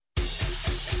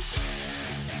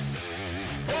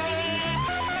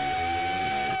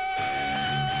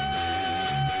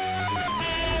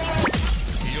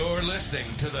You're listening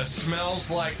to the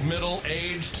Smells Like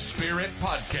Middle-Aged Spirit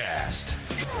podcast.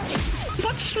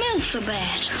 What smells so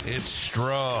bad? It's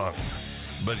strong,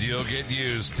 but you'll get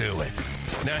used to it.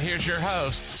 Now here's your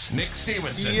hosts, Nick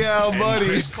Stevenson and buddy.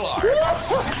 Chris Clark.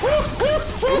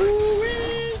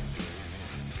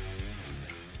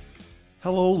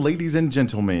 Hello, ladies and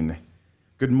gentlemen.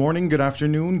 Good morning, good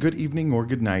afternoon, good evening, or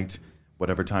good night,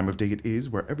 whatever time of day it is,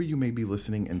 wherever you may be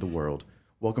listening in the world.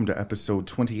 Welcome to episode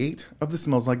 28 of the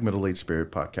Smells Like Middle-Aged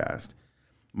Spirit podcast.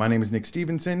 My name is Nick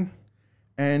Stevenson,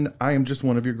 and I am just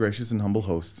one of your gracious and humble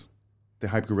hosts, the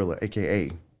Hype Gorilla,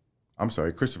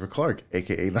 Christopher Clark,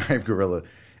 aka the Hype Gorilla,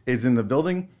 is in the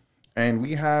building, and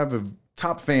we have a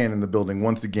top fan in the building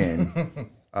once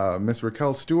again. Mrs.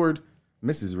 Raquel Stewart,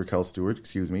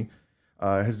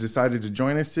 has decided to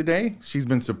join us today. She's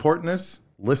been supporting us,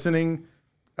 listening,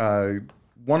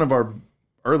 one of our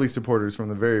early supporters from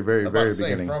the very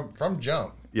beginning. From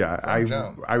jump. Yeah,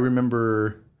 Jump. I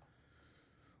remember,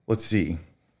 let's see,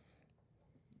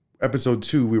 episode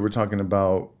 2, we were talking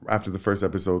about, after the first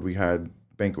episode, we had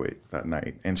Banquet that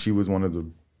night, and she was one of the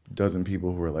dozen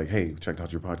people who were like, hey, checked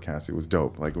out your podcast. It was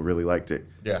dope. Like, we really liked it.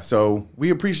 Yeah. So we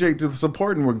appreciate the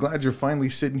support, and we're glad you're finally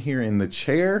sitting here in the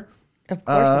chair. Of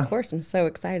course. I'm so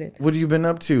excited. What have you been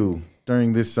up to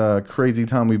during this crazy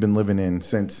time we've been living in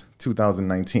since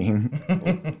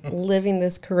 2019? Living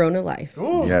this Corona life.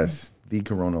 Ooh. Yes, the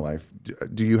Corona life.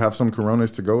 Do you have some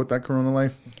Coronas to go with that Corona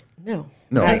life? No.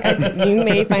 No. You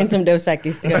may find some Dos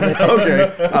Equis to go with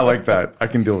it. Okay, I like that. I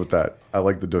can deal with that. I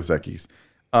like the Dos Equis.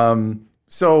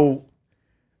 So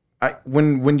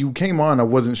when you came on, I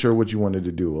wasn't sure what you wanted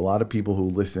to do. A lot of people who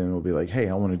listen will be like, hey,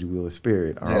 I want to do Wheel of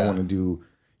Spirit, or I want to do,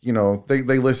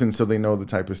 they listen so they know the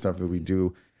type of stuff that we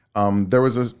do. There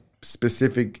was a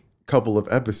specific couple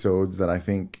of episodes that I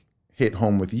think hit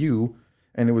home with you,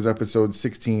 and it was episodes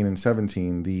 16 and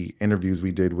 17, the interviews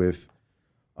we did with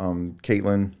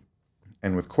Caitlin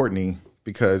and with Courtney,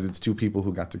 because it's two people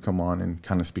who got to come on and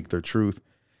kind of speak their truth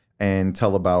and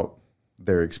tell about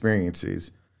their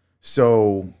experiences.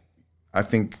 So I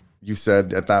think you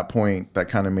said at that point that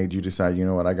kind of made you decide, you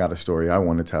know what, I got a story I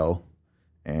want to tell,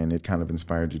 and it kind of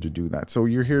inspired you to do that. So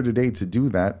you're here today to do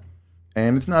that.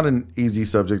 And it's not an easy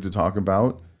subject to talk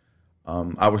about.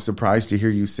 I was surprised to hear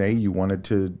you say you wanted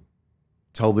to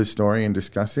tell this story and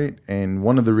discuss it. And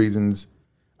one of the reasons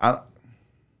I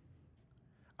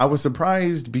was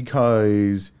surprised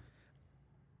because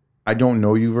I don't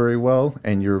know you very well,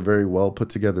 and you're a very well put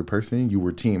together person. You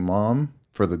were team mom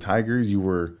for the Tigers. You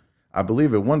were, I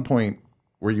believe at one point,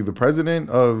 were you the president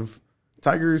of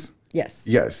Tigers? Yes.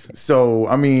 Yes. So,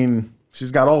 I mean,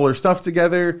 she's got all her stuff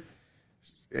together.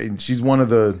 And she's one of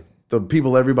the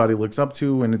people everybody looks up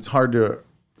to, and it's hard to,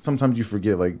 sometimes you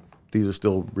forget, like, these are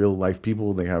still real life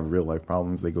people. They have real life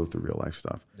problems. They go through real life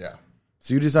stuff. Yeah.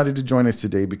 So you decided to join us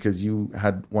today because you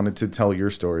had wanted to tell your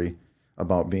story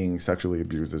about being sexually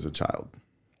abused as a child.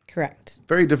 Correct.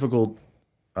 Very difficult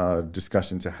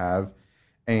discussion to have.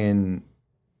 And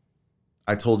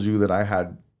I told you that I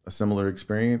had a similar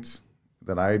experience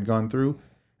that I had gone through,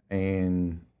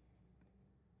 and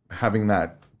having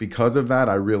that, because of that,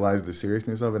 I realized the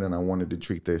seriousness of it, and I wanted to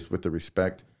treat this with the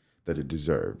respect that it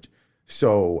deserved.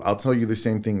 So I'll tell you the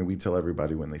same thing that we tell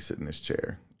everybody when they sit in this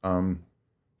chair.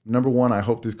 Number one, I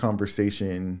hope this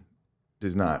conversation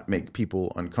does not make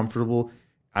people uncomfortable.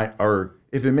 Or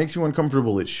if it makes you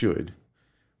uncomfortable, it should.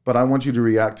 But I want you to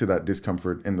react to that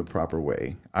discomfort in the proper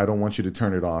way. I don't want you to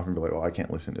turn it off and be like, oh, I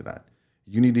can't listen to that.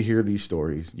 You need to hear these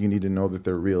stories. You need to know that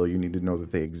they're real. You need to know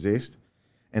that they exist.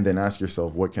 And then ask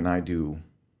yourself, what can I do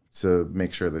to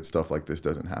make sure that stuff like this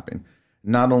doesn't happen?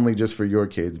 Not only just for your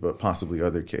kids, but possibly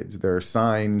other kids. There are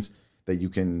signs that you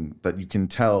can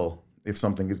tell if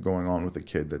something is going on with a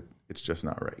kid that it's just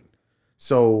not right.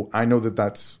 So I know that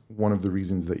that's one of the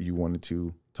reasons that you wanted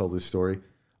to tell this story.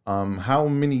 How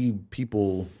many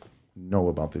people know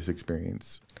about this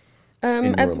experience?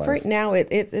 As of right now,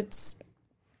 it's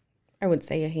I would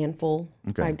say a handful,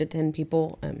 Okay. 5 to 10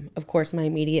 people. Of course, my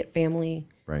immediate family.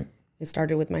 Right. It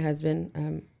started with my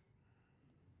husband.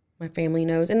 My family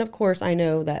knows. And of course, I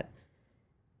know that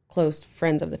close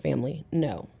friends of the family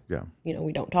know. Yeah.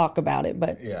 We don't talk about it.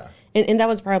 But Yeah. And that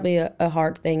was probably a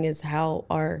hard thing, is how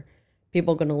are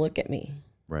people going to look at me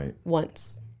Right.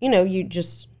 once? You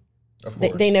just, Of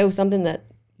course. they know something that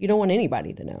you don't want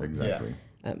anybody to know. Exactly.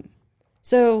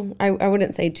 So I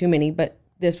wouldn't say too many, but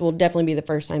this will definitely be the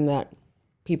first time that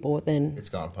people within It's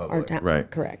gone our public. town. Right.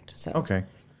 Correct. So Okay.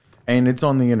 And it's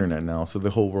on the internet now, so the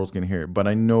whole world's going to hear it. But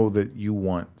I know that you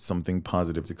want something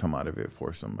positive to come out of it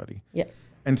for somebody.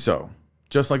 yes. And so,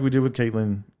 just like we did with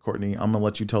Caitlin, Courtney, I'm going to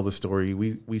let you tell the story.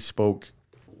 We spoke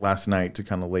last night to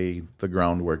kind of lay the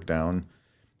groundwork down.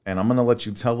 And I'm going to let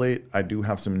you tell it. I do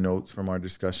have some notes from our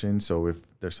discussion. So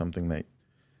if there's something that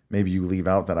maybe you leave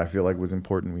out that I feel like was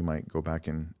important, we might go back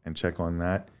and check on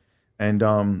that.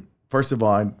 And first of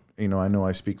all, I know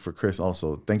I speak for Chris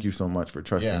also. Thank you so much for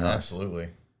trusting us absolutely.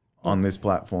 on this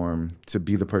platform to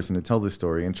be the person to tell this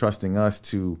story and trusting us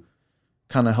to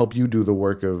kind of help you do the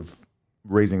work of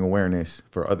raising awareness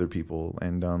for other people.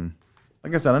 And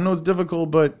like I said, I know it's difficult,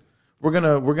 but we're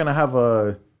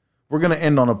gonna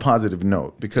end on a positive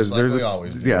note because Just like we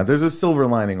always do. there's a silver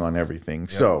lining on everything.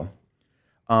 Yep. So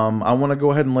I want to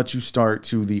go ahead and let you start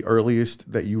to the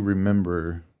earliest that you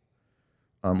remember.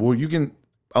 I'll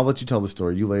let you tell the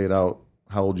story. You lay it out,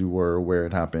 how old you were, where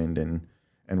it happened,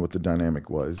 and what the dynamic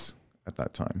was at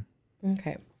that time.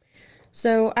 Okay.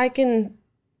 So I can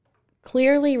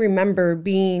clearly remember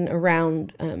being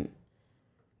around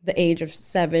the age of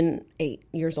 7, 8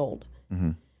 years old.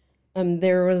 Mm-hmm.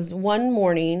 There was one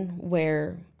morning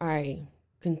where I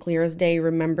can clear as day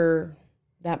remember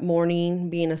that morning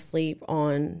being asleep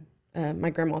on my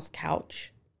grandma's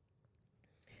couch.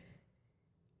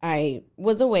 I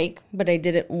was awake, but I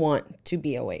didn't want to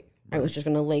be awake. Right. I was just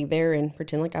going to lay there and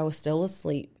pretend like I was still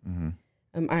asleep.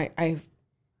 Mm-hmm. I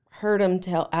heard him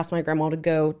ask my grandma to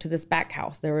go to this back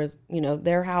house. There was,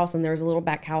 their house, and there was a little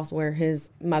back house where his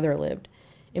mother lived.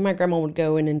 And my grandma would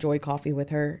go and enjoy coffee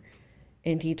with her.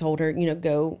 And he told her,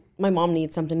 go, my mom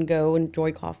needs something, go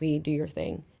enjoy coffee, do your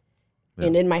thing. Yeah.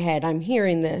 And in my head, I'm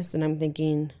hearing this and I'm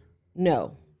thinking,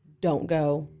 no, don't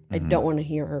go. I don't want to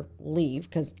hear her leave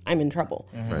because I'm in trouble.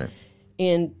 Mm-hmm. Right.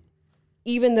 And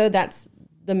even though that's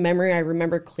the memory I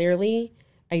remember clearly,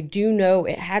 I do know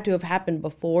it had to have happened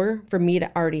before for me to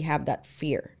already have that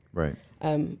fear. Right.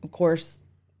 Of course,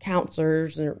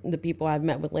 counselors or the people I've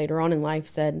met with later on in life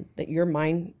said that your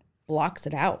mind blocks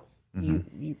it out.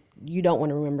 Mm-hmm. You don't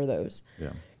want to remember those.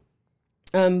 Yeah.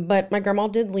 But my grandma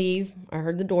did leave. I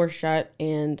heard the door shut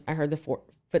and I heard the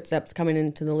footsteps coming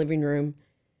into the living room,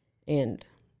 and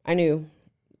I knew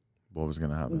what was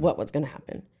going to happen.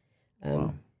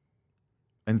 Wow.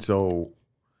 And so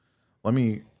I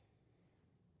want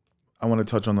to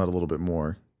touch on that a little bit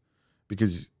more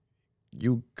because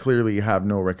you clearly have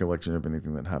no recollection of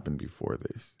anything that happened before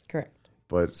this. Correct.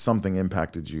 But something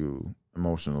impacted you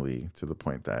emotionally to the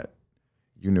point that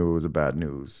you knew it was bad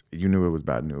news. You knew it was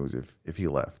bad news if he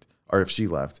left or if she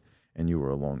left and you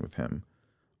were alone with him.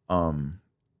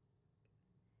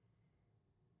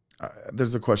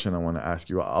 There's a question I want to ask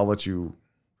you. I'll let you,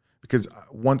 because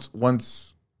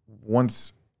once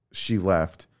she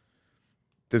left,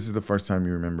 this is the first time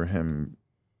you remember him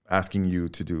asking you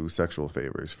to do sexual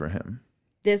favors for him.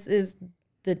 This is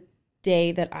the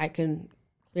day that I can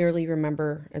clearly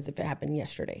remember as if it happened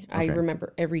yesterday. Okay. I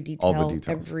remember every detail, all the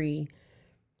details.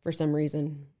 For some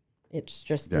reason, it's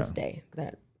just this day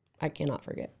that I cannot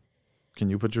forget.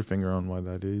 Can you put your finger on why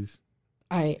that is?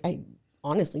 I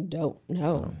honestly don't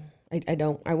know. No. I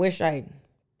don't. I wish I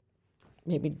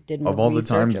maybe did more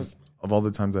research. Of all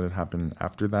the times that it happened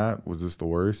after that, was this the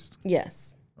worst?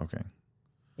 Yes. Okay.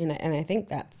 And I think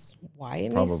that's why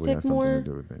it probably may stick has more. Something to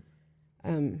do with it.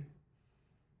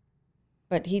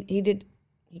 But he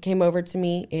came over to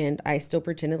me and I still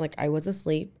pretended like I was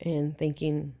asleep and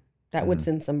thinking that would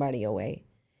send somebody away.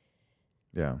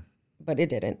 Yeah. But it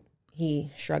didn't.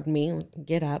 He shrugged me,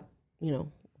 get up,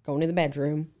 go into the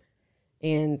bedroom.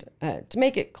 And to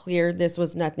make it clear, this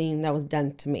was nothing that was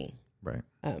done to me. Right.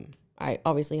 I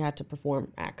obviously had to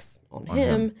perform acts on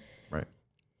him. Right.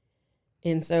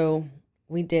 And so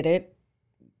we did it,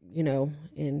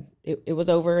 and it was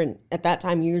over. And at that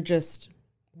time, you just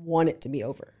want it to be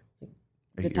over.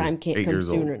 The time can't come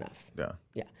soon enough. Yeah.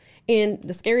 Yeah. And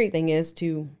the scary thing is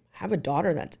to have a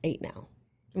daughter that's 8 now.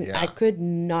 I could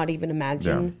not even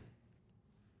imagine. Yeah.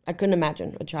 I couldn't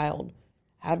imagine a child.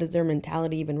 How does their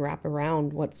mentality even wrap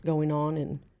around what's going on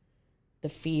and the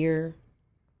fear?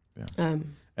 Yeah.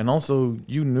 And also,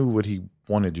 you knew what he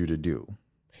wanted you to do.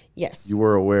 Yes. You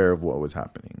were aware of what was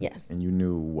happening. Yes. And you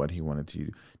knew what he wanted to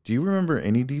do. Do you remember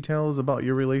any details about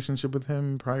your relationship with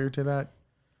him prior to that?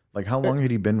 Like, how long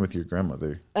had he been with your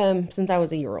grandmother? Since I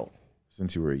was a year old.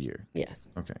 Since you were a year?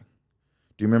 Yes. Okay.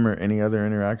 Do you remember any other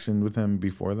interaction with him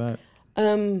before that?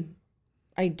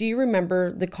 I do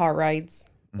remember the car rides.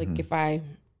 Like if I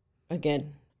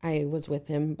was with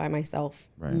him by myself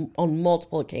on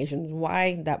multiple occasions.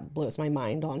 Why? That blows my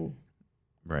mind on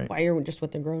why you're just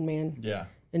with a grown man. Yeah.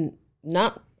 And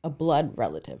not a blood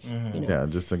relative. Yeah,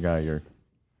 just a guy your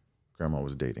grandma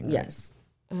was dating. Right? Yes.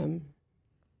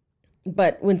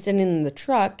 But when sitting in the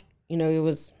truck, it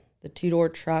was the 2-door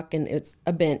truck and it's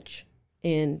a bench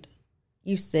and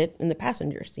you sit in the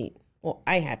passenger seat. well,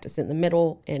 I had to sit in the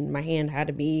middle, and my hand had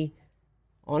to be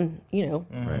on,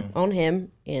 on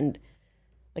him. And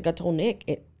like I told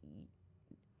Nick,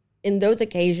 in those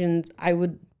occasions, I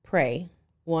would pray,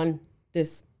 one,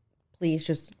 please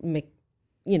just make,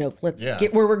 let's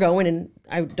get where we're going, and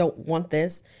I don't want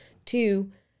this.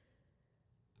 Two,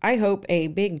 I hope a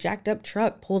big jacked up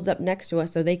truck pulls up next to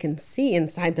us so they can see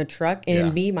inside the truck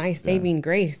and be my saving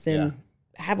grace and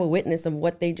have a witness of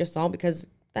what they just saw, because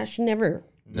that should never.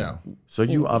 No. So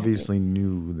you obviously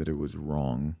knew that it was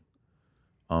wrong.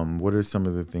 What are some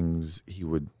of the things he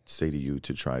would say to you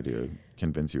to try to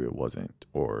convince you it wasn't?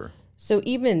 Or so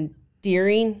even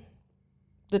during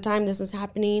the time this is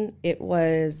happening, it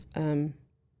was,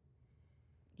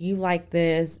 you like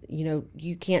this,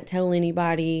 you can't tell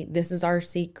anybody. This is our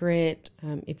secret.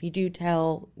 If you do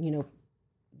tell,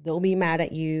 they'll be mad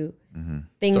at you. Mm-hmm.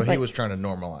 Things so he was trying to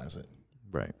normalize it.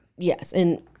 Right. Yes.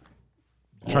 And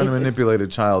trying to manipulate a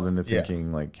child into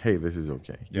thinking like, hey, this is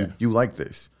okay. You like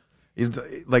this. It's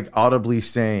like audibly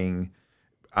saying,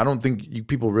 I don't think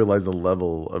people realize the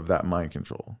level of that mind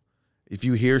control. If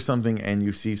you hear something and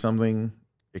you see something,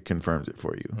 it confirms it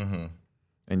for you. Mm-hmm.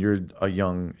 And you're a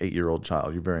young 8-year-old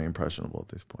child. You're very impressionable at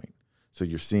this point. So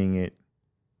you're seeing it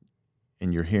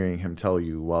and you're hearing him tell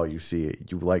you while you see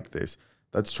it, you like this.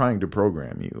 That's trying to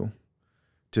program you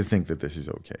to think that this is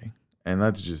okay. And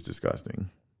that's just disgusting.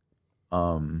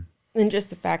 And just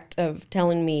the fact of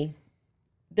telling me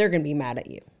they're going to be mad at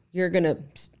you. You're going to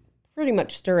pretty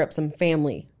much stir up some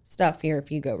family stuff here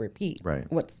if you go repeat. Right.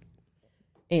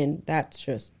 And that's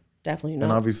just definitely not.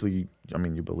 And obviously, I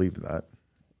mean, you believe that.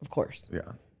 Of course.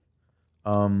 Yeah.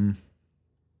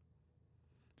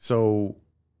 So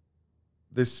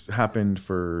this happened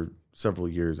for several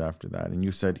years after that. And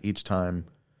you said each time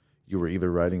you were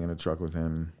either riding in a truck with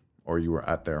him or you were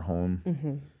at their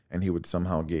home and he would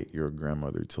somehow get your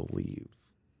grandmother to leave.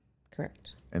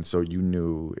 Correct. And so you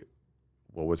knew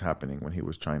what was happening when he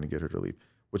was trying to get her to leave.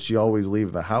 Would she always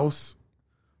leave the house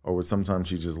or would sometimes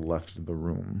she just left the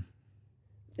room?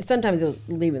 Sometimes it was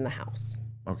leaving the house.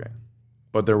 Okay.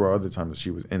 But there were other times that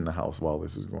she was in the house while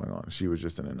this was going on. She was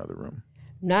just in another room.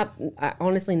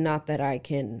 Honestly, not that I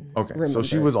can remember. So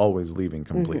she was always leaving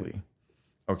completely.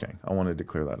 Mm-hmm. Okay. I wanted to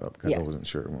clear that up because I Yes. wasn't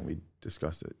sure when we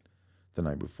discussed it the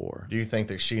night before. Do you think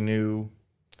that she knew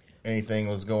anything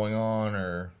was going on,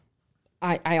 or?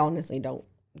 I honestly don't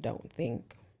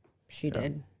think she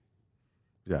did.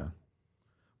 Yeah.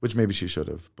 Which maybe she should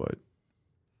have, but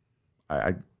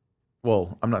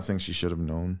well, I'm not saying she should have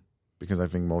known, because I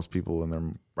think most people in their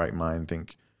right mind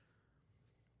think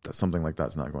that something like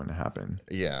that's not going to happen.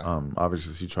 Yeah.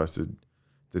 Obviously, she trusted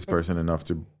this person enough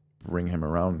to bring him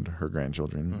around her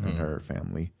grandchildren and her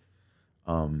family.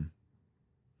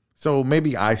 So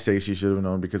maybe I say she should have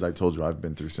known because I told you I've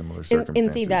been through similar circumstances.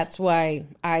 And see, that's why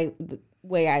the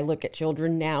way I look at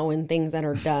children now and things that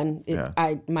are done,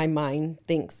 my mind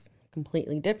thinks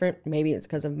completely different. Maybe it's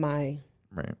because of my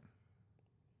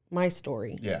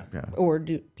story. Yeah. Or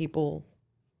do people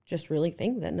just really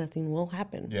think that nothing will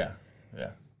happen? Yeah.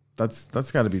 Yeah.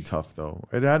 That's got to be tough, though.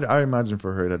 I imagine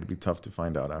for her it had to be tough to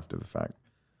find out after the fact.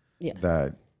 Yes.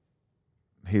 That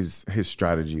his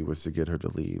strategy was to get her to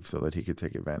leave so that he could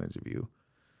take advantage of you.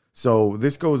 So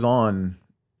this goes on.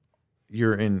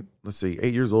 You're in, let's see,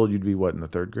 8 years old. You'd be what, in the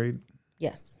 3rd grade?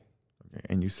 Yes. Okay.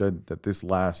 And you said that this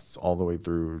lasts all the way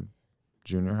through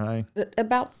junior high?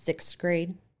 About 6th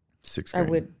grade. 6th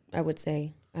grade. I would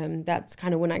say. That's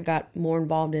kind of when I got more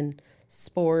involved in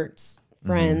sports,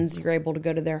 friends. You're able to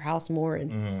go to their house more.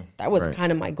 And that was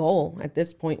kind of my goal at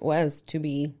this point, was to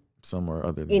be somewhere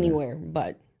other than anywhere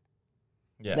but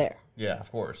there. Yeah,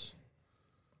 of course.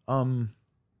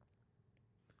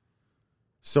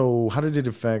 So how did it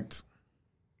affect,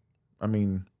 I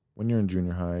mean, when you're in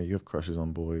junior high, you have crushes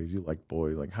on boys, you like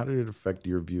boys. Like, how did it affect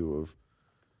your view of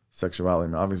sexuality? I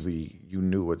mean, obviously, you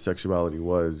knew what sexuality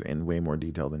was in way more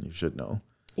detail than you should know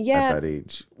at that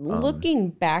age. Looking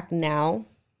back now,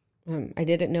 I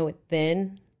didn't know it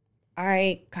then.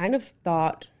 I kind of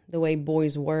thought the way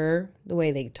boys were, the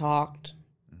way they talked,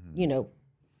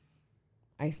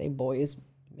 I say boys,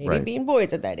 maybe being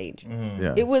boys at that age.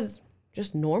 Yeah. It was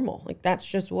just normal. Like, that's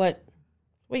just what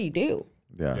you do.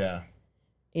 Yeah. Yeah.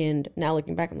 And now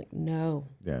looking back, I'm like, no.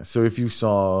 Yeah. So if you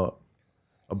saw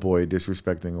a boy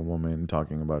disrespecting a woman,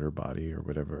 talking about her body or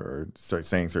whatever, or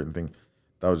saying certain things,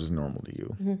 that was just normal to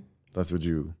you. Mm-hmm. That's what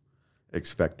you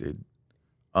expected.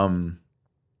 Man.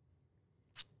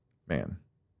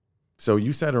 So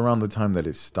you said around the time that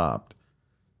it stopped,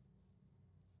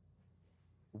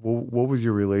 what was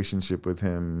your relationship with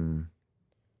him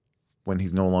when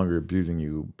he's no longer abusing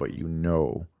you, but you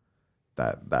know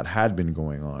that had been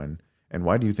going on? And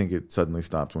why do you think it suddenly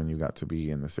stopped when you got to be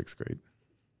in the 6th grade?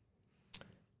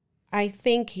 I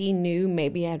think he knew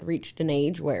maybe I'd reached an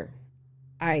age where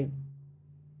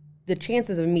the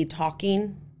chances of me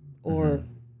talking or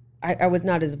I was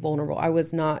not as vulnerable.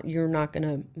 You're not going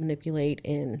to manipulate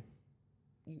and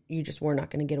you just were not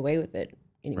going to get away with it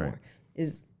anymore, Right.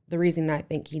 is the reason I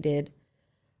think he did.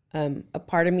 A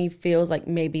part of me feels like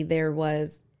maybe there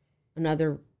was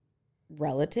another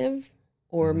relative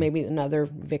or maybe another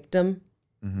victim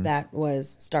that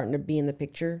was starting to be in the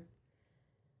picture.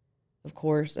 Of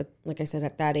course, like I said,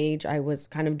 at that age, I was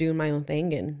kind of doing my own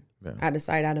thing and out of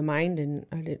sight, out of mind, and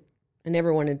I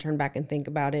never wanted to turn back and think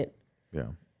about it. Yeah.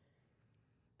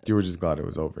 You were just glad it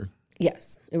was over.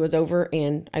 Yes, it was over,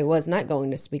 and I was not going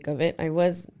to speak of it.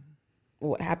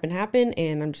 What happened,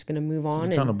 and I'm just going to move on.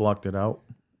 You kind of blocked it out.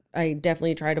 I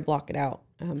definitely tried to block it out.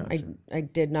 Gotcha. I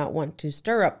did not want to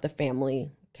stir up the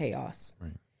family chaos.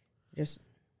 Right. Just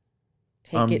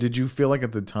take it. Did you feel like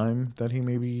at the time that he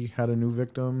maybe had a new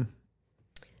victim?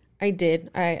 I did.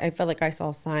 I felt like I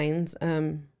saw signs.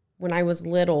 When I was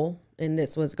little and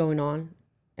this was going on,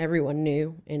 everyone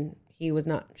knew, and he was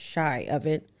not shy of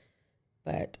it.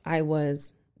 But I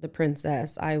was the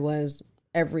princess. I was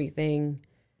everything.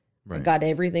 Right. I got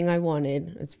everything I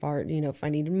wanted as far, if I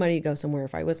needed money to go somewhere,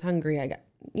 if I was hungry, I got,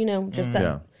 just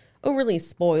that overly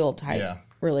spoiled type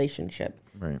relationship.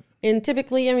 Right. And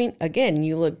typically, I mean, again,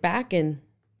 you look back and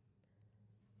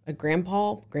a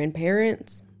grandpa,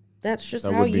 grandparents, that's just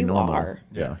That how would be you normal. are.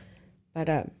 Yeah. But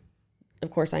of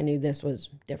course, I knew this was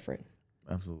different.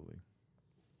 Absolutely.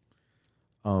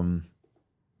 And,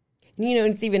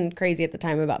 it's even crazy at the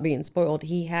time about being spoiled.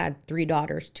 He had 3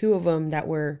 daughters, 2 of them that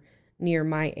were near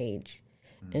my age,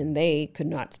 and they could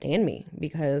not stand me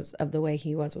because of the way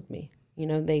he was with me.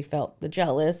 They felt the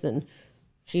jealous, and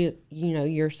she,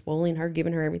 you're spoiling her,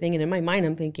 giving her everything. And in my mind,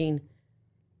 I'm thinking,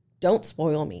 don't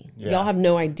spoil me. Yeah. Y'all have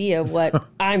no idea what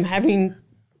I'm having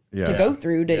to go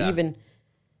through to even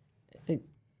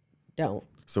don't.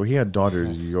 So he had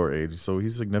daughters your age. So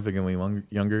he's significantly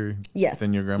younger Yes.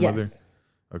 than your grandmother? Yes.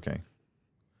 Okay.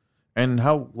 And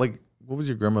what was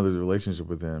your grandmother's relationship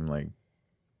with him? Like,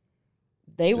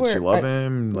 They did were she love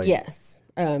him? Like, yes.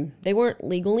 They weren't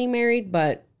legally married,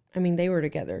 but I mean, they were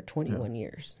together 21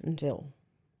 years until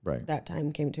right. that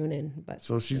time came to an end. But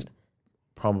So she's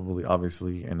probably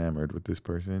obviously enamored with this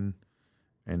person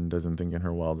and doesn't think in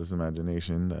her wildest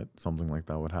imagination that something like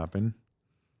that would happen.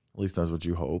 At least that's what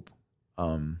you hope.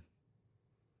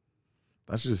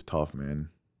 That's just tough, man.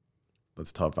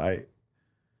 That's tough. I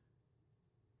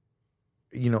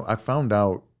found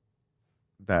out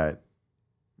that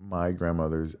my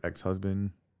grandmother's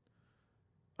ex-husband,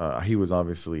 he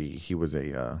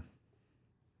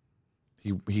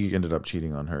ended up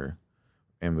cheating on her,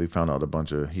 and we found out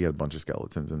he had a bunch of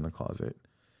skeletons in the closet.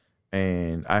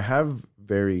 And I have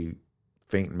very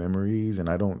faint memories, and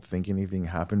I don't think anything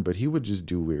happened, but he would just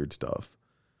do weird stuff.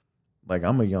 Like,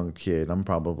 I'm a young kid. I'm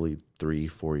probably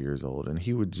 3-4 years old, and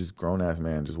he would just, grown-ass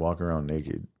man, just walk around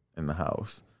naked in the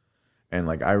house. And,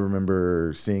 like, I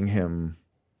remember seeing him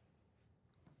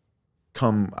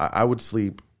come. I would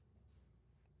sleep.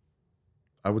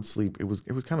 It was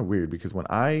kind of weird because when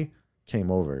I came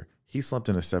over, he slept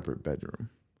in a separate bedroom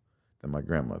than my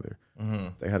grandmother. Mm-hmm.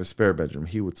 They had a spare bedroom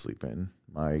he would sleep in.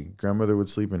 My grandmother would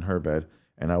sleep in her bed,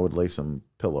 and I would lay some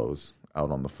pillows out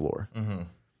on the floor. Mm-hmm.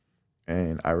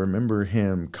 And I remember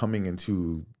him coming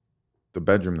into the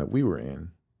bedroom that we were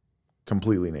in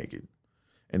completely naked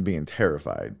and being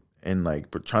terrified and like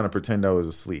trying to pretend I was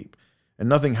asleep. And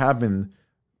nothing happened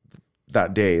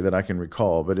that day that I can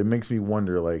recall, but it makes me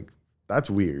wonder, like, that's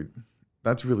weird.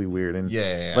 That's really weird. And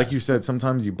like you said,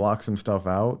 sometimes you block some stuff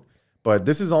out. But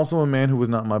this is also a man who was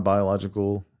not my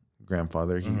biological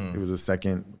grandfather. It was a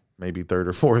second, maybe third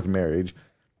or fourth marriage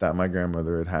that my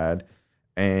grandmother had had.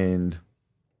 And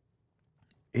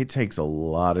it takes a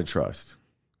lot of trust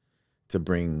to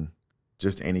bring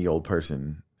just any old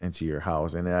person into your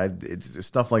house. And it's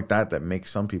stuff like that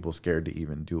makes some people scared to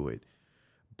even do it.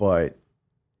 But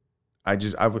I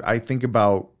think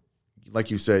about,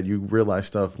 like you said, you realize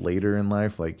stuff later in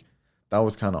life. Like, that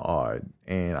was kind of odd.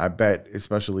 And I bet,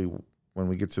 especially when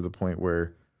we get to the point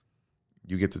where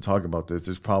you get to talk about this,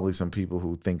 there's probably some people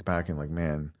who think back and like,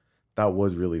 man, that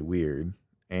was really weird.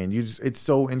 And it's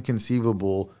so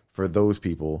inconceivable for those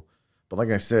people. But like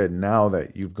I said, now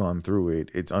that you've gone through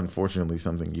it, it's unfortunately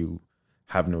something you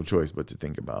have no choice but to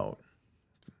think about.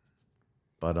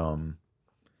 But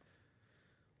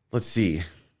let's see.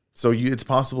 So it's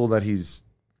possible that he's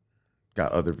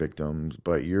got other victims,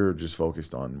 but you're just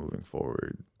focused on moving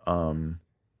forward.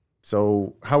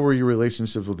 So how were your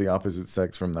relationships with the opposite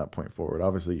sex from that point forward?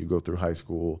 Obviously, you go through high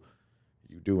school,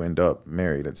 you do end up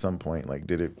married at some point, like,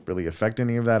 did it really affect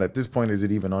any of that? At this point, is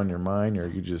it even on your mind, or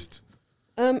you just...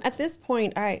 At this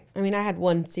point, I had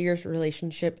one serious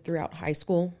relationship throughout high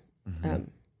school,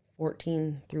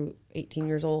 14 through 18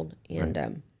 years old.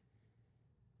 And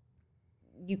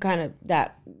you kind of,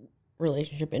 that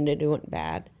relationship ended, it went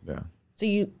bad. Yeah. So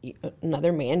you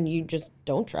another man, you just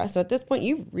don't trust. So at this point,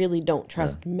 you really don't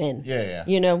trust men. Yeah.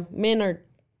 You know, men are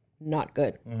not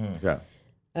good. Yeah.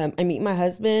 I meet my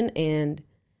husband, and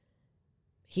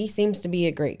he seems to be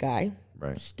a great guy.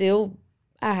 Right. Still,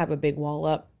 I have a big wall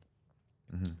up.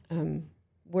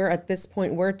 We're at this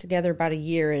point, we're together about a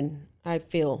year, and I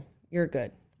feel you're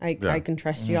good. I can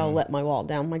trust you. I'll let my wall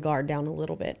down, my guard down a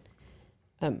little bit.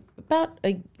 About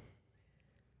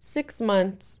 6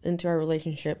 months into our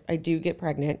relationship, I do get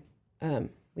pregnant.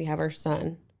 We have our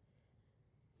son,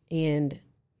 and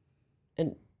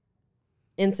an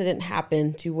incident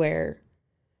happened to where,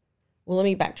 well, let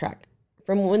me backtrack.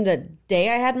 From when the day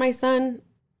I had my son,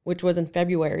 which was in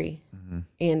February,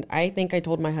 and I think I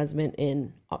told my husband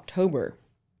in October.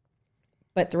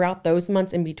 But throughout those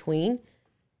months in between,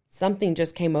 something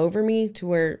just came over me to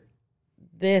where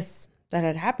this that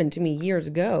had happened to me years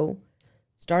ago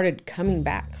started coming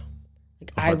back.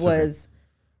 Like, I was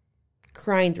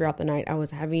crying throughout the night. I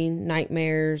was having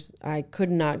nightmares. I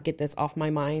could not get this off my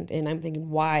mind. And I'm thinking,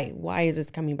 why? Why is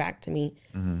this coming back to me?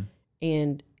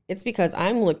 And it's because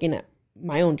I'm looking at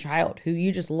my own child who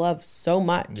you just love so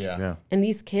much. Yeah. And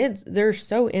these kids, they're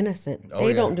so innocent.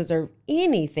 They don't deserve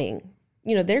anything.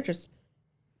 You know, they're just...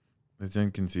 It's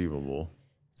inconceivable.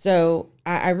 So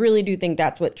I really do think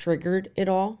that's what triggered it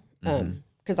all.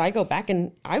 Because I go back,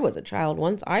 and I was a child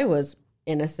once. I was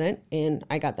innocent, and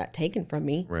I got that taken from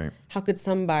me. Right. How could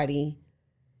somebody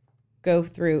go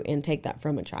through and take that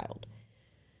from a child?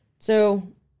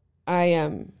 So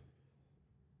I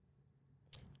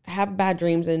have bad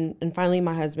dreams, and finally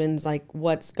my husband's like,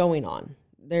 what's going on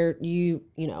there? You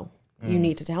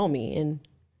need to tell me. And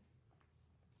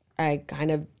I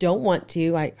kind of don't want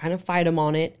to. I kind of fight him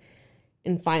on it.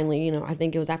 And finally, I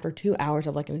think it was after 2 hours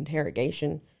of like an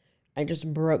interrogation, I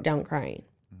just broke down crying.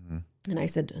 And I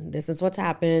said, this is what's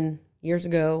happened years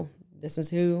ago. This is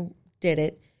who did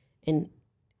it. And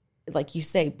like you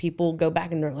say, people go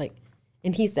back and they're like,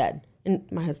 and he said, and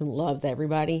my husband loves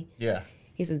everybody. Yeah.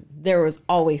 He said, there was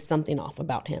always something off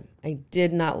about him. I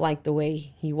did not like the way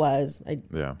he was.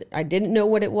 I didn't know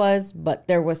what it was, but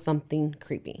there was something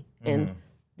creepy. And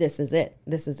this is it.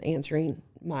 This is answering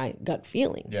my gut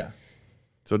feeling. Yeah.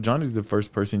 So Johnny's the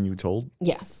first person you told?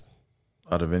 Yes.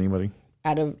 Out of anybody?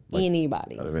 Out of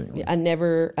anybody. Out of anyone. I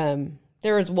never,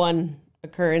 there was one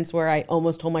occurrence where I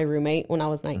almost told my roommate when I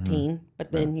was 19,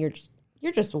 but then you're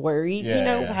just worried,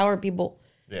 how are people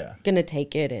going to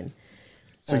take it? And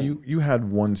so you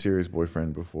had one serious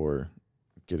boyfriend before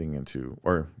getting into,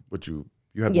 or you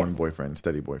had one boyfriend,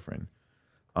 steady boyfriend.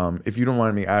 If you don't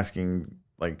mind me asking,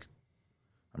 like,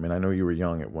 I mean, I know you were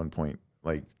young at one point.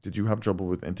 Like, did you have trouble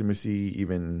with intimacy,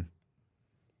 even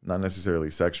not necessarily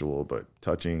sexual, but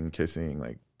touching, kissing?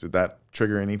 Like, did that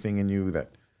trigger anything in you that...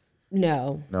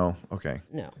 No. No? Okay.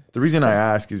 No. The reason I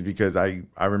ask is because I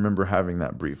remember having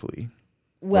that briefly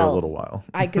for a little while.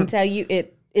 I can tell you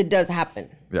it does happen.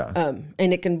 Yeah.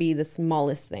 And it can be the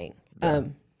smallest thing. Yeah.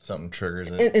 Something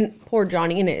triggers it. And poor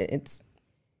Johnny, and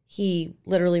he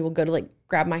literally will go to like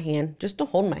grab my hand just to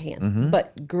hold my hand.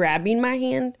 But grabbing my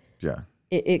hand... Yeah.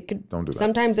 It could... Don't do that.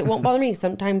 Sometimes it won't bother me.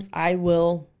 Sometimes I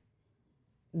will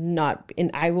not... And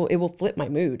it will flip my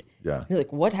mood. Yeah. You're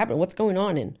like, what happened? What's going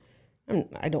on? And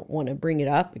I don't want to bring it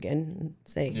up again and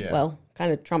say, well,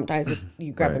 kind of traumatized with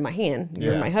you grabbing my hand.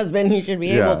 You're my husband. You should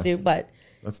be able to. But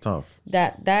that's tough.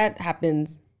 That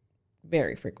happens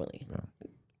very frequently. Yeah.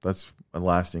 That's a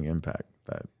lasting impact.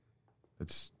 That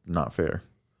it's not fair.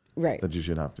 Right. That you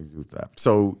should have to do that.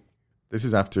 So this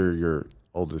is after your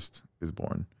oldest is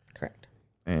born. Correct.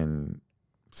 And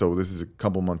so this is a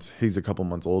couple months. He's a couple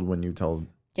months old when you tell.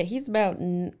 Yeah, he's about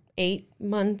 8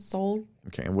 months old.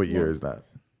 Okay. And what year is that?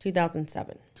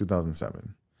 2007.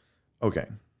 2007. Okay.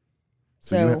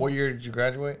 So what year did you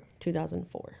graduate?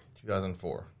 2004.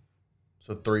 2004.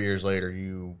 So 3 years later,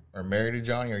 you are married to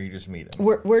Johnny, or you just meet him?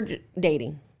 We're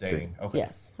dating. Dating. Okay.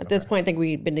 Yes. At this point, I think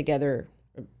we'd been together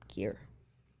a year.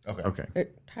 Okay.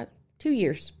 Okay. 2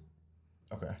 years.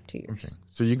 Okay. 2 years. Okay.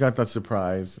 So you got that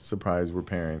surprise. We're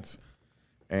parents.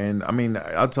 And I mean,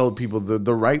 I'll tell people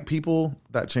the right people,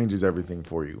 that changes everything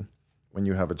for you when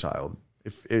you have a child.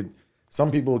 Some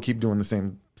people keep doing the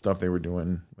same stuff they were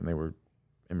doing when they were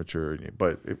immature,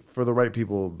 but for the right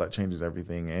people, that changes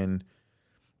everything. And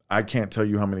I can't tell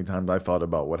you how many times I thought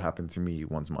about what happened to me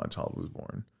once my child was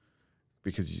born.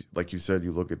 because like you said,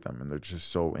 you look at them and they're just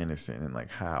so innocent, and like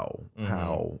how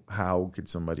could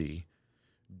somebody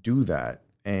do that?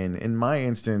 And in my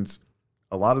instance,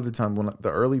 a lot of the time, when the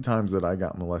early times that I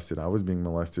got molested, I was being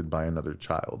molested by another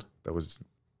child that was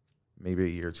maybe a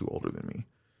year or two older than me.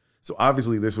 So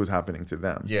obviously this was happening to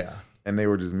them. Yeah. And they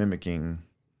were just mimicking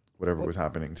whatever was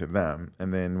happening to them.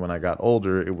 And then when I got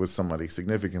older, it was somebody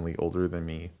significantly older than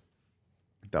me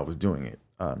that was doing it.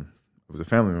 It was a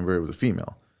family member. It was a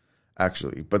female,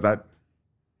 actually. But that,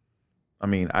 I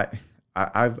mean, I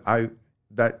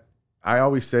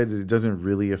always said that it doesn't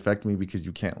really affect me because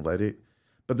you can't let it.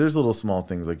 But there's little small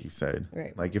things, like you said.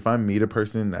 Right. Like if I meet a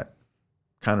person that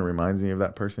kind of reminds me of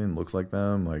that person, looks like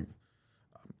them, like,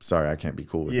 I'm sorry, I can't be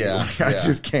cool with you. I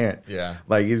just can't. Yeah.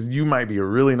 Like you might be a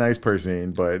really nice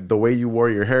person, but the way you wore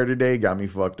your hair today got me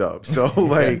fucked up. So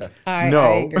like,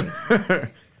 no. I agree.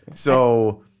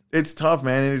 So it's tough,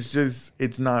 man. And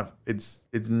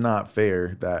it's not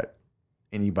fair that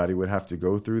anybody would have to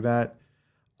go through that.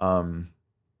 I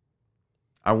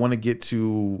want to get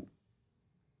to,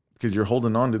 because you're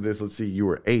holding on to this. Let's see, you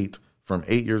were from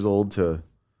 8 years old to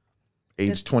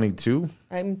age 22.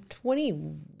 I'm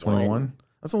 21.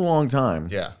 That's a long time.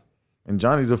 Yeah. And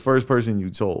Johnny's the first person you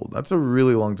told. That's a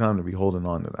really long time to be holding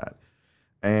on to that.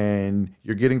 And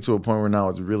you're getting to a point where now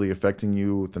it's really affecting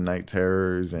you with the night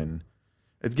terrors, and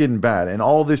it's getting bad. And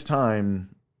all this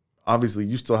time, obviously,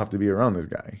 you still have to be around this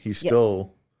guy. He's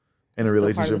still in a Still part of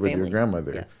relationship the with your family.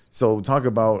 grandmother. Yes. So talk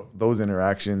about those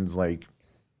interactions. Like,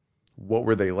 what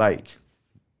were they like?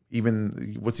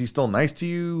 Even, was he still nice to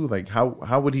you? Like,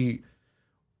 how would he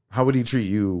treat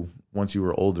you once you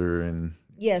were older? And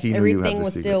Yes, he knew you had everything the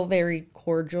was secret? still very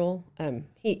cordial.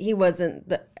 He wasn't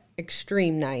the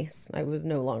extreme nice. I was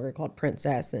no longer called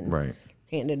princess and Right.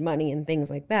 handed money and things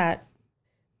like that.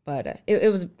 But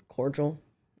it was cordial.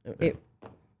 It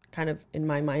kind of, in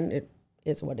my mind, it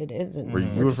is what it is. And Were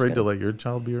you afraid to let your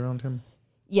child be around him?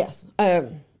 Yes.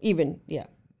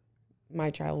 My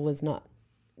child was not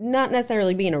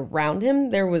necessarily being around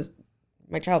him. There was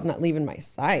my child not leaving my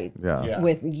side Yeah.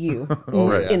 with you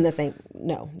Right. in the same.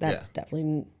 No, that's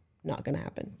definitely not going to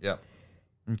happen. Yep.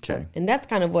 Okay. And that's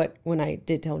kind of what, when I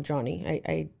did tell Johnny,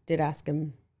 I did ask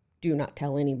him, do not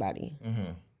tell anybody.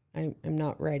 I'm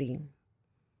not ready.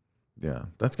 Yeah,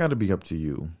 that's got to be up to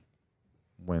you.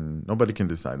 When nobody can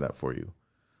decide that for you,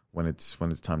 when it's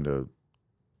time to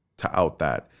out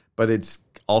that. But it's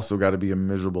also got to be a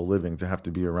miserable living to have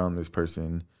to be around this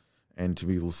person and to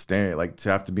be staring, like to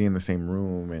have to be in the same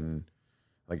room, and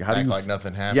like how do Act you like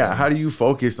nothing happened. Yeah, how do you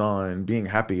focus on being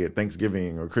happy at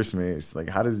Thanksgiving or Christmas? Like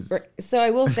how does So I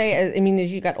will say,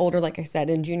 as you got older, like I said,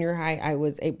 in junior high, I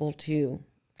was able to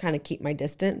kind of keep my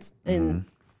distance. And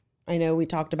I know we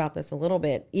talked about this a little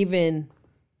bit, even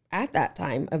at that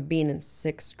time of being in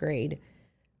 6th grade,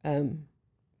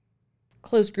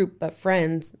 close group of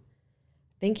friends.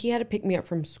 I think he had to pick me up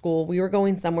from school. We were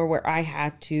going somewhere where I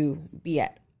had to be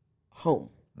at home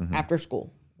after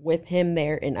school with him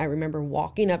there. And I remember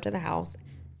walking up to the house,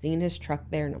 seeing his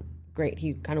truck there, and great.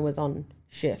 He kind of was on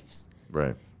shifts.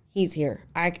 right? He's here.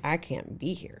 I can't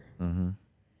be here.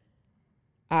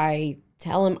 I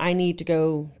tell him I need to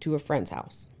go to a friend's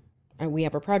house. We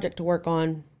have a project to work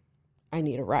on. I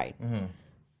need a ride.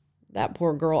 That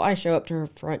poor girl, I show up to her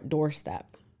front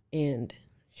doorstep, and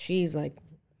she's like,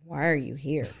 why are you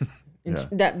here? And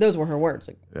those were her words.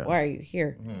 Like, why are you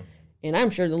here? And I'm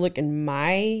sure the look in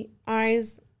my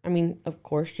eyes, I mean, of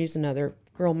course, she's another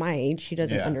girl my age. She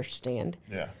doesn't understand.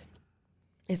 Yeah.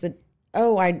 I said,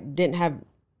 oh, I didn't have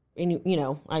any,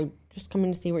 I just come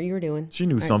in to see what you were doing. She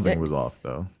knew something was off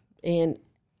though. And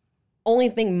only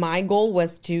thing, my goal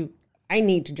was I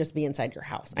need to just be inside your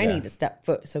house. I need to step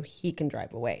foot so he can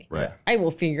drive away. Right. I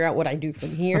will figure out what I do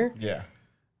from here. Yeah.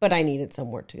 But I needed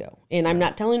somewhere to go. And I'm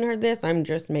not telling her this. I'm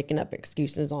just making up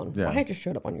excuses on why I just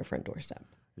showed up on your front doorstep.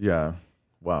 Yeah.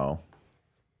 Wow.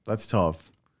 That's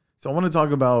tough. So I want to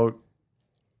talk about,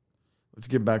 let's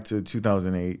get back to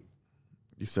 2008.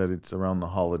 You said it's around the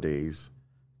holidays.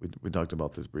 We talked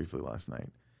about this briefly last night.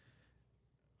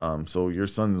 So your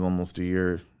son's almost a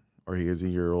year, or he is a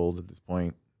year old at this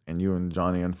point, and you and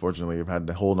Johnny, unfortunately, have had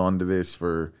to hold on to this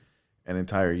for an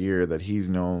entire year that he's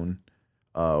known.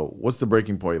 What's the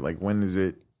breaking point? Like, when does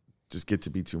it just get to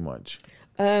be too much?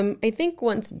 I think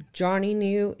once Johnny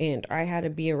knew and I had to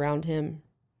be around him,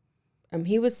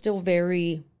 he was still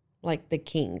very like the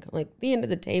king. Like, the end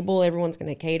of the table, everyone's going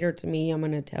to cater to me. I'm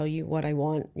going to tell you what I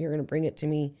want. You're going to bring it to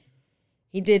me.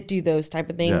 He did do those type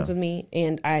of things with me.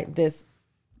 And this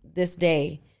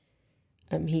day,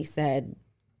 he said,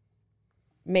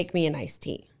 make me an iced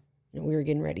tea. And we were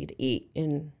getting ready to eat.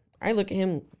 And I look at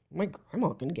him, my grandma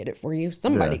can get it for you.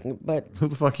 Somebody Yeah. can, but Who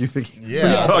the fuck you think Yeah, you're I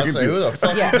was about talking to say, to? who the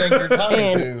fuck Yeah. you think you're talking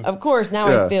and to? of course now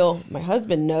Yeah. I feel my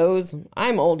husband knows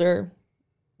I'm older.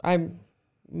 I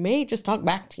may just talk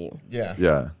back to you, Yeah.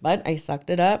 Yeah. but I sucked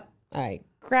it up. I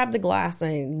grabbed the glass.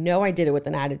 I know I did it with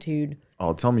an attitude.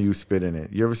 Oh, tell me you spit in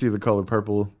it. You ever see The Color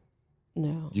Purple?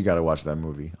 No. You got to watch that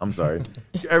movie. I'm sorry.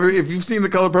 If you've seen The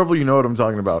Color Purple, you know what I'm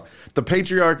talking about. The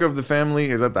patriarch of the family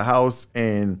is at the house,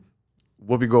 and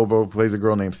Whoopi Goldberg plays a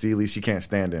girl named Celie. She can't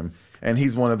stand him. And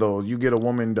he's one of those, you get a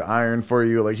woman to iron for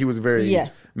you. Like, he was very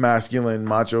Yes. masculine,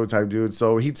 macho type dude.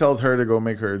 So he tells her to go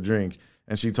make her a drink,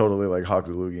 and she totally like hawks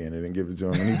a loogie in it and gives it to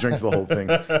him, and he drinks the whole thing.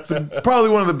 It's probably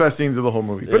one of the best scenes of the whole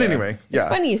movie. But anyway, yeah.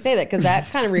 It's funny you say that because that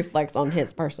kind of reflects on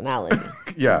his personality.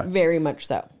 Yeah. Very much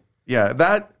so. Yeah,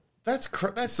 That's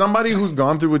somebody who's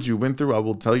gone through what you went through, I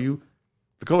will tell you,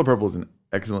 The Color Purple is an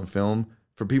excellent film.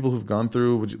 For people who've gone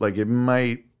through, it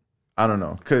might, I don't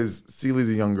know, because Celie's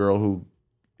a young girl who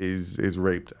is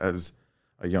raped as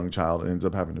a young child and ends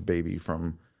up having a baby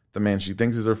from the man she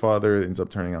thinks is her father. It ends up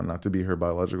turning out not to be her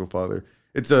biological father.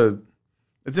 It's an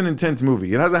intense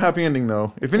movie. It has a happy ending,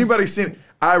 though. If anybody's seen it,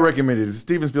 I recommend it. It's a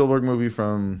Steven Spielberg movie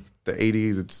from the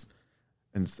 80s. It's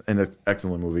an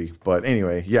excellent movie. But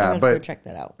anyway, yeah. I'm gonna But check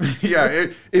that out. yeah,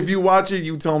 if you watch it,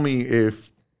 you tell me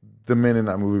if the men in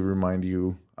that movie remind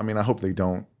you. I mean, I hope they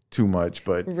don't too much,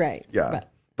 but Right. yeah.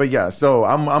 But yeah, so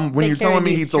I'm when They you're carry telling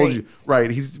me he these told traits. you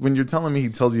right, when you're telling me he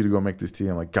tells you to go make this tea,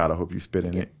 I'm like, God, I hope you spit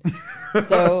in it.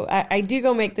 So I do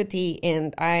go make the tea,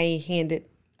 and I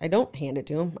don't hand it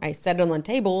to him. I set it on the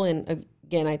table, and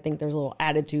again, I think there's a little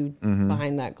attitude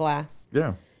behind that glass.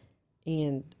 Yeah.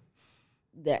 And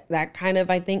that kind of,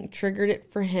 I think, triggered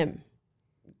it for him.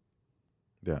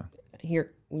 Yeah.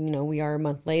 Here, we are a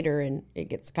month later, and it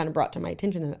gets kind of brought to my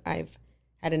attention that I've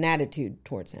had an attitude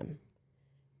towards him.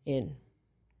 And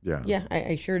Yeah. yeah,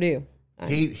 I sure do.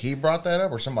 He brought that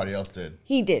up, or somebody else did.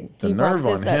 He did. The He brought nerve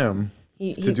on this up. him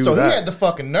He- to do So that. he had the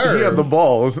fucking nerve. He had the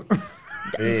balls.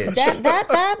 Bitch.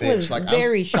 That Bitch, was like, I'm-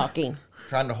 very shocking.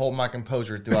 Trying to hold my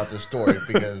composure throughout the story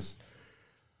because,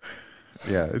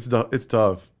 Yeah, it's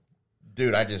tough.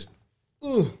 dude, I just,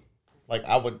 like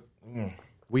I would,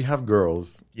 We have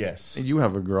girls. yes, And you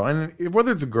have a girl. And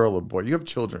whether it's a girl or boy, you have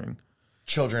children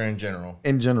children in general.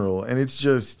 in general. And it's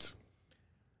just,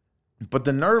 but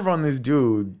the nerve on this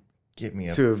dude, Get me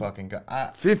a To- fucking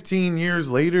guy. 15 years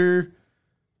later,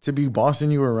 to be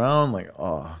bossing you around, like,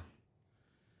 oh.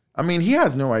 I mean, he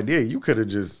has no idea. You could have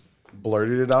just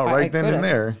blurted it out I right then and coulda.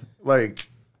 there. Like,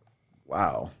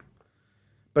 wow.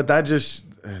 But that just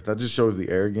shows the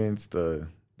arrogance,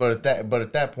 But at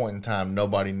that point in time,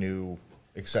 nobody knew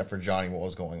except for Johnny what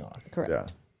was going on. Correct.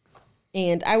 yeah.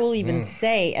 And I will even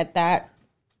say at that,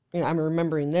 I'm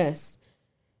remembering this,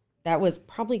 that was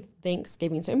probably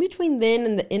Thanksgiving. So in between then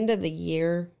and the end of the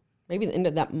year, maybe the end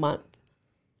of that month,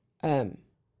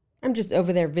 I'm just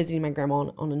over there visiting my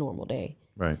grandma on a normal day.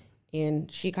 Right.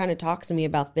 And she kind of talks to me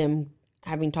about them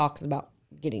having talks about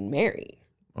getting married.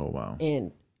 Oh, wow.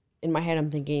 And in my head,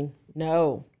 I'm thinking,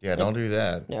 no, Yeah, don't do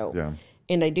that. no. Yeah.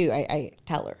 And I do. I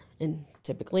tell her. And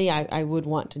typically I would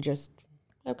want to just,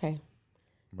 okay.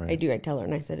 Right. I do. I tell her.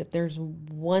 And I said, if there's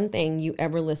one thing you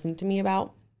ever listen to me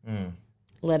about,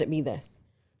 let it be this.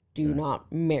 Do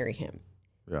not marry him.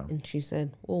 Yeah. And she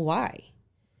said, well, why?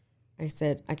 I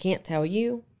said, I can't tell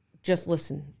you. Just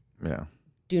listen. Yeah.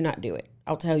 Do not do it.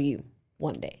 I'll tell you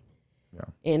one day. Yeah.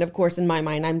 And of course, in my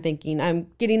mind, I'm thinking I'm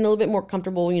getting a little bit more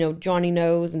comfortable. Johnny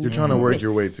knows. And You're trying to work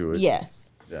your way to it.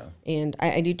 yes. Yeah. And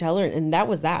I do tell her, and that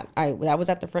was that. That was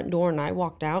at the front door, and I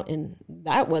walked out, and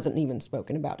that wasn't even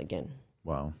spoken about again.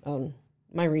 Wow.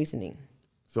 My reasoning.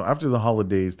 So after the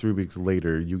holidays, 3 weeks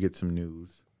later, you get some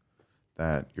news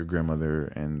that your grandmother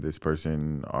and this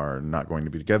person are not going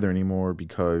to be together anymore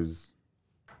because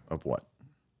of what?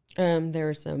 There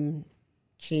were some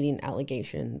cheating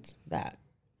allegations that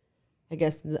I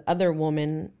guess the other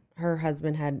woman, her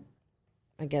husband had,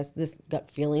 I guess, this gut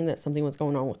feeling that something was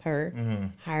going on with her,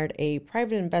 hired a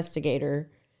private investigator.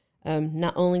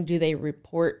 Not only do they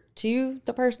report to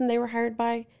the person they were hired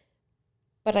by,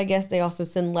 but I guess they also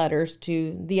send letters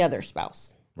to the other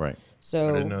spouse. Right. So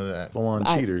I didn't know that. Full on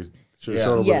cheaters. Should Yeah. have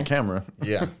showed up Yes. with a camera.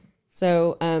 Yeah.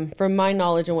 So, from my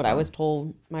knowledge and what I was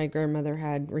told, my grandmother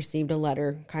had received a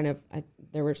letter.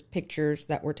 There was pictures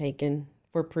that were taken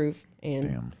for proof,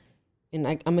 and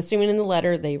I'm assuming in the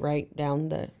letter they write down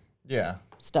the Yeah.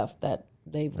 stuff that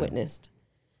they've witnessed.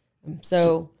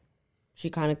 So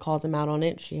she kind of calls him out on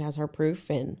it. She has her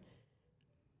proof, and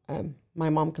my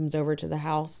mom comes over to the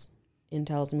house and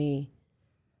tells me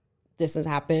this has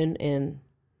happened, and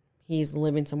he's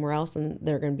living somewhere else, and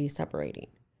they're going to be separating.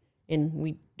 and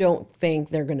we don't think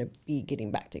they're going to be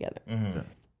getting back together.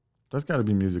 That's got to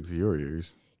be music to your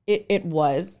ears. It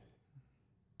was.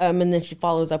 And then she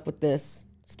follows up with this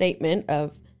statement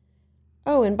of,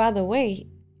 oh, and by the way,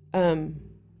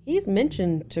 he's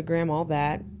mentioned to Grandma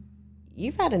that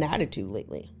you've had an attitude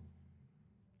lately.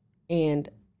 And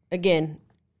again,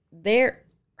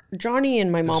 Johnny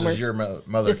and my mom This are... is your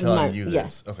mother This is telling my- you this.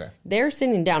 yes. Okay. They're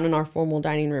sitting down in our formal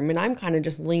dining room, and I'm kind of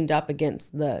just leaned up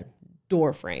against the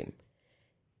door frame.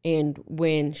 And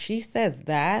when she says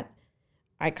that,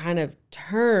 I kind of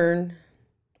turn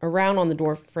around on the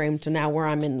door frame to now where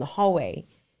I'm in the hallway.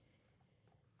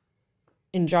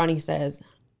 And Johnny says,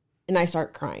 and I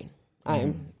start crying.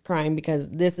 I'm crying because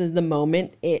this is the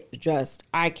moment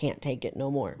I can't take it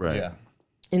no more. Right. Yeah.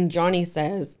 And Johnny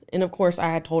says, and of course I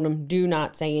had told him, do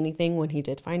not say anything when he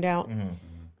did find out.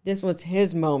 This was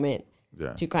his moment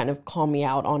Yeah. to kind of call me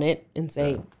out on it and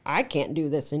say, I can't do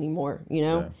this anymore, you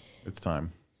know? Yeah. It's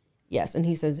time. Yes. And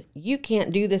he says, you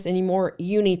can't do this anymore.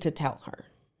 You need to tell her.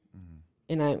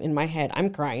 And in my head, I'm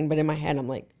crying, but in my head, I'm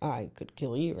like, I could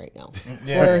kill you right now.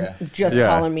 Yeah. For just Yeah.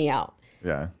 calling me out.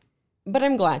 Yeah. But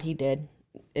I'm glad he did.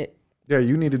 Yeah,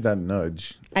 you needed that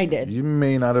nudge. I did. You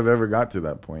may not have ever got to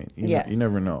that point. Yes. You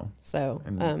never know. So,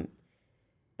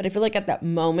 but I feel like at that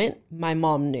moment, my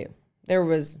mom knew.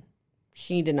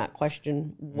 She did not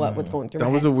question what was going through That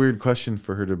my was head. a weird question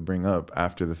for her to bring up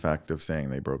after the fact of saying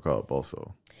they broke up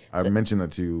also. I mentioned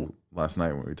that to you last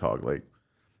night when we talked. Like,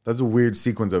 that's a weird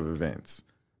sequence of events.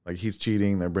 Like, he's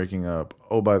cheating, they're breaking up.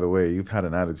 Oh, by the way, you've had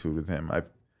an attitude with him.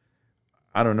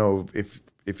 I don't know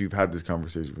if you've had this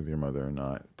conversation with your mother or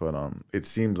not, but it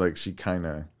seems like she kind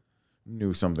of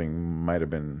knew something might have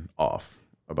been off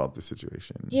about the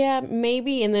situation. Yeah,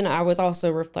 maybe. And then I was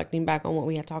also reflecting back on what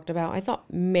we had talked about. I thought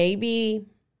maybe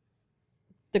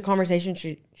the conversation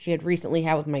she had recently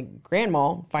had with my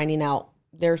grandma, finding out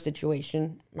their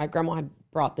situation. My grandma had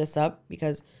brought this up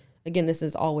because, again, this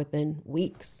is all within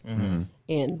weeks.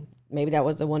 And maybe that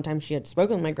was the one time she had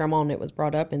spoken with my grandma and it was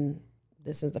brought up. And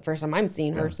this is the first time I'm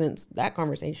seeing her since that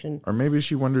conversation. Or maybe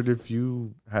she wondered if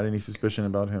you had any suspicion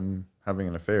about him having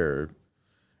an affair or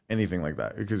anything like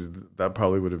that, because that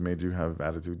probably would have made you have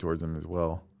attitude towards him as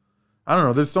well. I don't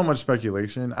know. There's so much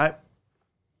speculation. I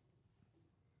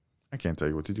can't tell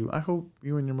you what to do. I hope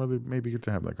you and your mother maybe get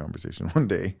to have that conversation one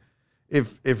day,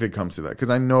 if it comes to that. Because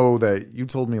I know that you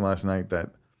told me last night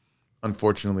that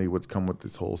unfortunately what's come with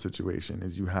this whole situation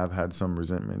is you have had some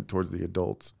resentment towards the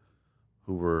adults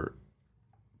who were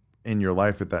in your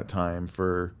life at that time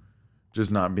for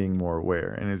just not being more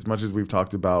aware. And as much as we've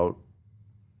talked about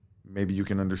maybe you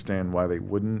can understand why they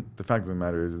wouldn't, the fact of the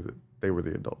matter is that they were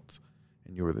the adults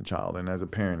and you were the child. And as a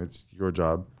parent, it's your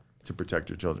job to protect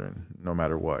your children no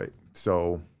matter what.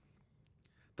 So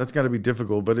that's got to be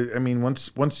difficult. But I mean, once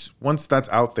that's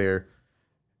out there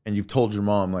and you've told your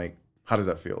mom, like, how does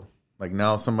that feel? Like,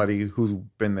 now somebody who's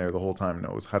been there the whole time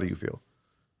knows. How do you feel?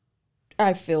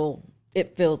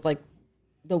 It feels like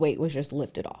the weight was just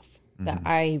lifted off. That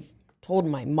I've told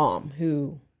my mom,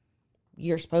 who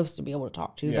you're supposed to be able to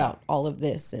talk to about all of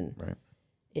this, and Right.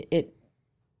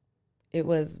 it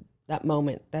was that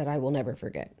moment that I will never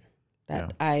forget.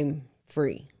 That I'm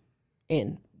free,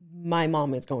 and my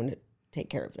mom is going to take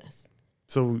care of this.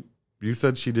 So you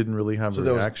said she didn't really have a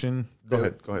there was- reaction. Go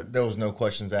ahead. There was no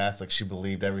questions asked. Like, she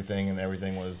believed everything and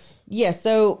everything was... Yeah.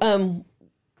 So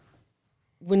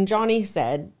when Johnny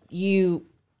said, you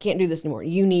can't do this anymore,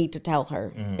 you need to tell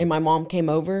her, and my mom came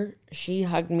over, she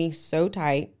hugged me so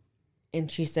tight, and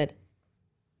she said,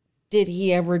 did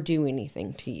he ever do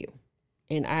anything to you?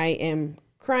 And I am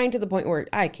crying to the point where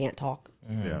I can't talk.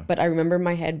 Yeah. But I remember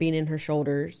my head being in her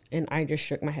shoulders, and I just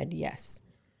shook my head yes.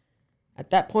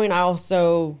 At that point, I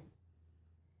also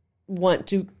want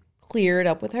to clear it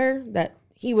up with her that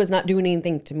he was not doing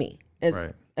anything to me.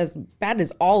 As bad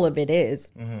as all of it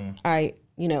is, Yeah,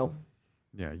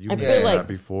 you've I been feel through like- that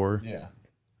before. Yeah.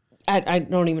 I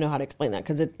don't even know how to explain that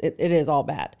because it is all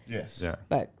bad. Yes. Yeah.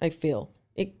 But I feel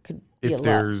it could be a If lot.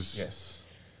 there's, Yes.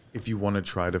 if you want to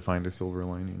try to find a silver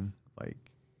lining, like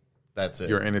That's it.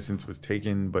 your innocence was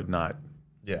taken, but not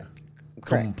Yeah.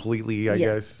 Correct. completely, I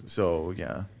Yes. guess. So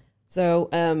yeah, So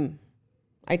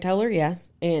I tell her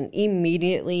yes, and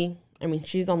immediately, I mean,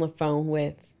 she's on the phone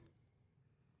with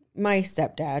my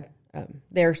stepdad.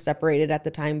 They're separated at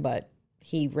the time, but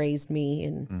he raised me,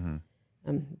 and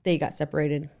they got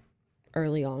separated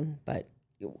early on. But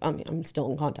I'm still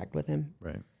in contact with him.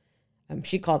 right.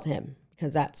 She calls him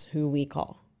because that's who we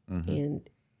call, and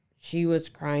she was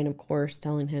crying, of course,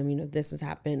 telling him, this has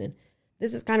happened, and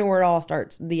this is kind of where it all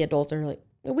starts. The adults are like,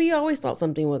 we always thought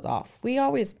something was off. We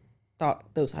always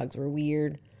thought those hugs were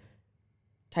weird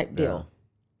type deal.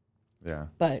 Yeah.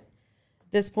 But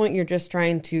at this point, you're just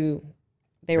trying to.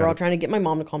 They were all trying to get my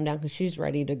mom to calm down because she's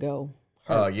ready to go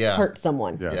hurt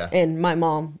someone. Yeah. And my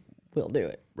mom will do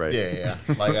it. Right. Yeah.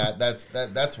 Like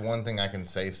that's one thing I can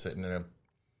say sitting in a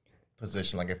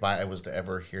position. Like if I was to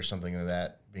ever hear something of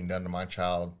that being done to my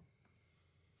child,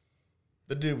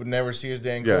 the dude would never see his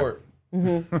day in court.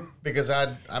 Because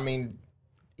I mean,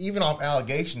 even off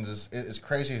allegations, as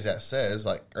crazy as that says,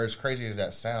 like, or as crazy as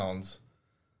that sounds,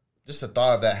 just the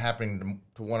thought of that happening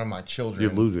to one of my children,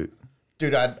 You'd lose it.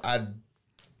 dude.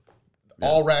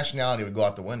 All rationality would go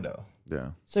out the window. Yeah.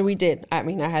 So we did. I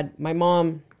mean, I had my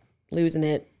mom losing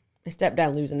it, my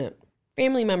stepdad losing it,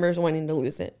 family members wanting to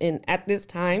lose it. And at this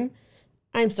time,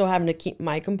 I'm still having to keep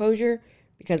my composure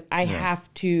because I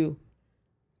have to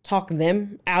talk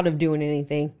them out of doing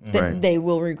anything that they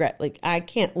will regret. Like, I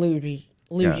can't lose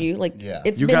you. Like,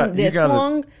 it's been this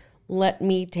long. Let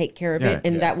me take care of it.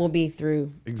 And that will be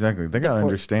through. Exactly. They got to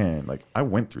understand, like, I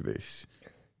went through this.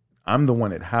 I'm the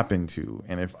one it happened to.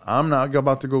 And if I'm not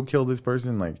about to go kill this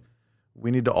person, like, we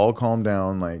need to all calm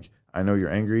down. Like, I know you're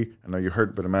angry. I know you're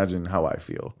hurt, but imagine how I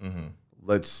feel.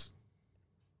 Let's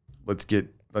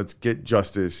get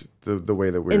justice the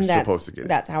way that we're supposed to get it.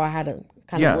 That's how I had to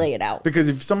kind of lay it out. Because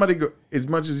if somebody as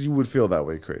much as you would feel that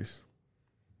way, Chris,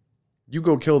 you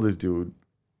go kill this dude.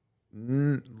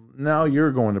 Now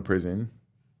you're going to prison.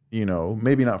 You know,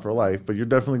 maybe not for life, but you're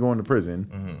definitely going to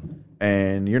prison.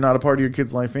 And you're not a part of your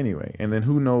kid's life anyway. And then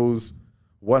who knows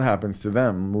what happens to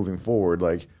them moving forward.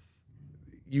 Like,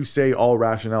 you say all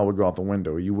rationale would go out the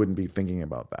window. You wouldn't be thinking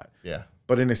about that. Yeah.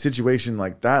 But in a situation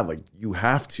like that, like, you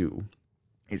have to,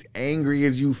 as angry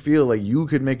as you feel, like, you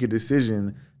could make a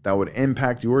decision that would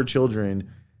impact your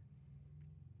children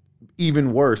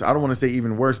even worse. I don't want to say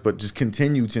even worse, but just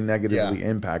continue to negatively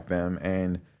impact them.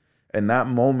 And in that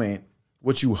moment,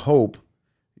 what you hope,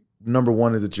 number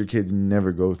one, is that your kids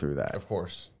never go through that. Of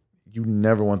course. You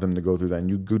never want them to go through that. And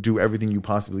you do everything you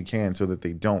possibly can so that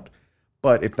they don't.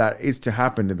 But if that is to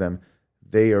happen to them,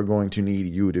 they are going to need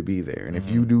you to be there. And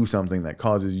if you do something that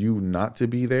causes you not to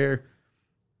be there,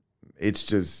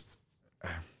 it's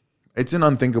an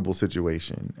unthinkable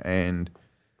situation. And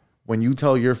when you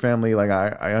tell your family, like,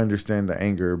 I understand the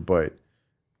anger, but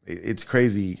it's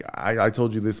crazy. I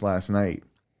told you this last night.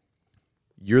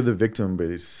 You're the victim, but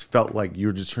it's felt like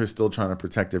you're just still trying to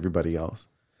protect everybody else.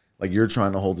 Like, you're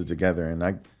trying to hold it together. And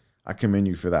I commend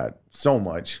you for that so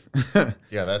much.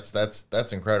 Yeah,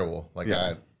 that's incredible. Like,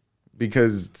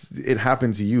 because it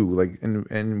happened to you. Like,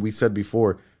 and we said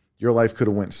before, your life could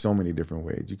have went so many different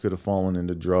ways. You could have fallen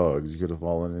into drugs. You could have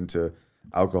fallen into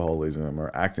alcoholism or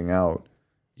acting out.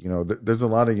 You know, there's a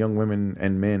lot of young women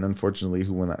and men, unfortunately,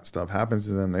 who, when that stuff happens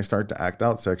to them, they start to act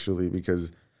out sexually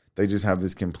because they just have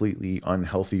this completely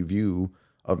unhealthy view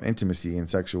of intimacy and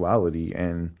sexuality.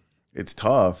 And it's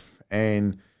tough.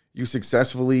 And you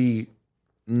successfully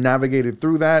navigated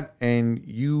through that. And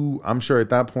I'm sure at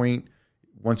that point,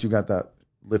 once you got that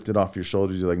lifted off your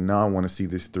shoulders, you're like, now I want to see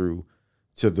this through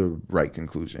to the right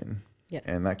conclusion. Yes.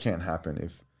 And that can't happen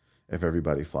if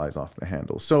everybody flies off the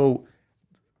handle. So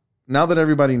now that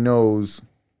everybody knows,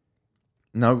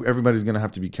 now everybody's going to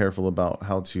have to be careful about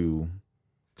how to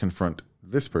confront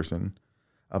this person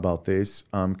about this.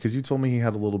 Because you told me he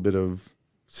had a little bit of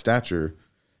stature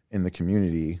in the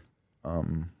community.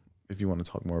 If you want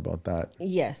to talk more about that.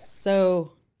 Yes.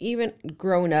 So even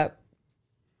growing up,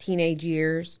 teenage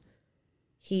years,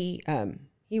 he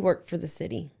worked for the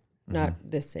city, not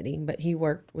this city, but he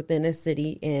worked within a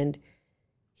city, and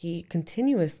he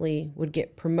continuously would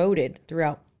get promoted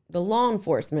throughout the law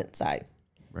enforcement side.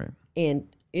 Right. And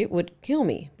it would kill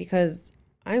me because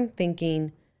I'm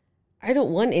thinking, I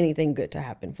don't want anything good to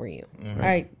happen for you.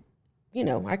 I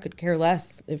could care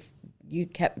less if you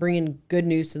kept bringing good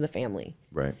news to the family.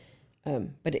 Right.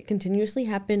 But it continuously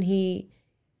happened. He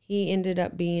ended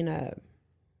up being a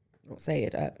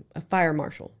fire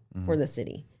marshal for the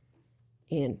city.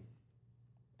 And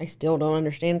I still don't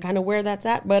understand kind of where that's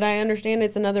at, but I understand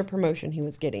it's another promotion he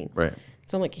was getting. Right.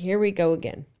 So I'm like, here we go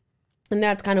again. And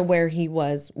that's kind of where he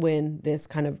was when this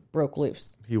kind of broke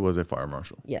loose. He was a fire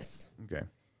marshal. Yes. Okay.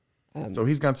 So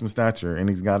he's got some stature, and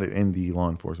he's got it in the law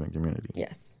enforcement community.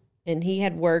 Yes. And he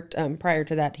had worked, prior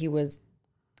to that, he was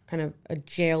kind of a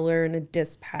jailer and a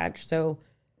dispatch. So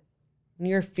when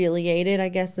you're affiliated, I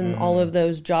guess, in all of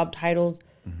those job titles,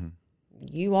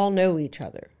 you all know each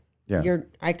other. Yeah.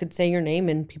 I could say your name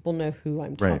and people know who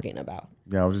I'm talking about.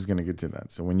 Yeah, I was just going to get to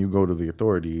that. So when you go to the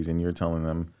authorities and you're telling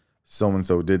them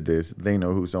so-and-so did this, they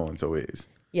know who so-and-so is.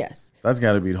 Yes. That's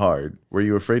got to be hard. Were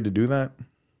you afraid to do that?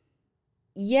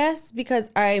 Yes, because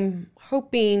I'm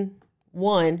hoping,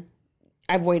 one,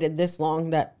 I've waited this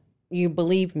long that you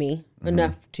believe me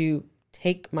enough to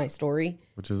take my story.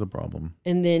 Which is a problem.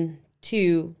 And then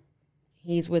 2,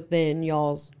 he's within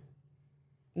y'all's,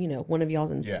 one of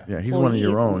y'all's. Yeah, He's one of your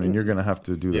employees. own, and you're going to have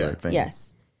to do the right thing.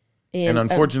 Yes. And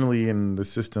unfortunately, in the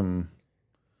system,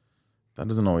 that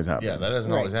doesn't always happen. Yeah, that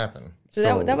doesn't always happen.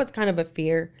 So that was kind of a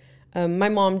fear. My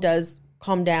mom does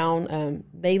calm down.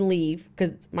 They leave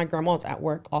because my grandma's at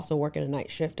work, also working a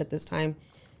night shift at this time.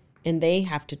 And they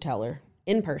have to tell her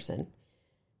in person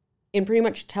and pretty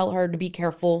much tell her to be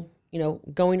careful,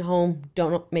 going home,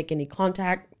 don't make any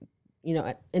contact,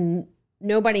 and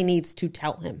nobody needs to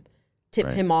tell him, tip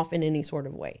him off in any sort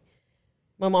of way.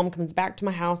 My mom comes back to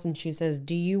my house and she says,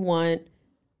 do you want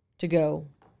to go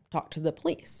talk to the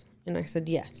police? And I said,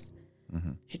 yes.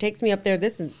 Mm-hmm. She takes me up there.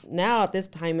 Now at this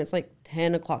time, it's like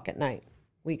 10 o'clock at night.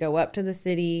 We go up to the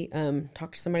city,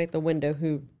 talk to somebody at the window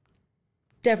who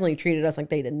definitely treated us like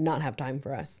they did not have time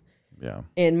for us. Yeah.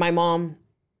 And my mom,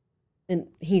 and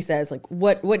he says, like,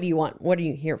 what do you want? What are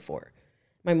you here for?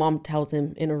 My mom tells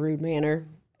him in a rude manner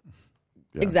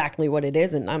exactly what it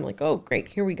is. And I'm like, oh, great.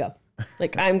 Here we go.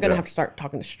 Like, I'm going to have to start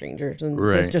talking to strangers. And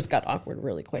this just got awkward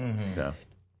really quick. Mm-hmm. Yeah.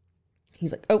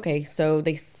 He's like, okay. So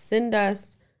they send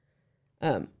us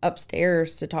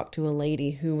upstairs to talk to a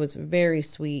lady who was very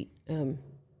sweet.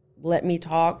 Let me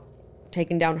talk,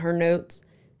 taking down her notes.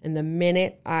 And the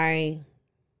minute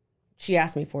she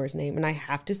asked me for his name, and I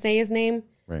have to say his name.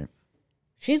 Right.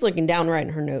 She's looking down right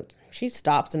in her notes. She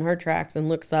stops in her tracks and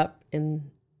looks up, and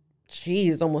she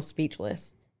is almost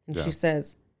speechless. And she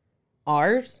says,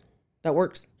 ours? That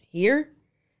works here?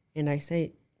 And I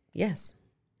say, yes.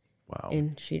 Wow.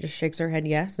 And she just shakes her head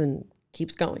yes and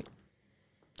keeps going.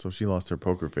 So she lost her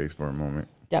poker face for a moment.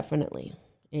 Definitely.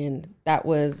 And that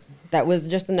was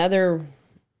just another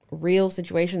real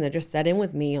situation that just set in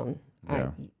with me on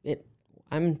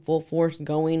I'm in full force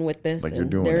going with this. Like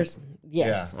and you're doing it.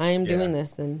 Yes, I am doing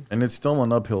this. And it's still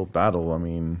an uphill battle. I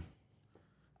mean,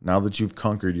 now that you've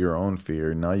conquered your own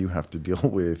fear, now you have to deal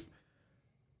with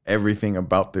everything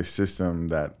about this system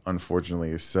that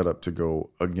unfortunately is set up to go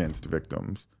against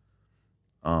victims.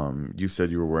 You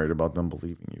said you were worried about them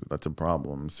believing you. That's a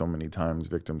problem. So many times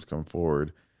victims come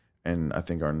forward, and I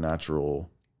think our natural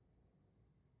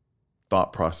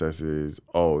thought process is,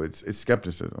 it's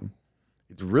skepticism.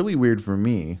 It's really weird for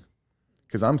me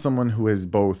because I'm someone who has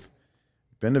both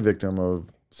been a victim of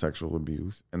sexual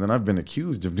abuse and then I've been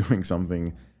accused of doing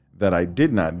something that I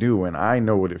did not do, and I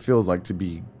know what it feels like to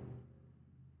be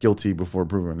guilty before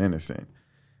proven innocent.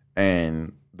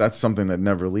 And that's something that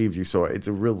never leaves you. So it's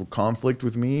a real conflict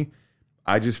with me.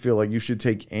 I just feel like you should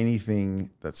take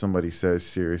anything that somebody says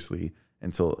seriously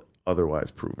until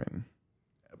otherwise proven.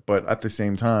 But at the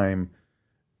same time,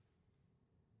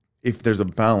 if there's a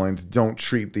balance, don't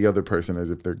treat the other person as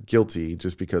if they're guilty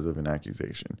just because of an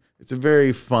accusation. It's a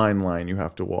very fine line you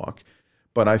have to walk.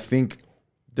 But I think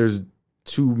there's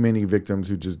too many victims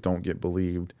who just don't get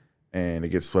believed and it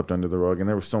gets swept under the rug. And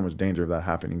there was so much danger of that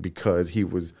happening because he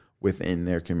was within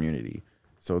their community.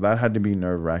 So that had to be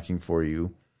nerve-wracking for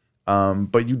you.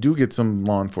 But you do get some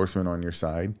law enforcement on your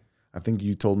side. I think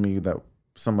you told me that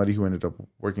somebody who ended up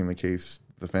working the case,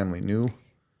 the family knew.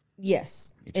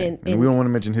 Yes. Okay. And we don't want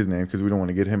to mention his name because we don't want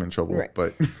to get him in trouble. Right.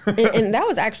 But and that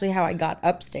was actually how I got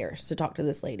upstairs to talk to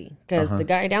this lady because the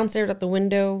guy downstairs at the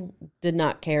window did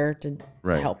not care to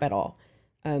help at all.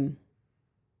 My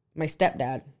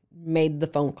stepdad made the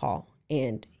phone call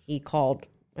and he called,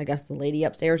 I guess, the lady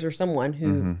upstairs or someone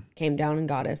who came down and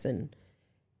got us. And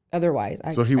otherwise,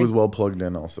 so he was well plugged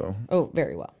in also. Oh,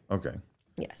 very well. Okay.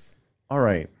 Yes. All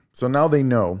right. So now they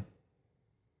know.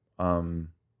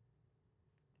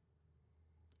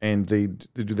 And do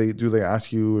they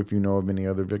ask you if you know of any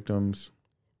other victims?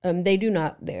 They do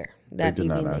not there. That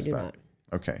evening they do not.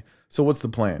 Okay. So what's the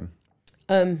plan?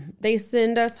 They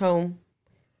send us home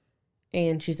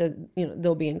and she said,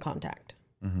 they'll be in contact.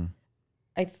 Mm-hmm.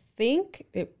 I think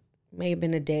it may have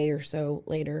been a day or so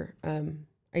later.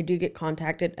 I do get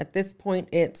contacted. At this point,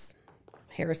 it's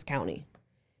Harris County.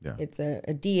 Yeah. It's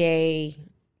a DA,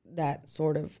 that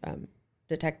sort of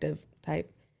detective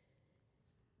type.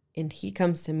 And he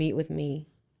comes to meet with me.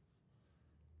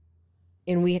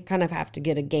 And we kind of have to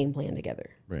get a game plan together.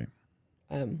 Right.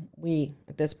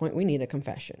 At this point, we need a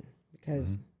confession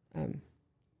because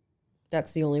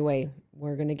that's the only way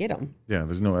we're going to get him. Yeah,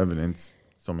 there's no evidence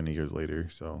so many years later.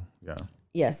 So, yeah.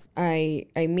 Yes, I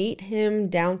meet him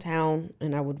downtown,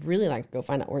 and I would really like to go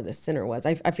find out where the center was.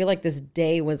 I feel like this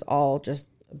day was all just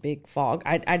a big fog.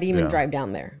 I didn't even drive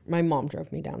down there. My mom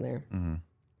drove me down there. Mm-hmm.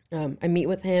 I meet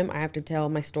with him. I have to tell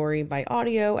my story by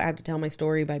audio. I have to tell my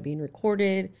story by being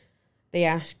recorded. They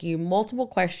ask you multiple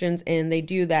questions, and they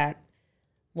do that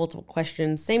multiple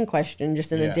questions, same question,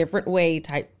 just in a different way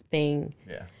type thing.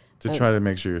 Yeah. To try to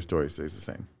make sure your story stays the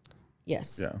same.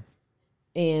 Yes. Yeah.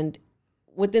 And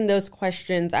within those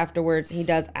questions afterwards, he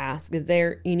does ask, is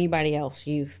there anybody else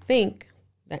you think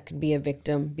that could be a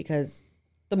victim? Because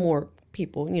the more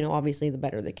people, obviously the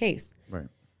better the case. Right.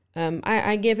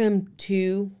 I give him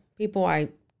 2 people I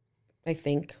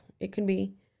think it could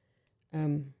be.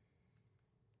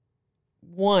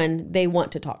 One, they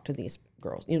want to talk to these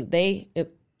girls.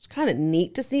 It's kind of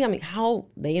neat to see, how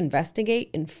they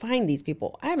investigate and find these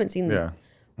people. I haven't seen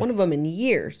one of them in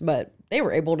years, but they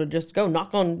were able to just go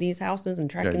knock on these houses and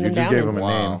tracking them down. Gave them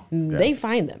a name. They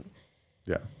find them.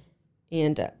 Yeah.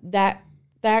 And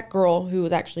that girl who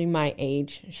was actually my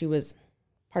age, she was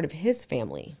part of his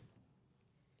family.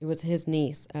 It was his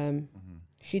niece.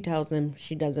 She tells him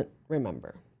she doesn't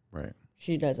remember. Right.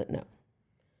 She doesn't know.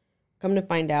 Come to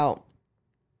find out,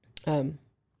 a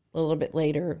little bit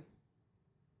later,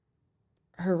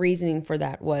 her reasoning for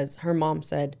that was her mom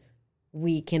said,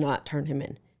 we cannot turn him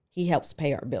in. He helps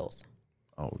pay our bills.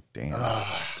 Oh, damn.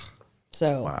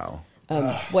 So, Wow.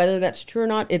 Whether that's true or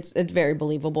not, it's very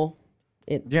believable.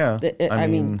 I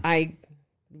mean, I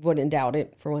wouldn't doubt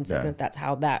it for one second if that's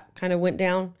how that kind of went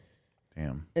down.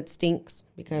 Damn. It stinks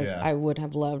because I would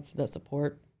have loved the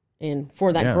support. And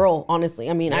for that girl, honestly,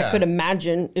 I could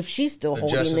imagine if she's still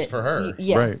holding justice it for her.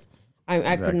 Yes. Right.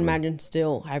 I couldn't imagine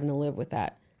still having to live with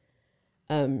that.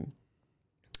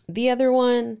 The other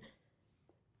one,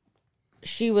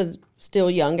 she was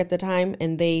still young at the time,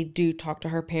 and they do talk to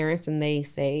her parents, and they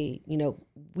say,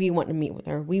 we want to meet with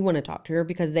her. We want to talk to her,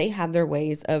 because they have their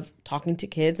ways of talking to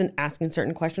kids and asking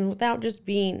certain questions without just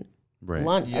being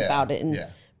blunt about it. And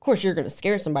of course, you're going to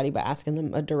scare somebody by asking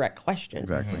them a direct question.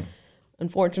 Exactly.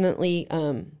 Unfortunately,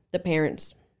 the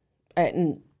parents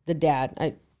and the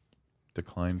dad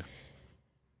Declined.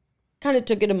 kind of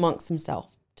took it amongst himself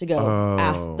to go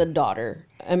ask the daughter.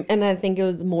 And I think it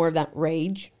was more of that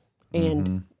rage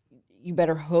and you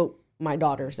better hope my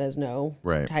daughter says no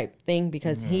type thing,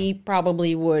 because he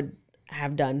probably would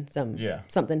have done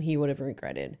something he would have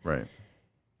regretted. Right.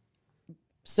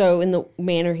 So in the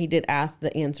manner he did ask,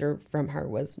 the answer from her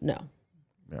was no.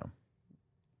 Yeah.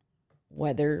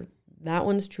 Whether that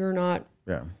one's true or not,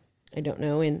 Yeah. I don't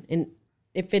know. And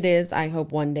if it is, I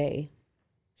hope one day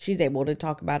she's able to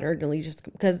talk about it, or at least just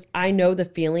because I know the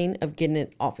feeling of getting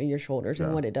it off of your shoulders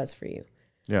and what it does for you.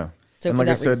 Yeah. So and for like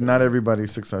I that said, reason, not everybody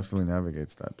successfully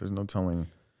navigates that. There's no telling.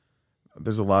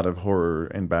 There's a lot of horror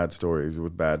and bad stories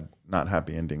with bad, not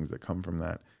happy endings that come from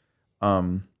that.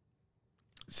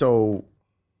 So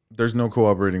there's no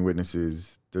corroborating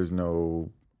witnesses. There's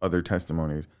no other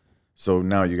testimonies. So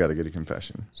now you got to get a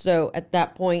confession. So at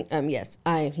that point, yes,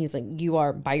 he's like, you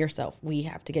are by yourself. We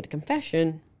have to get a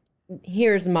confession.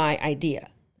 Here's my idea.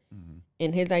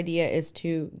 And his idea is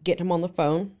to get him on the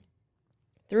phone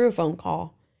through a phone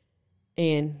call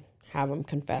and have him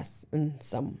confess in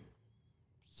something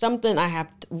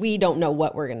we don't know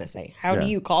what we're going to say. How do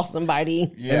you call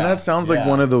somebody? Yeah. And that sounds like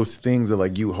one of those things that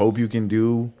like you hope you can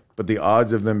do, but the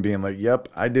odds of them being like, yep,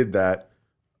 I did that,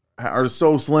 are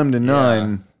so slim to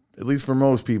none, at least for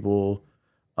most people.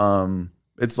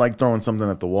 It's like throwing something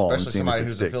at the wall. Especially and seeing somebody if it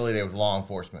who's sticks. affiliated with law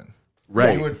enforcement.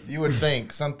 Right. You would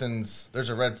think there's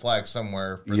a red flag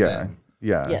somewhere for Yeah. them.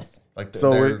 Yeah. Yes. Like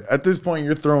So at this point,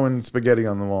 you're throwing spaghetti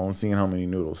on the wall and seeing how many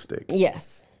noodles stick.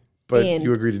 Yes. But And-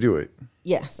 you agree to do it.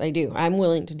 Yes, I do. I'm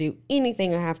willing to do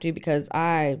anything I have to, because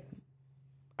I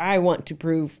want to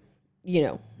prove,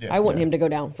 I want him to go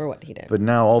down for what he did. But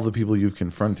now all the people you've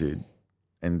confronted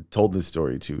and told this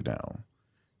story to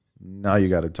now you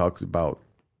got to talk about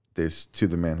this to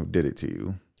the man who did it to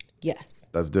you. Yes.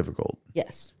 That's difficult.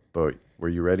 Yes. But were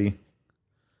you ready?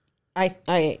 I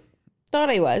thought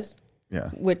I was, Yeah.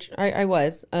 which I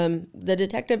was. The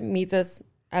detective meets us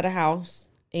at a house,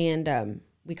 and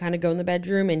we kind of go in the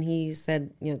bedroom, and he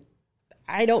said,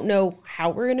 I don't know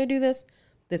how we're going to do this.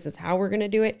 This is how we're going to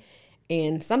do it.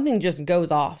 And something just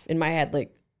goes off in my head.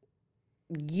 Like,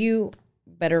 you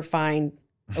better find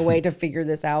a way to figure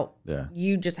this out. Yeah.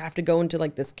 You just have to go into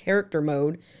like this character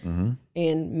mode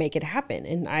and make it happen.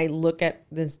 And I look at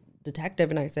this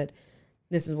detective and I said,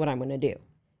 this is what I'm going to do.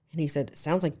 And he said,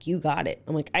 sounds like you got it.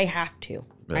 I'm like, I have to.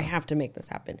 Yeah. I have to make this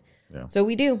happen. Yeah. So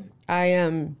we do.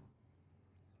 I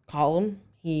call him.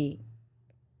 He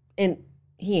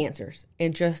answers.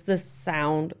 And just the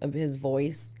sound of his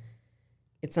voice,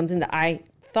 it's something that I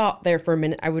thought there for a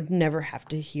minute I would never have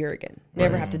to hear again.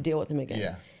 Never have to deal with him again.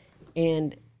 Yeah.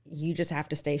 And you just have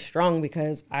to stay strong,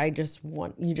 because you just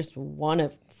want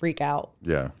to freak out.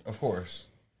 Yeah. Of course.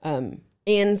 And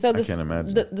so I can't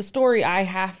imagine. the story I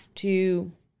have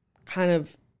to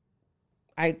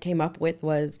I came up with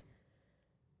was,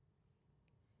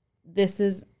 this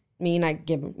is me and I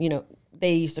give him,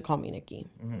 they used to call me Nikki.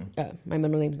 My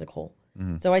middle name is Nicole.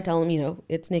 So I tell him,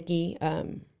 it's Nikki.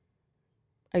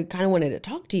 I kind of wanted to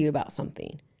talk to you about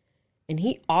something. And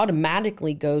he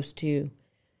automatically goes to,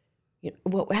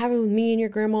 what happened with me and your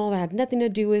grandma that had nothing to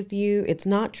do with you. It's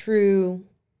not true.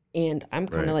 And I'm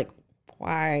kind of like,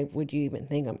 why would you even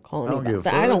think I'm calling you about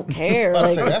that? I don't care.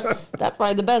 Like, that's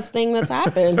probably the best thing that's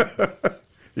happened.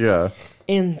 Yeah.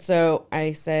 And so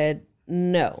I said,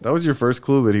 no. That was your first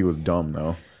clue that he was dumb,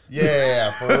 though.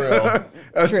 Yeah, for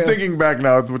real. True. Thinking back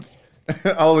now,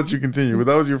 I'll let you continue, but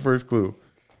that was your first clue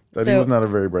that he was not a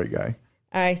very bright guy.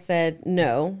 I said,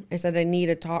 no. I said, I need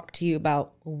to talk to you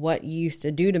about what you used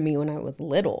to do to me when I was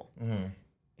little.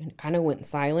 And kind of went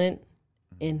silent.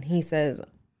 And he says,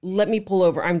 let me pull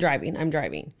over. I'm driving. And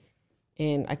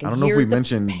I can hear I don't know if we the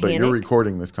mentioned, panic. but you're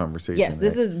recording this conversation. Yes,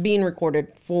 this is being recorded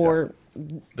for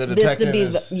The this detective to be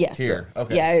is yes. here.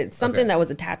 Okay. Yeah, it's something that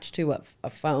was attached to a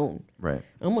phone. Right.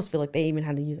 I almost feel like they even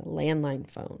had to use a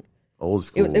landline phone. Old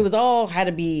school. It was all had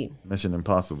to be. Mission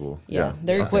Impossible. Yeah,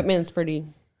 their equipment's pretty.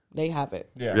 They have it.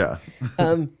 Yeah.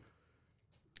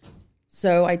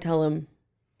 So I tell him.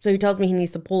 So he tells me he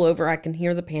needs to pull over. I can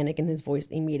hear the panic in his voice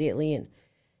immediately, and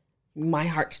my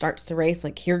heart starts to race.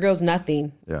 Like, here goes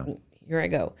nothing. Yeah. Here I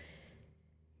go.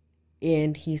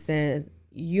 And he says,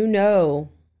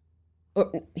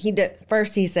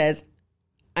 first he says,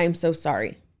 I'm so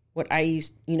sorry. What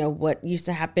used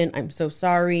to happen. I'm so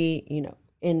sorry,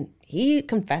 and he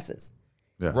confesses.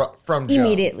 Yeah. From jump.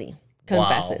 Immediately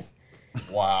confesses.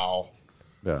 Wow.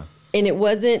 Yeah. And it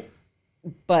wasn't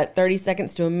but 30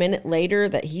 seconds to a minute later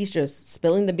that he's just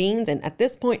spilling the beans. And at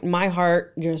this point, my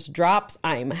heart just drops.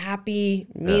 I'm happy.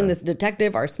 Me and this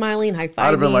detective are smiling, high-fiving.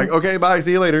 I'd have been like, okay, bye.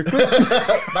 See you later.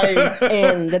 Bye.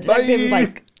 And the detective was Bye.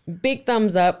 like, big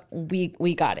thumbs up. We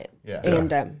got it. Yeah.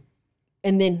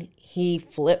 And then he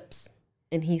flips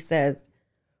and he says,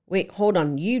 wait, hold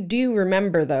on. You do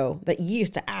remember, though, that you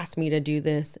used to ask me to do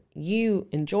this. You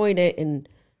enjoyed it and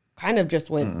kind of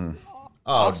just went.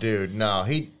 Oh, dude, no.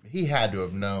 He had to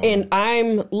have known. And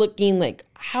I'm looking like,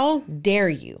 how dare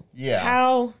you? Yeah.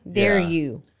 How dare Yeah.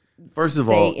 you First of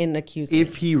say all, and accuse me?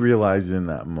 if he realized in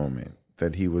that moment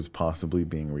that he was possibly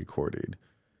being recorded,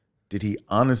 did he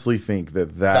honestly think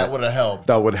that would have helped?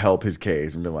 That would help his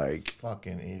case and be like,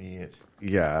 Fucking idiot.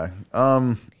 yeah. Oh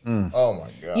my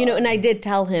God. and I did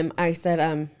tell him, I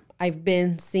said, I've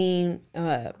been seeing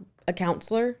a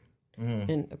counselor.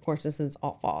 And of course, this is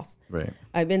all false. Right.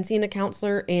 I've been seeing a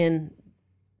counselor, and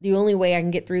the only way I can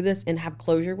get through this and have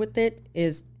closure with it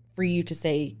is for you to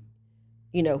say,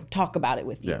 talk about it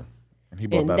with you. Yeah. And he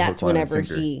brought And that that's hook, line, and whenever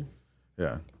sinker.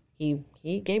 Yeah.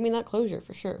 he gave me that closure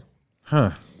for sure.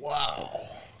 Wow.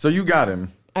 So you got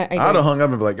him. I I'd have did. hung up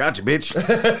and be like, gotcha, bitch.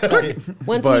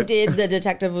 Once we But- did, the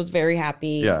detective was very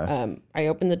happy. Yeah. I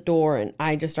opened the door and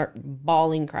I just start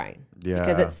bawling, crying. Yeah.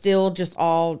 Because it's still just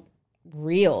all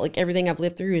real. Like everything I've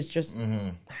lived through is just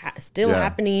still Yeah.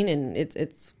 happening, and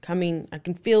it's coming. I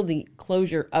can feel the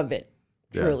closure of it.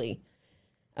 Truly.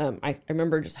 I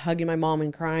remember just hugging my mom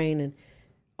and crying, and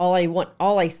all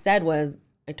I said was,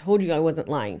 I told you I wasn't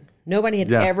lying. Nobody had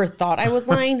Yeah. ever thought I was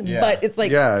lying, Yeah. but it's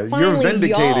like, Yeah, you're finally y'all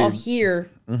vindicated. hear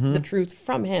the truth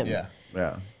from him. Yeah.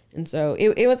 Yeah. And so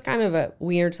it was kind of a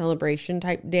weird celebration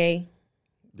type day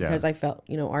Yeah. because I felt,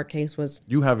 our case was,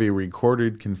 You have a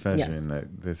recorded confession Yes.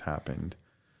 that this happened.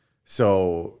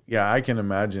 So, yeah, I can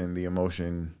imagine the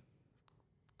emotion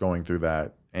going through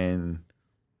that. And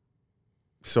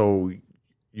so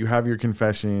you have your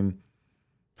confession.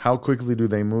 How quickly do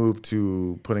they move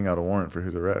to putting out a warrant for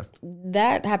his arrest?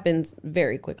 that happens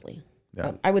very quickly.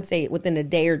 Yeah. I would say within a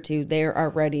day or two, they're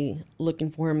already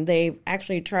looking for him. They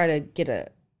actually try to get a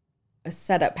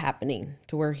setup happening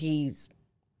to where he's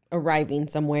arriving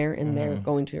somewhere and they're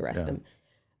going to arrest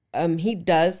him. He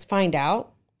does find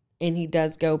out, and he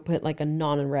does go put like a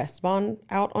non-arrest bond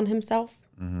out on himself,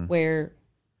 where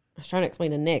I was trying to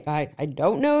explain to Nick. I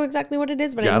don't know exactly what it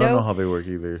is, but Yeah, I I don't know know how they work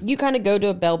either. you kind of go to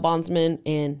a bail bondsman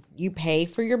and you pay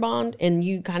for your bond, and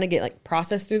you kind of get like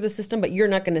processed through the system, but you're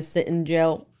not going to sit in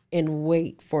jail and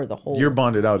wait for the whole. You're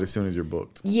bonded out as soon as you're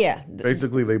booked. Yeah.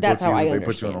 Basically, they book That's how you, I they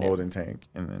put you in a understand it. holding tank,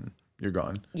 and then you're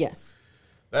gone. Yes.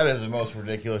 That is the most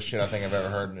ridiculous shit I think I've ever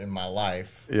heard in my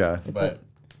life. Yeah. But,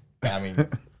 I mean,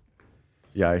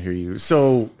 Yeah, I hear you.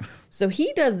 So, So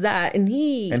he does that, and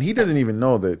he doesn't even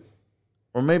know that,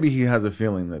 or maybe he has a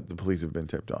feeling that the police have been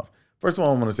tipped off. First of all,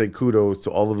 I want to say kudos to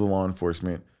all of the law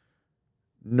enforcement.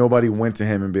 Nobody went to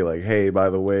him and be like, hey, by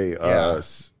the way, Yeah.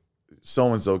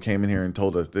 so-and-so came in here and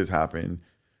told us this happened.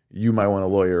 You might want to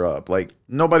lawyer up. Like,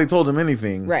 nobody told him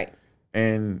anything. right.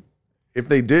 And if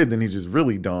they did, then he's just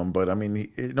really dumb. But I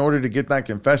mean, in order to get that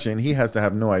confession, he has to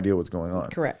have no idea what's going on.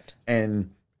 Correct.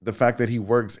 And the fact that he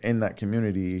works in that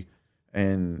community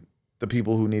and the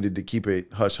people who needed to keep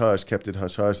it hush hush kept it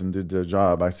hush hush and did their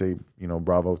job. I say,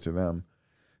 bravo to them.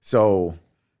 So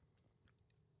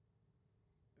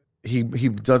he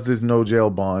does this no jail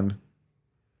bond.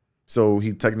 So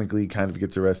he technically kind of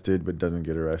gets arrested, but doesn't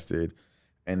get arrested.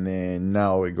 And then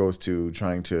now it goes to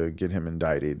trying to get him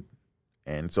indicted.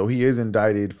 And so he is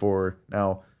indicted for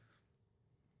now.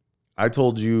 I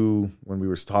told you when we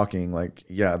were talking, like,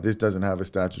 yeah, this doesn't have a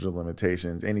statute of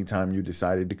limitations. Anytime you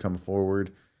decided to come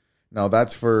forward. Now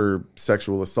that's for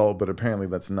sexual assault, but apparently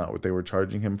that's not what they were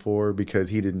charging him for because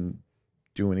he didn't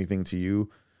do anything to you.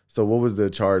 So what was the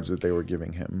charge that they were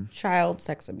giving him? Child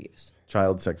sex abuse.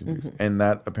 Child sex abuse. Mm-hmm. And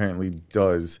that apparently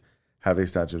does have a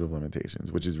statute of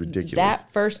limitations, which is ridiculous.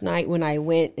 That first night when I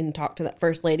went and talked to that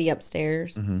first lady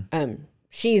upstairs,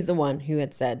 she's the one who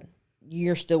had said,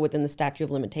 you're still within the statute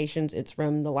of limitations. It's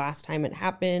from the last time it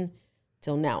happened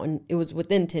till now. And it was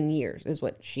within 10 years is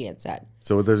what she had said.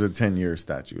 So there's a 10-year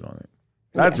statute on it.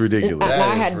 That's ridiculous.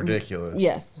 That is ridiculous.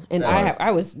 Yes. And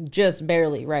I was just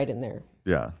barely right in there.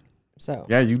 Yeah. So.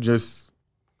 Yeah, you just,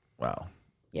 wow.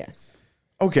 Yes.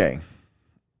 Okay.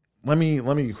 Let me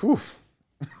let me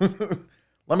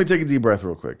take a deep breath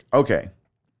real quick. Okay.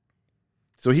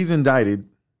 So he's indicted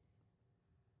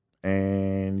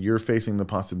and you're facing the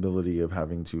possibility of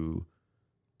having to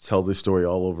tell this story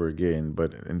all over again,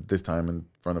 but this time in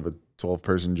front of a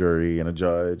 12-person jury and a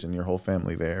judge and your whole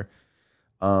family there.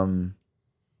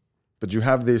 But you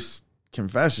have this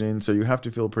confession, so you have to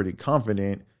feel pretty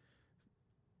confident.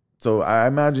 So I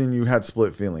imagine you had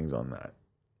split feelings on that.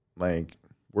 Like,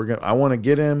 I want to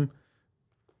get him,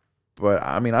 but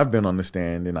I mean, I've been on the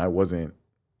stand and I wasn't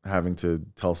having to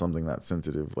tell something that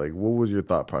sensitive. Like, what was your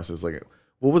thought process? Like,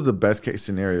 what was the best case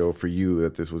scenario for you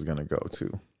that this was going to go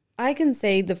to? I can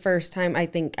say the first time I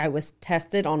think I was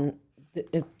tested on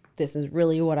if this is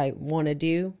really what I want to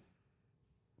do.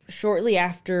 Shortly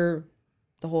after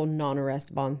the whole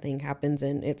non-arrest bond thing happens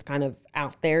and it's kind of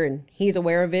out there and he's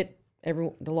aware of it,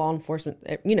 the law enforcement,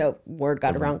 word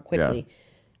got around quickly.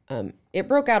 Yeah. It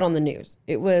broke out on the news.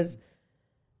 It was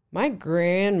my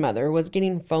grandmother was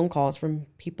getting phone calls from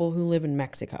people who live in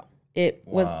Mexico. It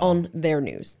was on their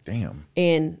news. Damn.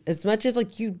 And as much as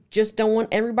like you just don't want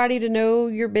everybody to know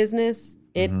your business,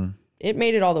 it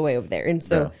made it all the way over there. And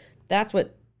so that's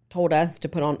what told us to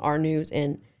put on our news.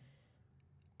 And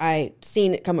I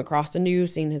seen it come across the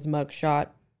news, seen his mugshot.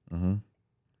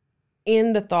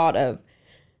 In the thought of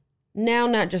now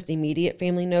not just immediate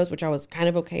family knows, which I was kind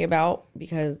of okay about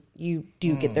because you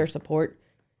do get their support.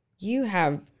 You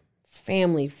have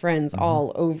family, friends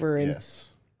all over. And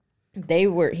they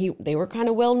were kind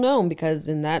of well known because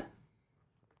in that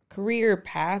career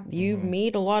path, you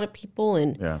meet a lot of people.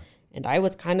 And I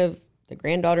was kind of the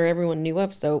granddaughter everyone knew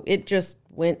of. So it just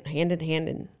went hand in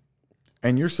hand.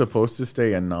 And you're supposed to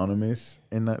stay anonymous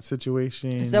in that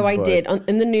situation. So I did.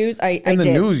 In the news, I did. In the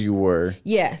news you were.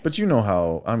 Yes. But you know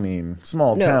how, I mean,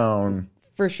 small town.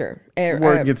 For sure.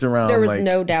 Word gets around. There was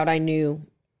no doubt I knew.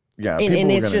 Yeah.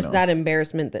 And it's just that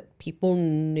embarrassment that people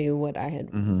knew what I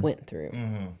had went through.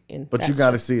 And but you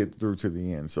got to see it through to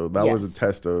the end. So that was a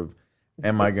test of,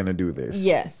 am I going to do this?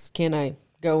 Yes. Can I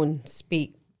go and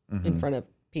speak in front of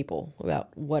people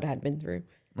about what I'd been through?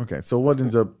 Okay. So what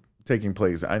ends up taking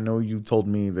place? I know you told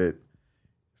me that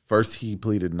first he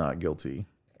pleaded not guilty.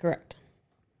 Correct.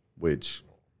 Which,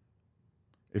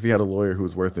 if he had a lawyer who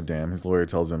was worth a damn, his lawyer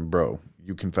tells him, bro,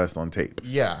 you confessed on tape.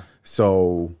 Yeah.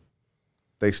 So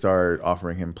they start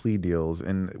offering him plea deals.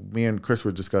 And me and Chris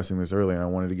were discussing this earlier, and I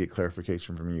wanted to get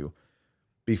clarification from you.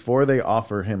 Before they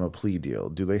offer him a plea deal,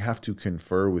 do they have to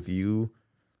confer with you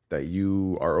that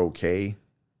you are okay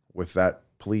with that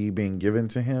plea being given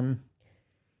to him?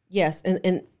 Yes.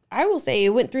 And I will say it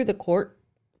went through the court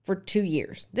for 2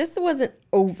 years. This wasn't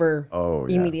over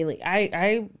immediately.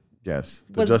 Yes.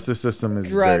 The justice system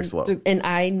is very slow. And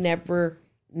I never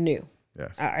knew.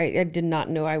 Yes. I did not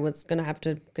know I was going to have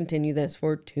to continue this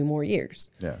for 2 more years.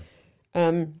 Yeah.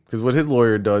 Because what his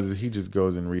lawyer does is he just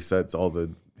goes and resets all the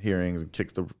hearings and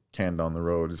kicks the can down the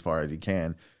road as far as he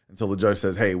can until the judge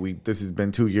says, hey, this has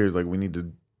been 2 years. Like, we need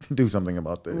to do something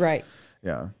about this. Right.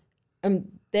 Yeah.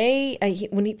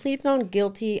 When he pleads not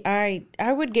guilty, I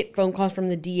would get phone calls from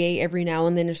the DA every now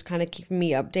and then, just kind of keeping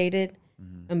me updated.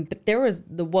 But there was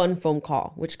the one phone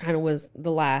call, which kind of was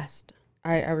the last.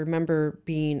 I remember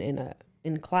being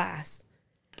in class,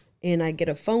 and I get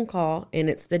a phone call, and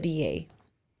it's the DA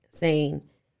saying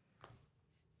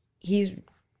he's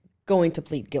going to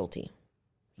plead guilty.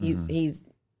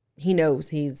 He knows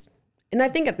he's And I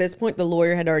think at this point, the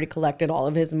lawyer had already collected all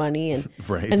of his money and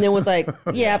Right. and then was like,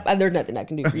 yeah, there's nothing I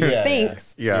can do for you. Yeah,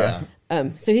 Thanks. Yeah.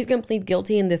 So he's going to plead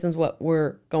guilty, and this is what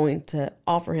we're going to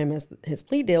offer him as his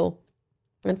plea deal.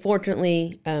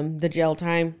 Unfortunately, the jail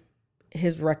time,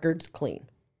 his record's clean.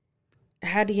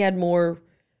 Had he had more,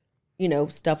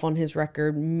 stuff on his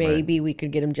record, maybe we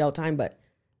could get him jail time, but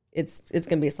it's going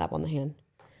to be a slap on the hand.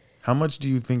 How much do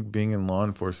you think being in law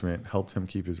enforcement helped him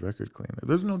keep his record clean?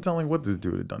 There's no telling what this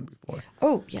dude had done before.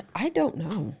 Oh, yeah, I don't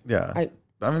know. Yeah.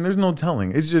 I mean, there's no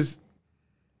telling. It's just,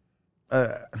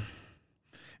 and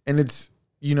it's,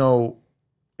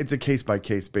 it's a case by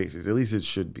case basis. At least it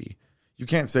should be. You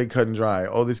can't say cut and dry,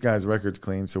 oh, this guy's record's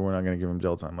clean, so we're not going to give him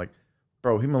jail time. Like,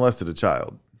 bro, he molested a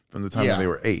child from the time when they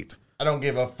were 8. I don't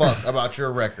give a fuck about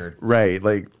your record. Right.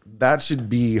 Like, that should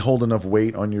be hold enough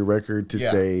weight on your record to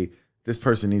say this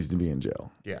person needs to be in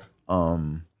jail. Yeah.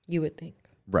 You would think.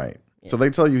 Right. Yeah. So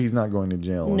they tell you he's not going to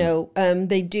jail. No.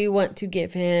 They do want to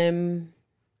give him,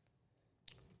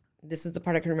 this is the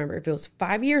part I can remember, if it was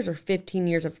 5 years or 15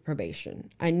 years of probation.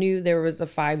 I knew there was a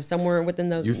 5 somewhere within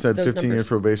those. You said those 15 numbers. years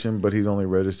probation, but he's only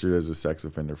registered as a sex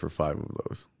offender for 5 of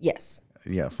those. Yes.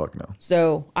 Yeah, fuck no.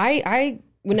 So I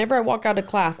whenever I walk out of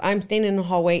class, I'm standing in the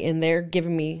hallway and they're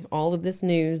giving me all of this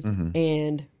news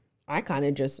and I kind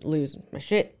of just lose my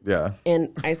shit. Yeah.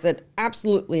 And I said,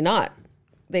 absolutely not.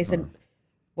 They said,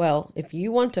 well, if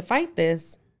you want to fight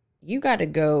this, you got to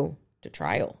go to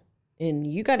trial and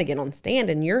you got to get on stand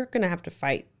and you're going to have to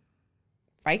fight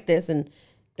this, and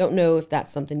don't know if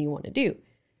that's something you want to do.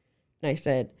 And I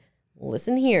said,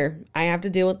 listen here, I have to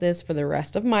deal with this for the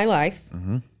rest of my life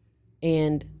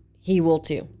and he will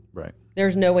too. Right.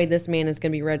 There's no way this man is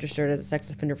going to be registered as a sex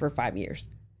offender for 5 years.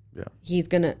 Yeah. He's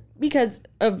going to, because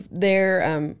of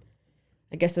their,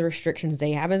 I guess the restrictions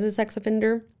they have as a sex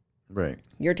offender. Right.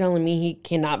 You're telling me he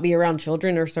cannot be around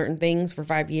children or certain things for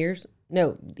 5 years?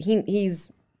 No,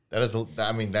 he's.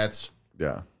 That's.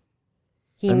 Yeah.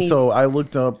 He and needs, so I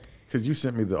looked up, because you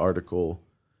sent me the article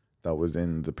that was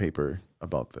in the paper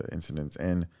about the incidents,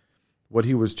 and what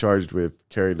he was charged with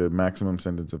carried a maximum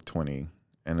sentence of 20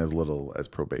 and as little as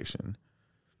probation.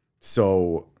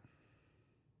 So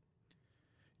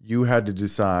you had to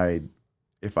decide,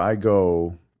 if I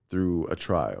go through a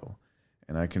trial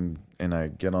and I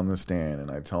get on the stand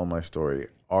and I tell my story,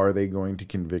 are they going to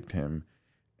convict him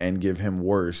and give him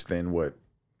worse than what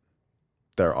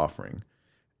they're offering?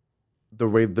 The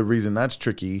reason that's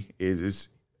tricky is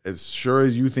as sure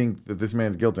as you think that this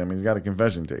man's guilty, I mean, he's got a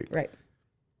confession tape. right.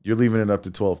 You're leaving it up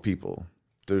to 12 people.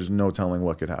 There's no telling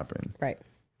what could happen. Right.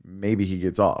 Maybe he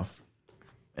gets off.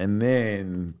 And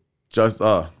then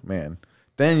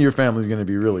then your family's going to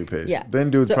be really pissed. Yeah.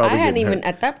 Then dude's so probably I hadn't getting even, hurt.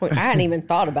 at that point, I hadn't even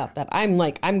thought about that. I'm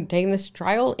taking this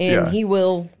trial and he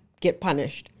will get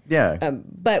punished. Yeah.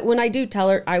 But when I do tell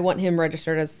her I want him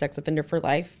registered as a sex offender for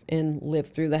life and live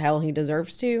through the hell he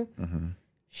deserves to,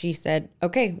 she said,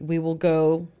 okay, we will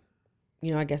go,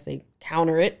 I guess they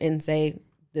counter it and say,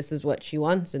 this is what she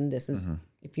wants. And this is,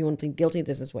 if you want to plead guilty,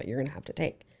 this is what you're going to have to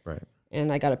take. Right.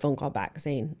 And I got a phone call back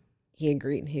saying he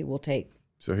agreed. He will take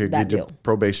So he that agreed to deal.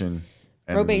 probation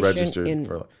and Probation registered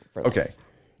for life. Okay.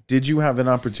 Did you have an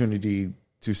opportunity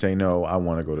to say, no, I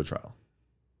want to go to trial?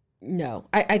 No.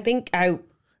 I think I...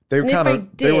 They And if kind I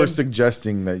of they were did-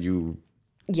 suggesting that you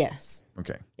Yes.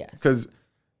 okay. Yes. Because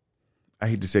I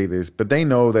hate to say this, but they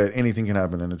know that anything can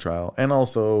happen in a trial, and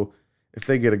also if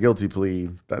they get a guilty plea,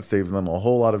 that saves them a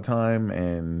whole lot of time,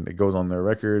 and it goes on their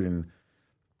record, and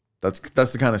that's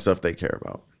the kind of stuff they care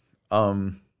about.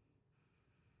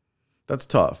 That's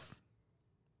tough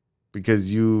because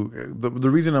the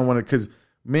reason I wanted, because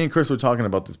me and Chris were talking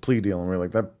about this plea deal, and we are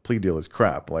like, that plea deal is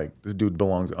crap. Like, this dude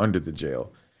belongs under the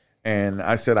jail. And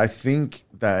I said, I think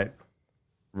that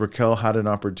Raquel had an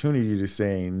opportunity to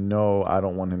say, no, I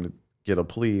don't want him to get a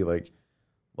plea. Like,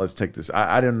 let's take this.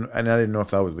 I didn't know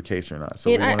if that was the case or not.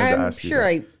 So And we wanted to I'm ask sure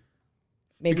you. I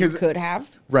maybe Because- could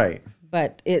have, Right.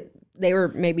 but they were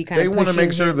maybe kind They of want to pushing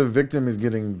make sure his- the victim is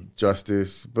getting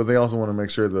justice, but they also want to make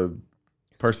sure the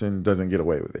person doesn't get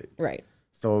away with it. Right.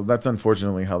 So that's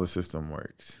unfortunately how the system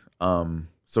works.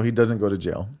 So he doesn't go to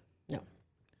jail.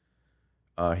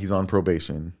 No. He's on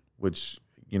probation, which,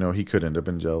 he could end up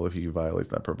in jail if he violates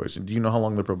that probation. Do you know how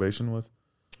long the probation was?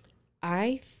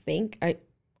 I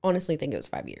honestly think it was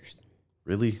 5 years.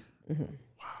 Really? Mm-hmm.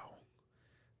 Wow.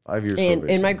 5 years And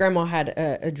probation. my grandma had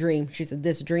a dream. She said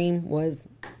this dream was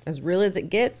as real as it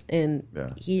gets, and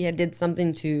he did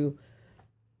something to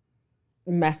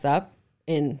mess up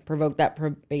and provoke that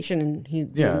probation, and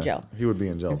he'd be in jail. He would be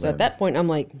in jail. And so at that point, I'm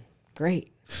like,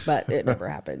 great, but it never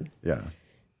happened. Yeah.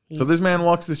 So this man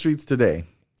walks the streets today.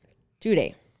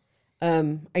 Today.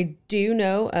 I do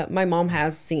know my mom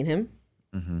has seen him,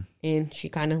 and she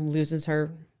kind of loses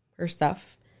her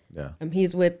stuff. Yeah.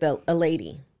 He's with a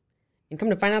lady, and come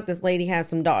to find out, this lady has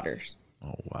some daughters.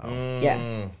 Oh wow.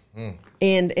 Yes,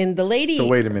 and the lady. So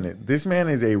wait a minute. This man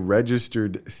is a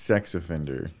registered sex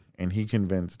offender, and he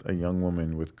convinced a young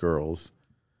woman with girls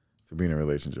to be in a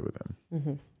relationship with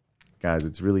him. Guys,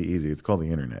 it's really easy. It's called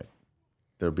the internet.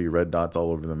 There'll be red dots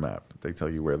all over the map. They tell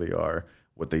you where they are,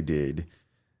 what they did.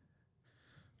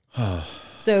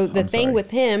 So the thing sorry.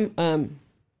 with him,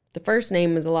 the first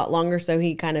name is a lot longer, so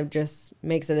he kind of just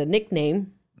makes it a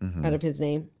nickname out of his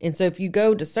name. And so if you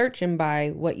go to search him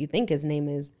by what you think his name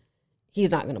is,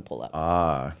 he's not going to pull up.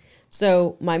 Ah,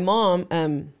 So my mom,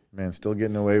 man, still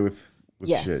getting away with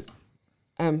yes, shit.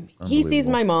 he sees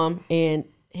my mom, and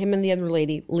him and the other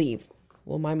lady leave.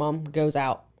 Well, my mom goes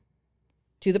out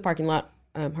to the parking lot.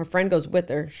 Her friend goes with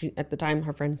her. At the time,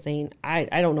 her friend's saying, I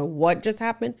don't know what just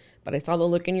happened, but I saw the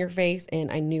look in your face,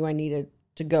 and I knew I needed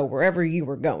to go wherever you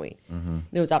were going. And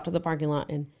it was out to the parking lot,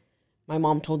 and my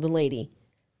mom told the lady,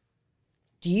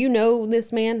 do you know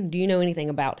this man? Do you know anything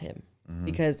about him?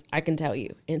 Because I can tell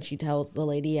you. And she tells the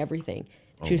lady everything.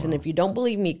 She said, if you don't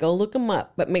believe me, go look him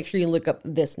up, but make sure you look up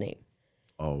this name.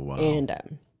 Oh wow.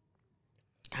 And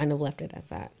kind of left it as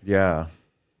that. Yeah,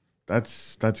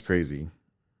 that's crazy.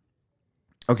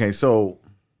 Okay, so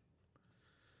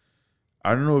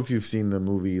I don't know if you've seen the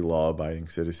movie Law Abiding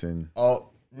Citizen. Oh,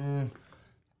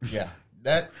 yeah.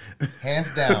 That,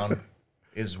 hands down,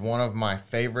 is one of my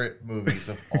favorite movies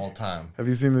of all time. Have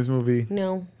you seen this movie?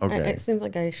 No. Okay. It seems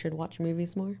like I should watch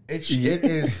movies more. It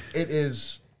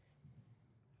is.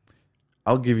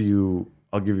 I'll give you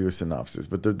a synopsis,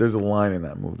 but there's a line in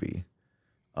that movie.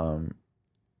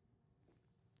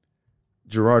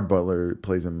 Gerard Butler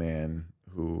plays a man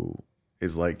who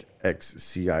is like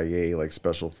ex-CIA, like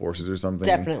special forces or something.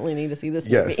 Definitely need to see this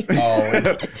movie. Yes.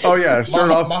 Oh, Oh yeah, shirt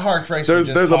off. my heart's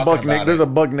racing. There's a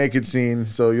buck naked scene,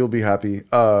 so you'll be happy.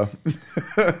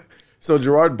 So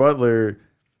Gerard Butler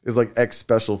is like ex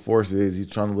special forces. He's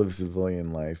trying to live a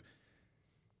civilian life.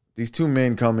 These two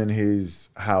men come in his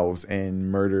house and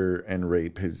murder and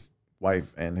rape his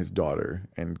wife and his daughter,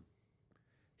 and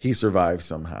he survives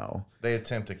somehow. They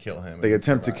attempt to kill him. They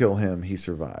attempt to kill him. He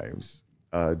survives.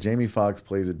 Jamie Foxx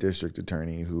plays a district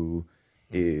attorney who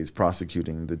is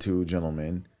prosecuting the two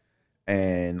gentlemen.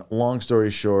 And long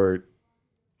story short,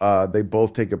 they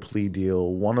both take a plea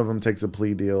deal. One of them takes a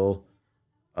plea deal.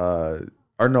 One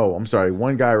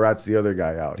guy rats the other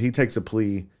guy out. He takes a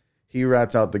plea. He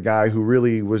rats out the guy who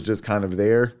really was just kind of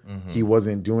there. He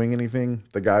wasn't doing anything.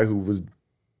 The guy who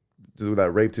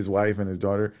that raped his wife and his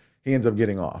daughter, he ends up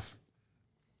getting off.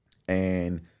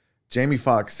 And Jamie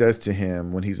Foxx says to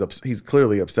him when he's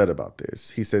clearly upset about this.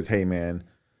 He says, "Hey man,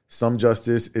 some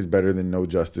justice is better than no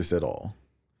justice at all."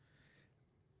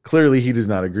 Clearly, he does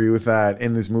not agree with that.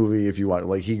 In this movie, if you watch,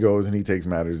 like, he goes and he takes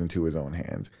matters into his own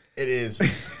hands. It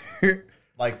is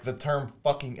like the term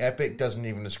 "fucking epic" doesn't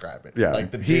even describe it. Yeah,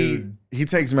 like the dude. he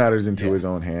takes matters into his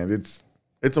own hands.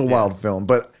 It's a wild film,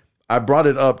 but I brought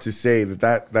it up to say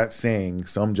that saying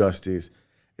 "some justice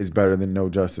is better than no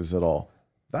justice at all."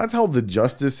 That's how the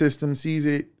justice system sees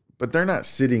it, but they're not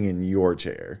sitting in your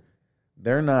chair.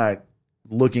 They're not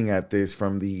looking at this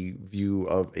from the view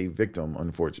of a victim,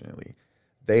 unfortunately.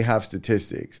 They have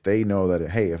statistics. They know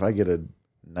that, hey, if I get a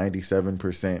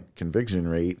 97% conviction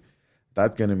rate,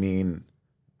 that's going to mean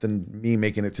me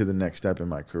making it to the next step in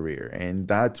my career. And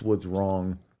that's what's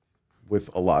wrong with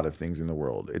a lot of things in the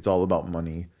world. It's all about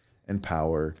money and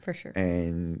power. For sure.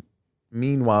 And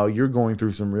meanwhile, you're going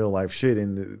through some real life shit.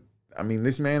 And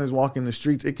this man is walking the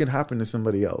streets. It could happen to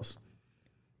somebody else.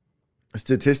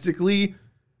 Statistically,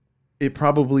 it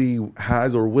probably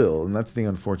has or will. And that's the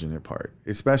unfortunate part.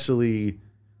 Especially,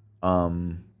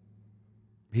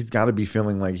 he's got to be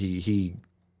feeling like he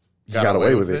got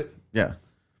away with it. Yeah.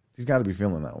 He's got to be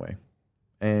feeling that way.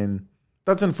 And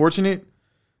that's unfortunate.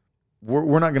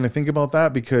 We're not going to think about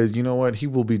that because you know what? He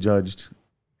will be judged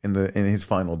in his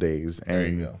final days. And There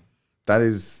you go. that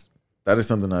is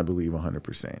something I believe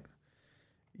 100%.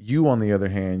 You, on the other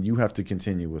hand, you have to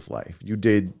continue with life. You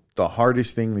did the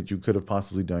hardest thing that you could have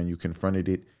possibly done. You confronted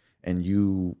it and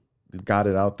you got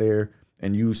it out there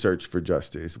and you searched for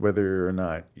justice. Whether or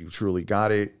not you truly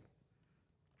got it,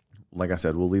 like I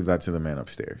said, we'll leave that to the man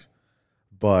upstairs.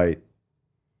 But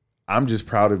I'm just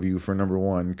proud of you for, number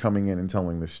one, coming in and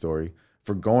telling this story,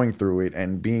 for going through it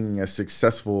and being as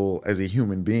successful as a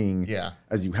human being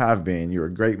as you have been. You're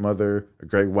a great mother, a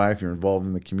great wife. You're involved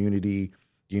in the community.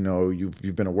 You know,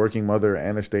 you've been a working mother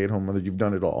and a stay-at-home mother. You've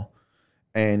done it all.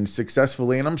 And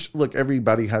successfully. And look,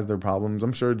 everybody has their problems.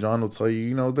 I'm sure John will tell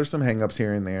you, there's some hang-ups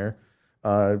here and there.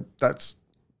 that's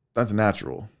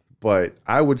natural. But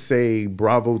I would say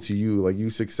bravo to you. Like, you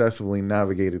successfully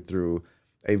navigated through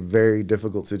a very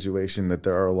difficult situation that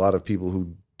there are a lot of people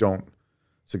who don't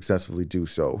successfully do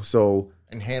so.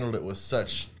 And handled it with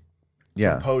such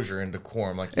Yeah. composure and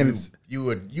decorum. Like, And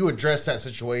you address that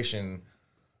situation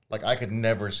like I could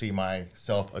never see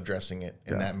myself addressing it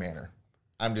in that manner.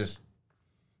 I'm just...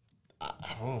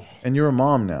 And you're a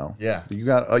mom now. Yeah.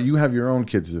 You have your own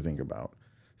kids to think about.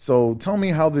 So tell me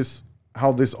how this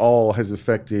all has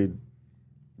affected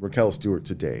Raquel Stewart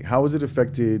today. How has it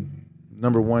affected,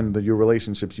 number one, your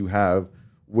relationships you have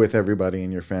with everybody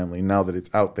in your family now that it's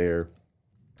out there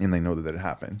and they know that it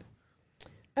happened?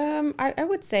 I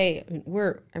would say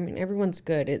everyone's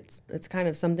good. It's kind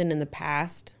of something in the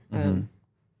past.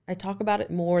 I talk about it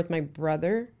more with my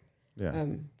brother. Yeah.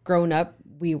 Growing up,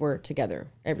 we were together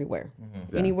everywhere.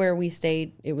 Yeah. Anywhere we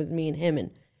stayed, it was me and him,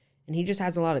 and he just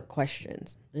has a lot of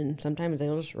questions. And sometimes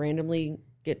they'll just randomly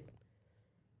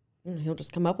he'll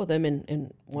just come up with them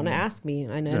and want to ask me.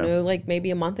 And I know like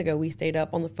maybe a month ago, we stayed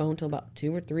up on the phone till about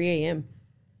 2 or 3 a.m.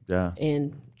 Yeah.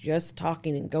 And just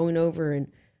talking and going over. And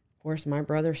of course, my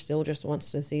brother still just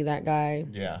wants to see that guy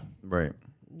Right.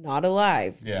 not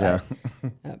alive. Yeah.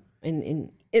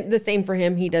 And the same for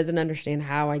him. He doesn't understand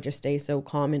how I just stay so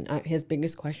calm. And his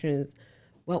biggest question is,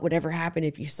 what would ever happen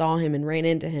if you saw him and ran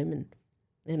into him?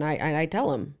 And I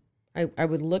tell him, I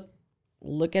would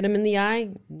look at him in the eye.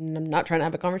 I'm not trying to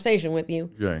have a conversation with you,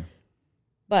 Right.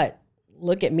 but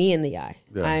look at me in the eye.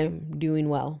 Yeah. I'm doing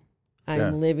well.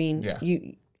 I'm living. Yeah.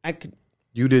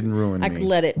 You didn't ruin I me. could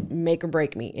let it make or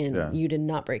break me, and Yeah. you did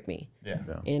not break me. Yeah.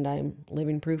 And I'm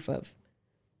living proof of.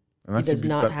 And He that's does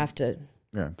not have to.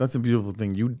 Yeah, that's a beautiful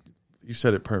thing. You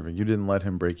said it perfect. You didn't let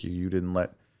him break you. You didn't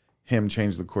let him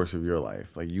change the course of your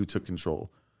life. Like, you took control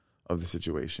of the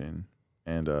situation,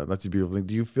 and that's a beautiful thing.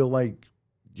 Do you feel like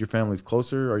your family's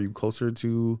closer? Are you closer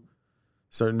to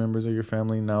certain members of your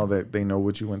family now that they know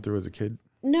what you went through as a kid?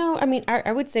 No, I mean,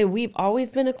 I would say we've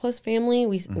always been a close family.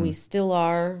 We still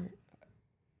are.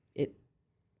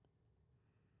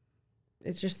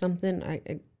 It's just something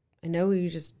I know you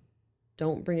just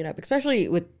don't bring it up, especially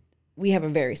we have a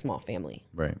very small family.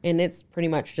 Right. And it's pretty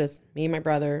much just me and my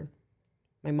brother,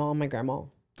 my mom, my grandma.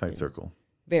 Tight circle.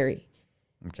 Very.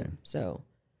 Okay. So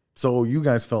you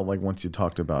guys felt like once you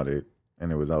talked about it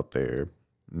and it was out there,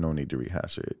 no need to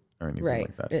rehash it or anything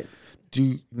like that.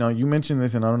 Now you mentioned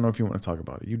this, and I don't know if you want to talk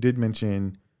about it. You did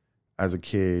mention as a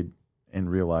kid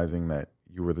and realizing that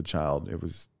you were the child, it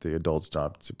was the adult's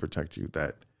job to protect you,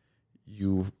 that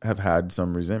you have had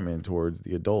some resentment towards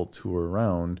the adults who were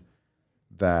around,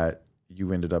 that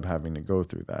you ended up having to go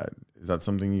through that. Is that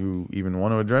something you even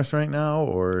want to address right now,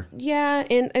 or? yeah,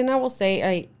 and I will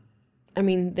say I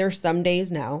mean, there's some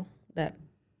days now that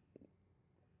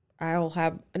I'll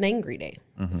have an angry day.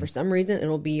 For some reason,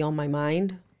 it'll be on my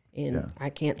mind, and I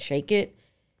can't shake it.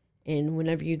 And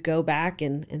whenever you go back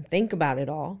and think about it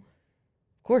all,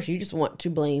 of course, you just want to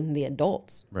blame the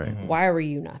adults. Right. Why were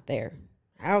you not there?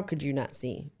 How could you not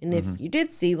see? And if you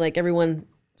did see, like everyone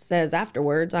says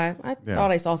afterwards, I thought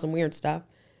I saw some weird stuff.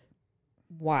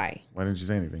 Why? Why didn't you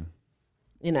say anything?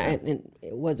 And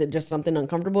was it just something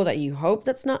uncomfortable that you hope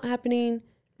that's not happening?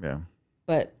 Yeah.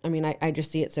 But I mean, I just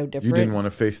see it so different. You didn't want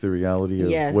to face the reality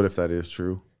of what if that is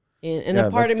true? And a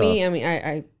part of me, I mean,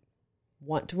 I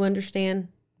want to understand,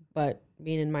 but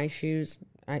being in my shoes,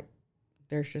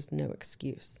 there's just no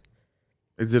excuse.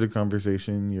 Is it a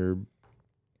conversation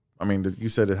you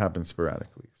said it happens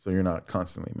sporadically, so you're not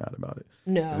constantly mad about it.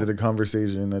 No. Is it a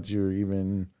conversation that you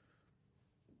even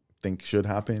think should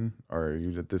happen, or are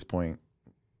you at this point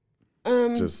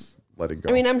just let it go?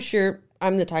 I mean, I'm sure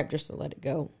I'm the type just to let it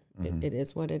go. It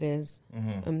is what it is.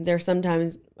 There's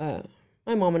sometimes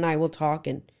my mom and I will talk,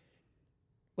 and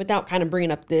without kind of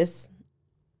bringing up this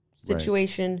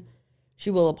situation,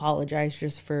 she will apologize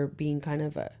just for being kind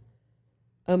of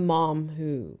a mom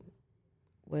who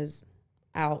was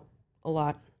out a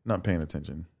lot. Not paying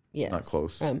attention. Yes. Not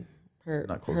close. Not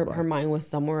close by. Her mind was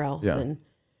somewhere else. Yeah. And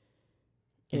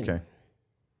okay.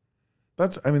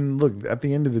 Look, at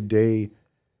the end of the day,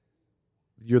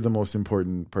 you're the most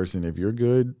important person. If you're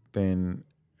good, then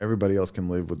everybody else can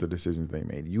live with the decisions they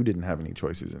made. You didn't have any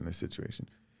choices in this situation.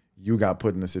 You got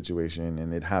put in the situation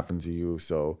and it happened to you.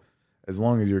 So as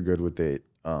long as you're good with it,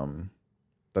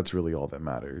 that's really all that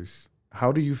matters.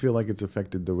 How do you feel like it's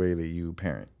affected the way that you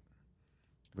parent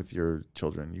with your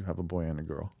children? You have a boy and a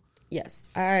girl. Yes.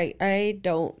 I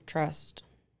don't trust.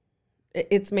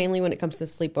 It's mainly when it comes to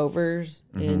sleepovers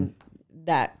and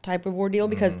that type of ordeal,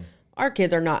 because our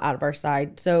kids are not out of our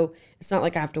side. So it's not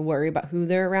like I have to worry about who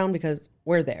they're around because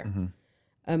we're there.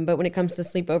 But when it comes to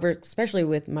sleepover, especially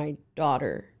with my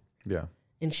daughter, Yeah.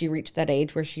 and she reached that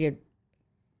age where she had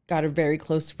got a very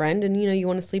close friend, and you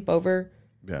want to sleep over.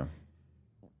 Yeah.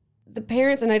 The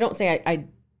parents, and I don't say I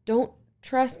don't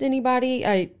trust anybody.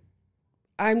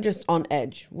 I'm just on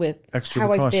edge with Extra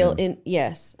how I feel.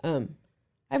 precaution.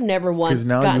 I've never once Because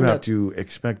now gotten you have to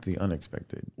expect the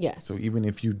unexpected. Yes. So even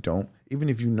if you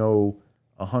know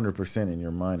 100% in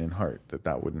your mind and heart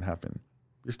that wouldn't happen,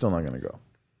 you're still not going to go.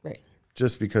 right.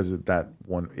 Just because of that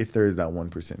one, if there is that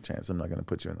 1% chance, I'm not going to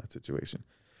put you in that situation.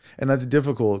 And that's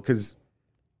difficult because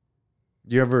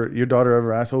your daughter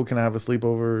ever ask, "Oh, can I have a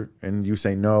sleepover?" And you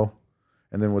say no.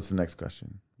 And then what's the next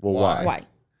question? Well, why? Why?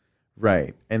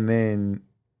 Right. And then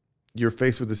you're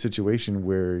faced with a situation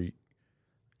where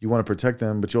you want to protect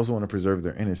them, but you also want to preserve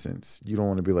their innocence. You don't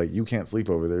want to be like, you can't sleep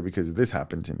over there because this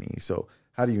happened to me. So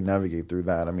how do you navigate through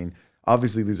that? I mean,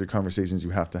 obviously these are conversations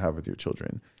you have to have with your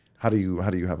children. How do you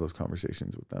have those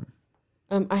conversations with them?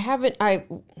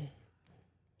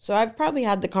 So I've probably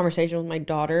had the conversation with my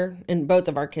daughter and both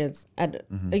of our kids at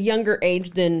a younger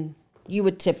age than you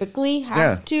would typically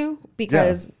have to,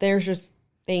 because there's just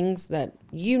things that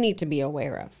you need to be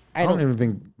aware of. I don't even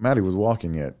think Maddie was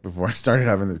walking yet before I started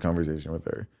having this conversation with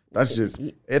her. That's just,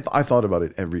 I thought about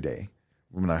it every day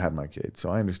when I had my kids. So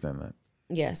I understand that.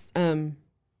 Yes.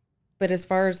 But as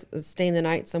far as staying the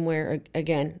night somewhere,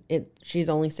 again, she's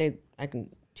only stayed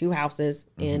 2 houses,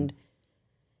 and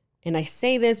I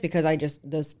say this because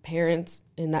those parents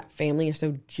in that family are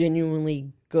so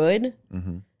genuinely good,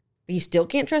 but you still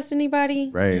can't trust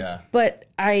anybody, Right. Yeah. But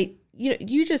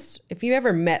you just, if you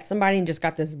ever met somebody and just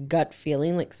got this gut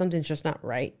feeling like something's just not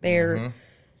right there,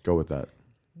 Go with that.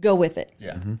 go with it.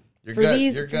 Yeah. Your For gut,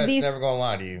 these- your for gut's these- never gonna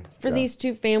lie to you. For these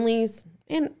 2 families,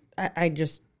 and I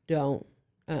just don't.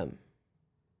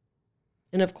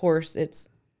 And of course,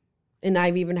 and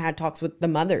I've even had talks with the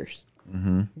mothers.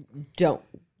 Don't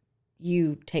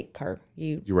you take her?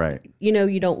 You're right.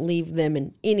 You don't leave them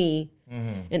in any,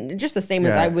 and just the same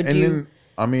as I would and do. Then,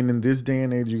 I mean, in this day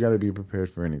and age, you got to be prepared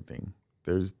for anything.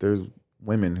 There's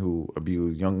women who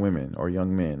abuse young women or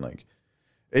young men. Like,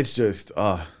 it's just,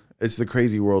 it's the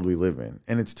crazy world we live in,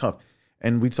 and it's tough.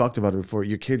 And we talked about it before.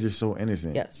 Your kids are so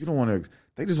innocent. Yes. You don't want to.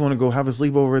 They just want to go have a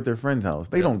sleepover at their friend's house.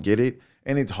 They don't get it,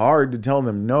 and it's hard to tell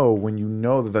them no when you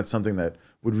know that that's something that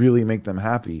would really make them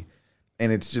happy.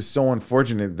 And it's just so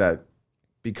unfortunate that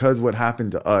because what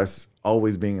happened to us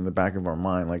always being in the back of our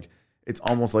mind, like, it's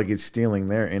almost like it's stealing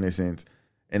their innocence,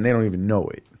 and they don't even know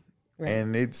it. Right.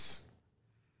 And it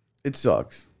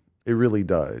sucks. It really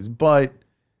does. But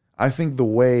I think the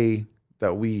way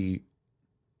that we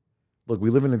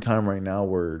live in a time right now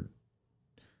where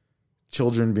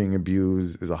children being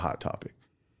abused is a hot topic.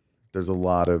 There's a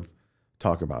lot of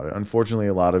talk about it. Unfortunately,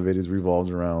 a lot of it is revolves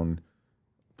around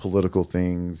political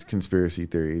things, conspiracy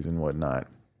theories, and whatnot.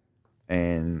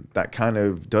 And that kind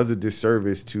of does a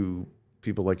disservice to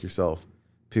people like yourself,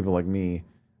 people like me.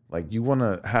 Like, you want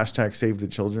to hashtag save the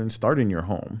children, start in your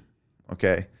home.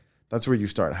 Okay? That's where you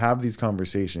start. Have these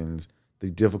conversations, the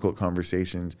difficult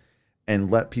conversations,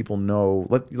 and let people know,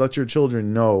 let your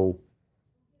children know,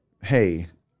 hey,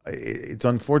 it's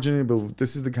unfortunate, but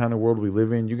this is the kind of world we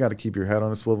live in. You got to keep your head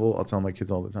on a swivel. I'll tell my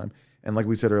kids all the time. And like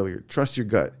we said earlier, trust your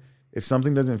gut. If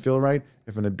something doesn't feel right,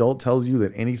 if an adult tells you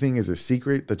that anything is a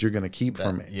secret that you're going to keep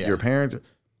from your parents,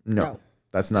 no,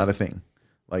 that's not a thing.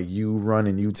 Like, you run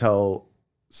and you tell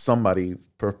somebody,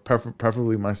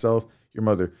 preferably myself, your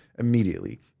mother,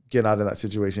 immediately. Get out of that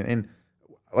situation. And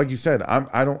like you said,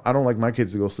 I don't like my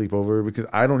kids to go sleep over because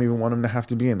I don't even want them to have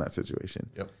to be in that situation.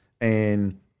 Yep.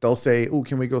 And they'll say, "Oh,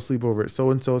 can we go sleep over at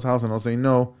so-and-so's house?" And I'll say,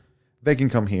 "No, they can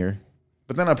come here."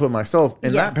 But then I put myself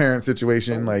in that parent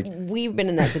situation. Like, we've been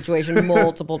in that situation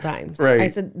multiple times. Right. I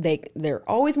said they're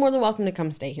always more than welcome to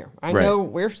come stay here. I know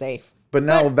we're safe. But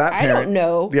now that parent, I don't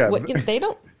know. Yeah, They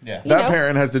don't. Yeah. That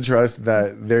parent has to trust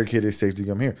that their kid is safe to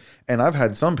come here. And I've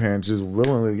had some parents just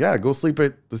willingly, go sleep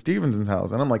at the Stevenson's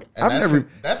house. And I'm like,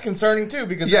 that's concerning too,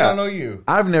 because they don't know you.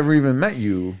 I've never even met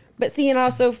you. But see, and I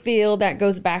also feel that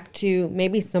goes back to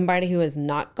maybe somebody who has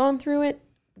not gone through it.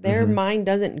 Their mind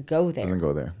doesn't go there. Doesn't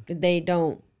go there. They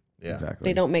don't. Yeah. Exactly.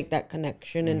 They don't make that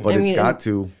connection. And But I it's mean, got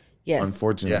to, yes.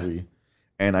 unfortunately. Yeah.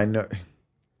 And I know,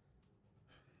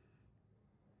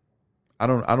 I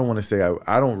don't want to say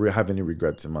I don't have any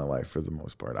regrets in my life for the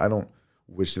most part. I don't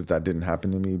wish that didn't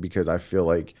happen to me because I feel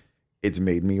like it's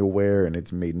made me aware and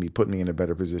it's put me in a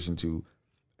better position to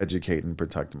educate and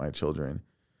protect my children.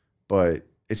 But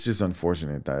it's just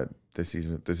unfortunate that this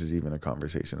is even a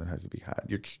conversation that has to be had.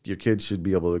 Your kids should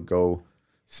be able to go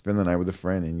spend the night with a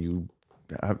friend and you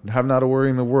have not a worry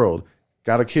in the world.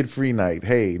 Got a kid-free night.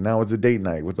 Hey, now it's a date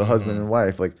night with the husband and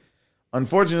wife. Like,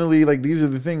 unfortunately, like these are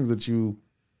the things that you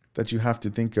have to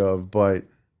think of. But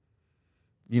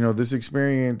this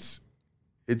experience,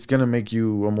 it's gonna make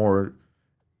you a more.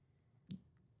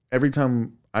 Every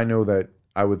time I know that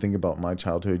I would think about my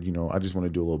childhood, I just want to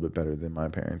do a little bit better than my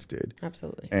parents did.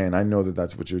 Absolutely. And I know that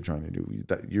that's what you're trying to do.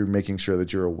 That you're making sure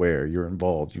that you're aware, you're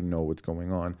involved, you know what's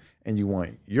going on, and you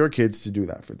want your kids to do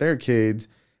that for their kids.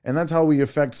 And that's how we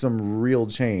affect some real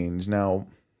change. Now,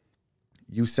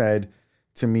 you said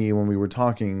to me when we were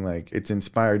talking, like it's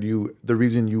inspired you. The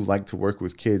reason you like to work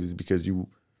with kids is because you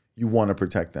want to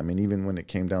protect them. And even when it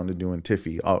came down to doing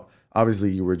Tiffy,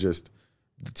 obviously you were just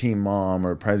the team mom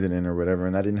or president or whatever,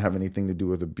 and that didn't have anything to do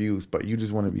with abuse, but you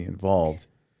just want to be involved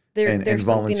and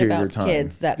volunteer your time.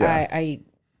 Kids that I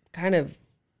kind of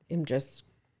am just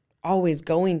always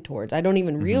going towards. I don't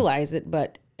even realize it,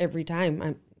 but every time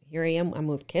I'm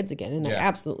with kids again, and I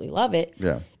absolutely love it.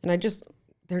 Yeah. And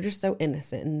they're just so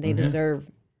innocent, and they deserve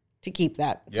to keep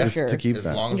that for sure. To keep as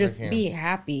that. long And as just they can. be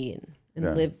happy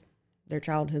and live their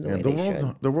childhood the way they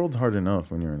should. The world's hard enough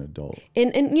when you're an adult.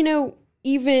 And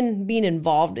even being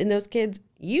involved in those kids,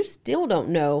 you still don't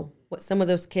know what some of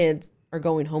those kids are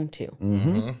going home to.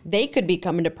 Mm-hmm. They could be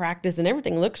coming to practice and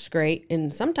everything looks great.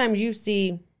 And sometimes you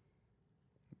see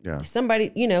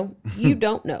somebody, you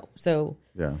don't know. So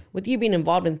with you being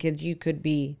involved in kids, you could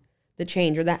be the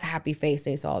change or that happy face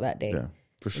they saw that day. Yeah,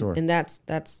 for sure. And that's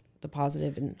the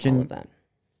positive in all of that.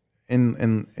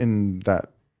 In that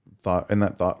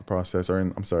thought process,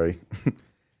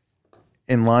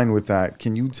 in line with that,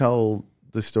 can you tell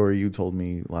the story you told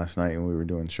me last night when we were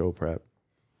doing show prep?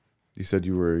 You said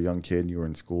you were a young kid, you were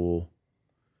in school,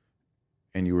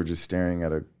 and you were just staring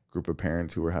at a group of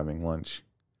parents who were having lunch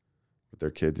with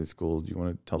their kids at school. Do you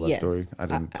want to tell that story? I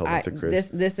didn't tell that to Chris.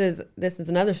 This is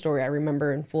another story I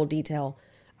remember in full detail.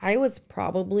 I was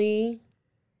probably,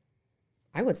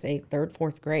 I would say, 3rd,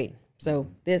 4th grade. So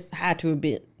this had to have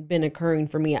been occurring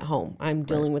for me at home. I'm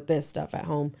dealing with this stuff at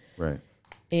home. Right.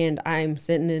 And I'm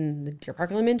sitting in the Deer Park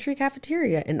Elementary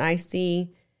cafeteria, and I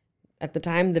see, at the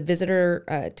time, the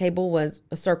visitor table was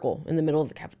a circle in the middle of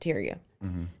the cafeteria.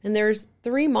 Mm-hmm. And there's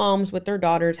 3 moms with their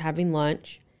daughters having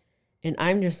lunch, and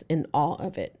I'm just in awe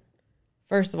of it.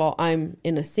 First of all, I'm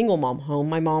in a single mom home.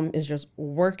 My mom is just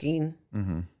working.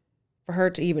 Mm-hmm. For her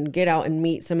to even get out and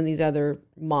meet some of these other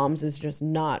moms is just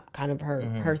not kind of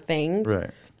her thing. Right.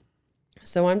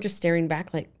 So I'm just staring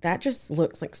back like, that just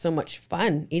looks like so much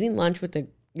fun. Eating lunch with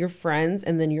your friends,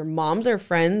 and then your moms are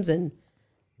friends, and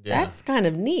that's kind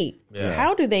of neat. Yeah.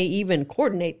 How do they even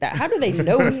coordinate that? How do they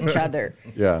know each other?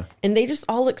 Yeah. And they just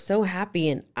all look so happy,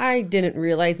 and I didn't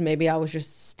realize maybe I was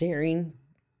just staring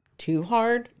too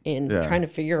hard and trying to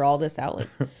figure all this out. Like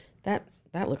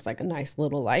that looks like a nice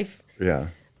little life. Yeah.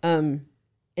 And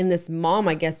this mom,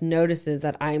 I guess, notices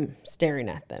that I'm staring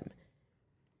at them.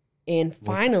 And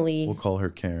finally... We'll call her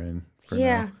Karen for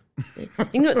now.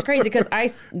 It's crazy because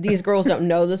these girls don't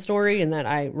know the story and that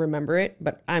I remember it,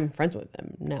 but I'm friends with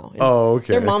them now. And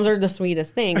okay. Their moms are the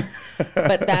sweetest things.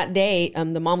 But that day,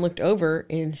 the mom looked over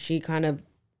and she kind of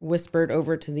whispered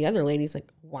over to the other ladies,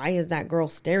 like, why is that girl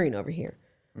staring over here?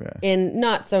 Yeah. And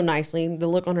not so nicely. The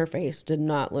look on her face did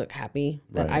not look happy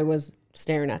that I was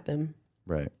staring at them.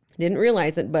 Right. Didn't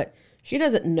realize it, but she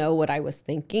doesn't know what I was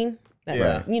thinking.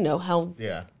 That, how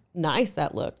nice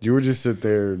that looked. You were just sit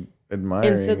there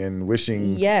admiring and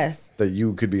wishing that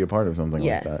you could be a part of something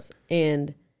like that.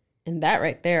 And that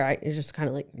right there, it just kind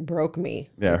of like broke me.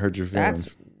 Yeah, hurt your feelings.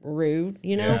 That's rude,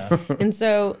 And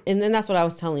then that's what I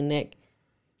was telling Nick.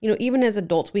 Even as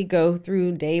adults, we go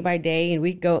through day by day and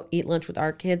we go eat lunch with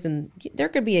our kids, and there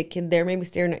could be a kid there maybe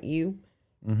staring at you.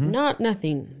 Mm-hmm.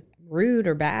 Nothing rude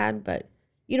or bad, but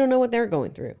you don't know what they're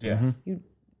going through. Yeah.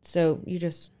 It's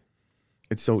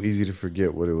so easy to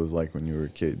forget what it was like when you were a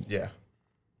kid. Yeah.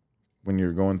 When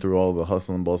you're going through all the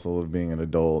hustle and bustle of being an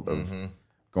adult, of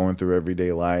going through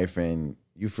everyday life, and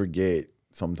you forget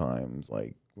sometimes,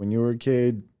 like when you were a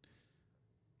kid,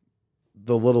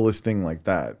 the littlest thing like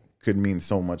that could mean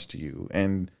so much to you.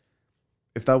 And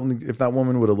if that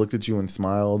woman would have looked at you and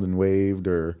smiled and waved,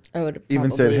 or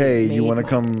even said, "Hey, you want to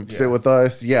come sit with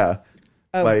us?" Yeah.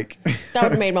 That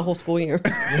would have made my whole school year.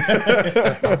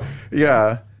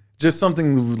 Yeah. Just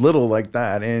something little like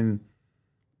that. And,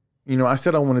 I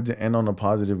said I wanted to end on a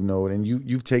positive note, and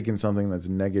you've taken something that's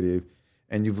negative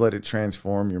and you've let it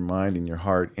transform your mind and your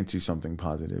heart into something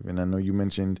positive. And I know you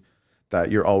mentioned that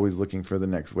you're always looking for the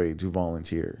next way to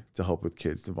volunteer, to help with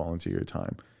kids, to volunteer your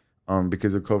time.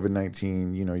 Because of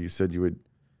COVID-19, you said you had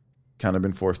kind of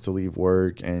been forced to leave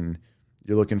work, and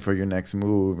you're looking for your next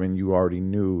move, and you already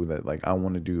knew that, I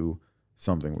want to do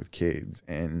something with kids.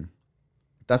 And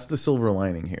that's the silver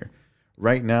lining here.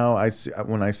 right now,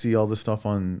 when I see all the stuff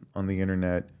on the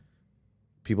internet,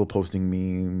 people posting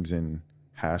memes and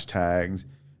hashtags,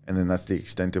 and then that's the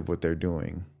extent of what they're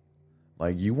doing.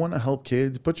 Like, you want to help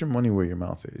kids, put your money where your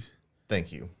mouth is.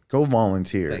 Thank you. Go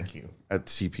volunteer. Thank you. At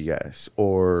CPS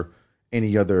or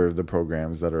any other of the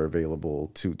programs that are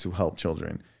available to help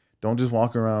children. Don't just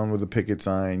walk around with a picket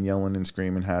sign, yelling and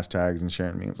screaming hashtags and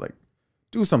sharing memes. Like,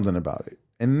 do something about it.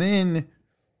 And then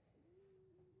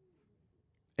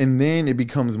it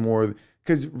becomes more,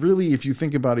 because really, if you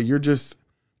think about it,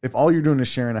 if all you're doing is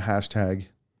sharing a hashtag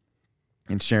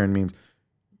and sharing memes,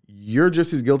 you're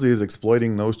just as guilty as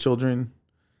exploiting those children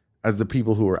as the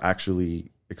people who are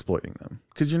actually exploiting them,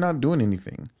 because you're not doing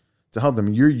anything to help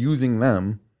them. You're using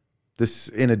them this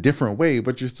in a different way,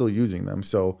 but you're still using them.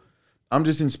 So I'm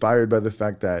just inspired by the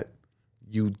fact that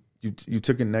you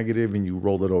took a negative and you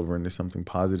rolled it over into something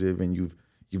positive, and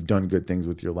you've done good things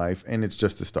with your life, and it's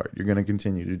just the start. You're going to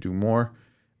continue to do more,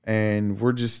 and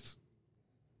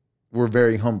we're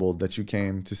very humbled that you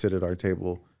came to sit at our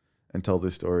table and tell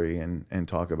this story and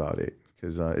talk about it,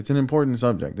 because it's an important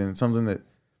subject, and it's something that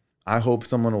I hope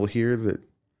someone will hear, that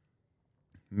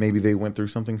maybe they went through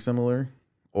something similar,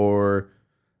 or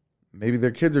maybe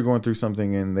their kids are going through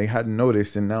something and they hadn't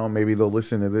noticed, and now maybe they'll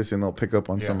listen to this and they'll pick up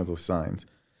on some of those signs.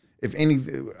 If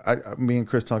me and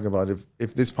Chris talk about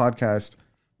if this podcast,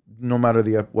 no matter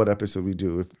what episode we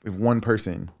do, if one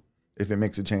person, if it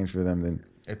makes a change for them, then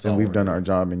we've done our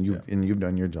job, and you've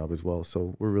done your job as well.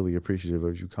 So we're really appreciative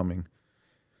of you coming.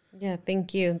 Yeah,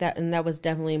 thank you. That was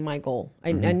definitely my goal.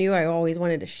 I knew I always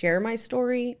wanted to share my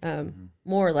story,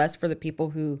 more or less, for the people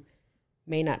who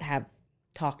may not have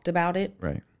talked about it.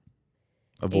 Right.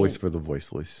 A voice for the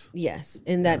voiceless. Yes,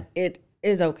 and that it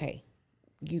is okay.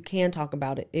 You can talk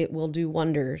about it. It will do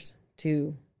wonders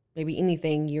to maybe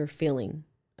anything you're feeling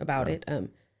about it.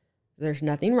 There's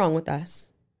nothing wrong with us.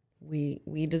 We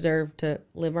deserve to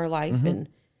live our life and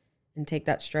take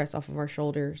that stress off of our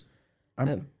shoulders.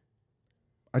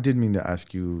 I did mean to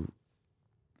ask you,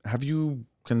 have you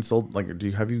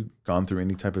have you gone through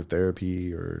any type of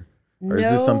therapy, or is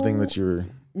this something that you're...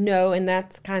 No, and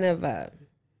that's kind of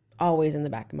always in the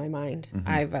back of my mind.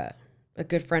 I've a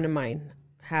good friend of mine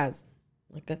has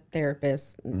like a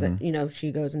therapist that,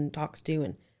 she goes and talks to,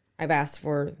 and I've asked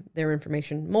for their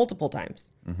information multiple times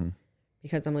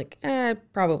because I'm like, I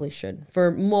probably should,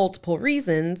 for multiple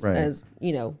reasons, right. As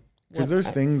because there's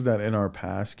things that in our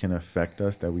past can affect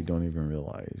us that we don't even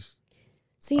realize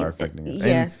are affecting us.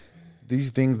 Yes. And these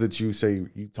things that you say,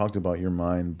 you talked about your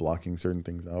mind blocking certain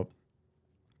things out.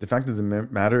 The fact of the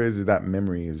matter is that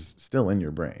memory is still in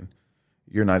your brain.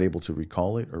 You're not able to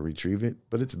recall it or retrieve it,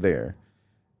 but it's there.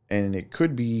 And it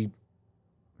could be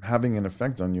having an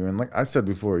effect on you. And like I said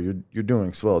before, you're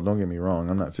doing swell. Don't get me wrong.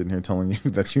 I'm not sitting here telling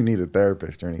you that you need a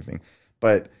therapist or anything.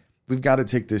 But we've got to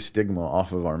take this stigma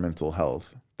off of our mental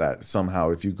health, that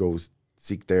somehow if you go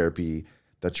seek therapy,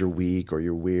 that you're weak or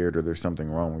you're weird or there's something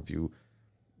wrong with you.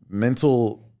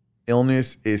 Mental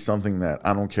illness is something that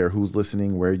I don't care who's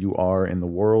listening, where you are in the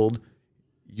world,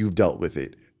 you've dealt with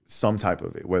it, some type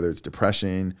of it, whether it's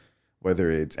depression,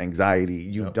 whether it's anxiety,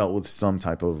 you've dealt with some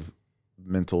type of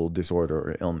mental disorder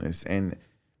or illness, and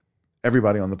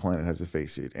everybody on the planet has to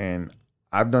face it. And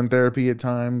I've done therapy at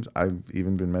times. I've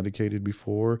even been medicated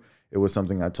before. It was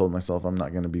something I told myself I'm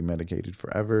not going to be medicated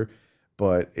forever,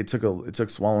 but it took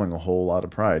swallowing a whole lot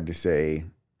of pride to say,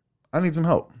 I need some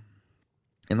help.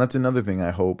 And that's another thing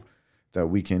I hope that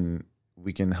we can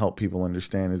help people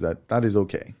understand, is that is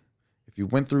okay. If you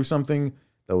went through something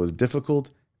that was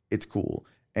difficult, it's cool.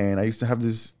 And I used to have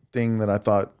this thing that I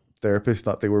thought therapists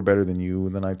thought they were better than you.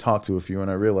 And then I talked to a few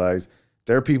and I realized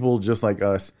they're people just like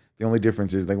us. The only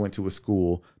difference is they went to a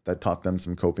school that taught them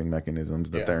some coping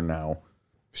mechanisms that they're now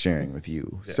sharing with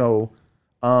you. Yeah. So,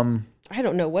 I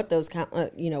don't know what those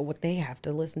what they have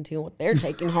to listen to and what they're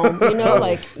taking home. I'm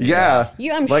like, sure who's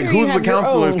you have the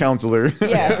counselor's your own. Counselor?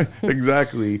 Yes,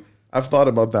 exactly. I've thought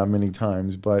about that many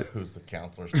times, but who's the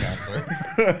counselor's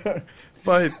counselor?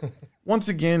 But once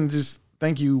again, just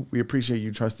thank you. We appreciate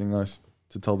you trusting us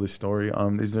to tell this story.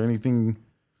 Is there anything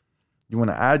you want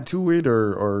to add to it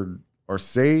or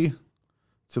say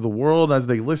to the world as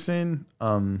they listen?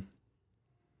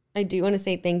 I do want to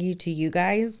say thank you to you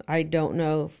guys. I don't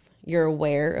know if you're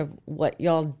aware of what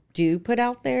y'all do put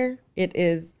out there. It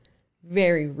is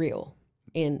very real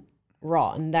and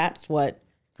raw, and that's what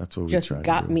we just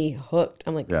got me hooked.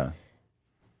 I'm like,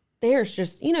 there's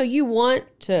just, you want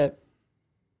to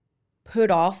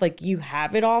put off like you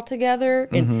have it all together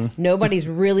and nobody's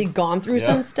really gone through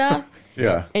some stuff.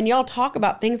 Yeah. And y'all talk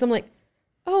about things. I'm like,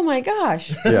 oh my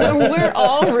gosh, Yeah. we're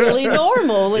all really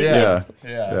normal. Like, Yeah.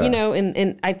 Yeah. you know,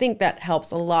 and I think that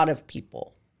helps a lot of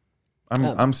people.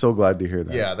 I'm so glad to hear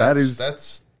that. Yeah,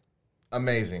 that's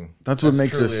amazing. That's what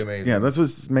makes truly us amazing. Yeah, that's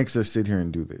what makes us sit here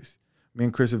and do this. Me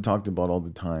and Chris have talked about all the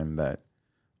time that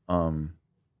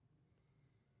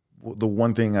the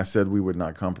one thing I said we would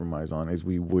not compromise on is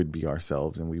we would be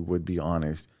ourselves and we would be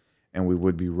honest and we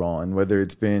would be raw. And whether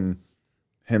it's been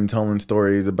him telling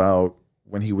stories about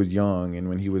when he was young and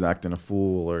when he was acting a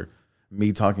fool, or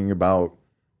me talking about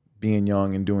being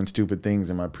young and doing stupid things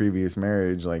in my previous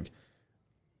marriage, like,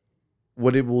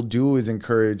 what it will do is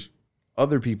encourage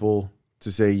other people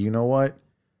to say, you know what,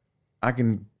 I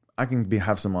can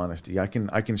have some honesty. I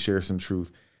can share some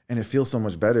truth, and it feels so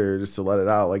much better just to let it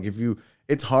out. Like,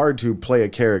 it's hard to play a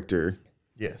character.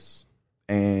 Yes.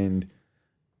 And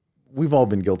we've all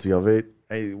been guilty of it.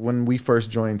 When we first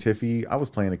joined Tiffy, I was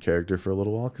playing a character for a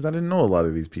little while because I didn't know a lot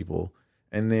of these people.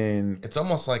 And then It's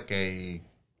almost like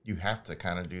you have to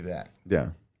kind of do that.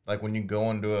 yeah, Like when you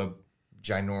go into a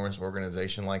ginormous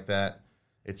organization like that,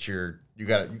 it's you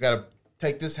gotta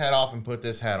take this hat off and put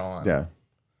this hat on. yeah.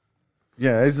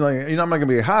 Yeah, it's like, I'm not going to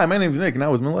be, hi, my name's Nick, and I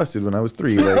was molested when I was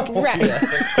 3. Like, Right. Yeah,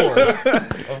 of course.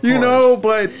 Of you course. know,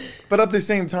 but at the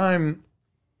same time,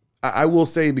 I will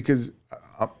say, because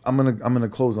I'm gonna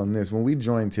close on this. When we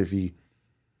joined Tiffy,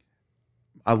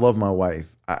 I love my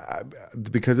wife.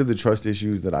 Because of the trust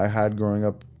issues that I had growing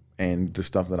up and the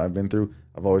stuff that I've been through,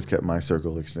 I've always kept my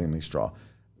circle extremely strong.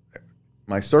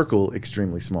 My circle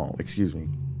extremely small. Excuse me.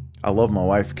 I love my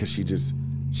wife because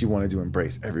she wanted to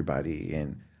embrace everybody,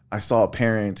 and I saw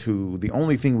parents who the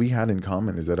only thing we had in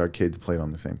common is that our kids played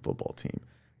on the same football team.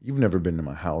 You've never been to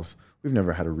my house. We've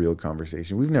never had a real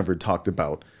conversation. We've never talked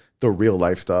about the real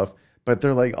life stuff, but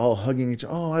they're like all hugging each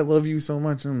other. Oh, I love you so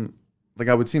much. And like,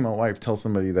 I would see my wife tell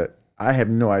somebody that I have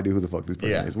no idea who the fuck this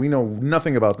person is. We know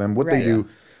nothing about them, what they do.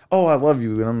 Oh, I love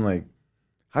you. And I'm like,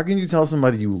 how can you tell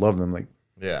somebody you love them? Like,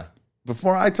 Yeah.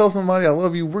 before I tell somebody I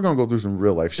love you, we're going to go through some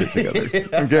real life shit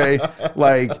together. Okay?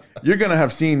 Like, you're going to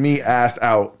have seen me ass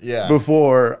out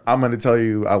before I'm going to tell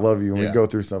you I love you, and we go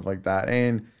through stuff like that.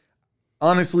 And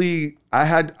honestly,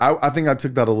 I think I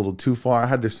took that a little too far. I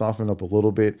had to soften up a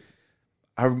little bit.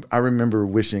 I remember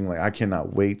wishing, like, I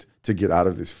cannot wait to get out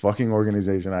of this fucking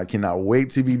organization. I cannot wait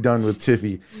to be done with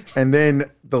Tiffy. And then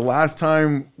the last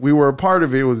time we were a part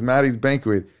of it was Maddie's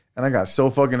banquet, and I got so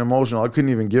fucking emotional I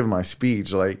couldn't even give my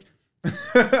speech. Like,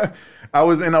 I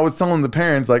was telling the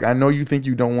parents, like, I know you think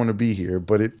you don't want to be here,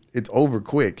 but it's over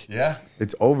quick. Yeah.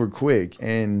 It's over quick.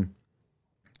 And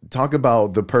talk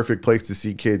about the perfect place to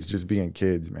see kids just being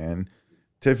kids, man.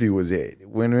 Tiffy was it.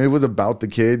 When it was about the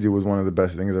kids, it was one of the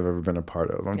best things I've ever been a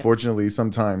part of. Unfortunately,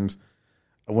 sometimes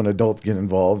when adults get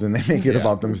involved and they make it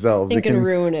about themselves, It can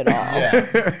ruin it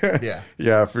all. Yeah.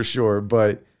 yeah, for sure.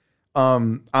 But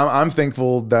I'm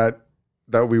thankful that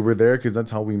we were there, because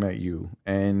that's how we met you.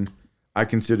 And I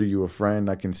consider you a friend.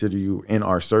 I consider you in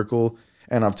our circle.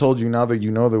 And I've told you, now that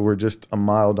you know that we're just a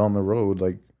mile down the road,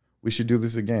 like, we should do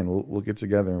this again. We'll get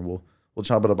together and we'll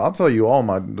chop it up. I'll tell you all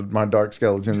my dark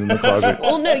skeletons in the closet.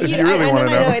 Well, no, if you really want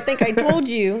to know. I think I told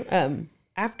you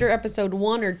after episode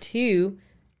 1 or 2,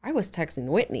 I was texting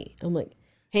Whitney. I'm like,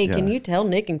 hey, can you tell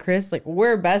Nick and Chris, like,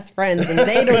 we're best friends and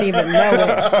they don't even know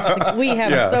it. Like, we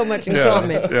have so much in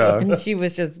common. Yeah. And she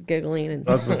was just giggling. And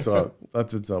That's what's up.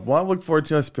 That's what's up. Well, I look forward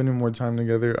to us spending more time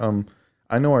together.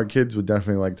 I know our kids would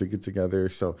definitely like to get together.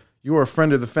 So you are a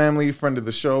friend of the family, friend of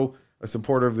the show, a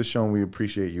supporter of the show, and we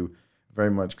appreciate you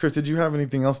very much. Chris, did you have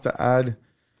anything else to add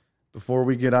before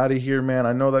we get out of here, man?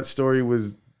 I know that story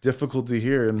was difficult to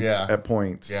hear at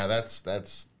points. Yeah,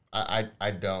 that's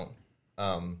I don't.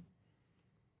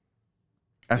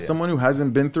 As someone who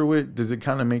hasn't been through it, does it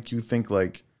kind of make you think,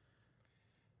 like,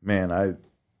 man, I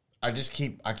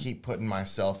keep putting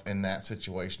myself in that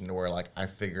situation to where, like, I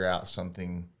figure out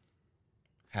something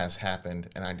has happened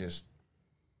and I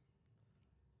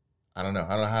don't know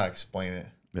how to explain it.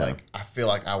 Yeah. Like, I feel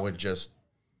like there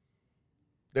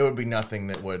would be nothing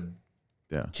that would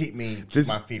keep my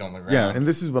feet on the ground. Yeah, and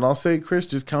this is what I'll say, Chris.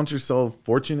 Just count yourself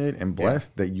fortunate and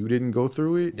blessed that you didn't go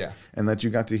through it. Yeah. And that you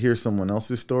got to hear someone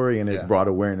else's story, and it brought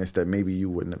awareness that maybe you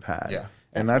wouldn't have had. Yeah.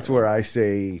 And that's where I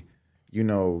say,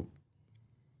 go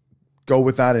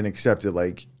with that and accept it.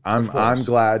 Like, I'm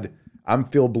glad, I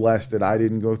feel blessed that I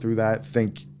didn't go through that.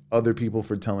 Thank other people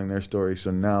for telling their story.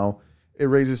 So now it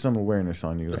raises some awareness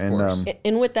on you.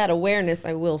 and with that awareness,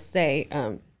 I will say,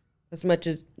 as much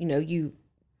as, you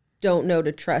don't know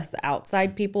to trust the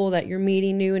outside people that you're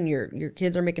meeting new and your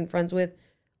kids are making friends with,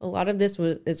 a lot of this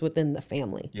is within the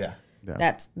family. Yeah.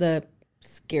 That's the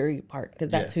scary part, because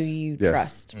that's who you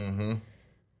trust. Mm-hmm.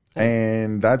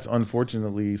 And that's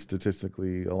unfortunately,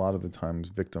 statistically, a lot of the times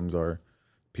victims are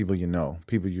people you know,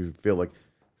 people you feel like,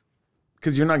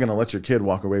 because you're not going to let your kid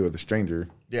walk away with a stranger.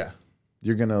 Yeah.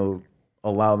 You're going to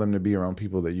allow them to be around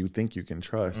people that you think you can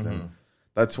trust. And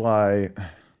that's why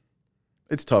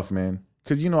it's tough, man.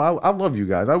 Because, you know, I love you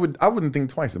guys. I wouldn't think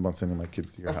twice about sending my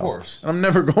kids to your house. Of course. And I'm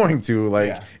never going to,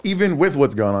 like, even with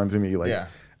what's going on to me. Like,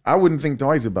 I wouldn't think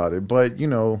twice about it. But, you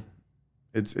know,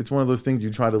 it's one of those things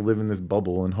you try to live in this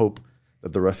bubble and hope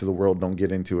that the rest of the world don't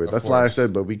get into it. That's why I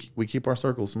said, but we keep our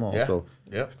circle small. Yeah. So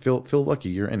feel lucky.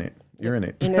 You're in it. You're in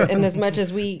it. And as much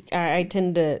as I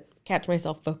tend to catch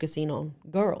myself focusing on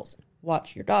girls.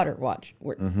 Watch your daughter. Watch.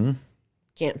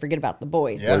 Can't forget about the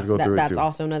boys. Boys go through it that's too.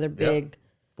 also another big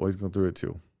Boys go through it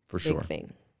too, for big sure.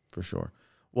 thing. For sure.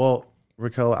 Well,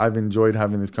 Raquel, I've enjoyed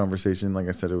having this conversation. Like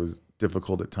I said, it was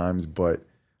difficult at times, but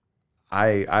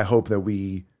I hope that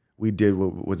we did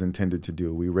what was intended to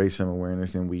do. We raised some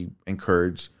awareness and we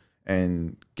encouraged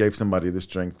and gave somebody the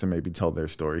strength to maybe tell their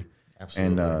story.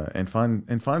 Absolutely. And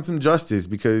find some justice,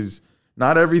 because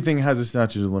not everything has a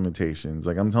statute of limitations.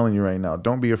 Like I'm telling you right now,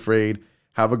 don't be afraid.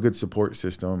 Have a good support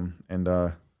system. And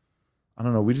I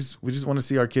don't know, we just want to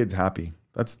see our kids happy.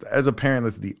 That's, as a parent,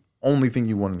 that's the only thing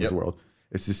you want in this world,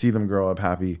 is to see them grow up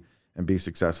happy and be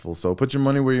successful. So put your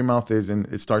money where your mouth is, and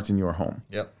it starts in your home.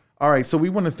 Yep. All right, so we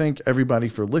want to thank everybody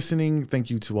for listening. Thank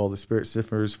you to all the Spirit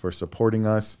Sifters for supporting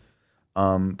us.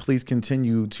 Please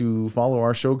continue to follow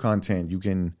our show content. You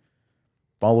can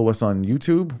follow us on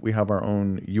YouTube. We have our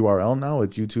own URL now.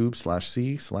 It's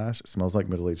YouTube/C/Smells Like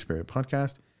Middle Age Spirit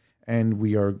Podcast. And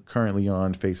we are currently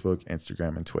on Facebook,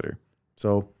 Instagram, and Twitter.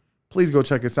 So please go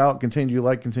check us out. Continue to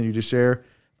like, continue to share.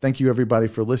 Thank you, everybody,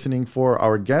 for listening. For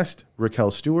our guest,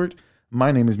 Raquel Stewart,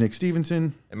 my name is Nick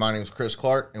Stevenson. And my name is Chris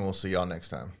Clark, and we'll see y'all next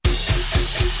time.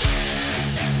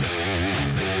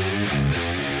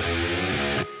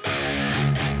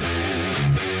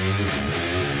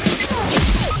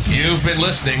 You've been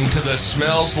listening to the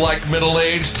Smells Like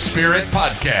Middle-Aged Spirit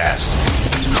podcast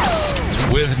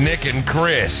with Nick and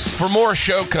Chris. For more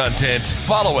show content,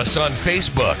 follow us on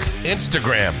Facebook,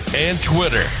 Instagram, and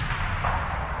Twitter.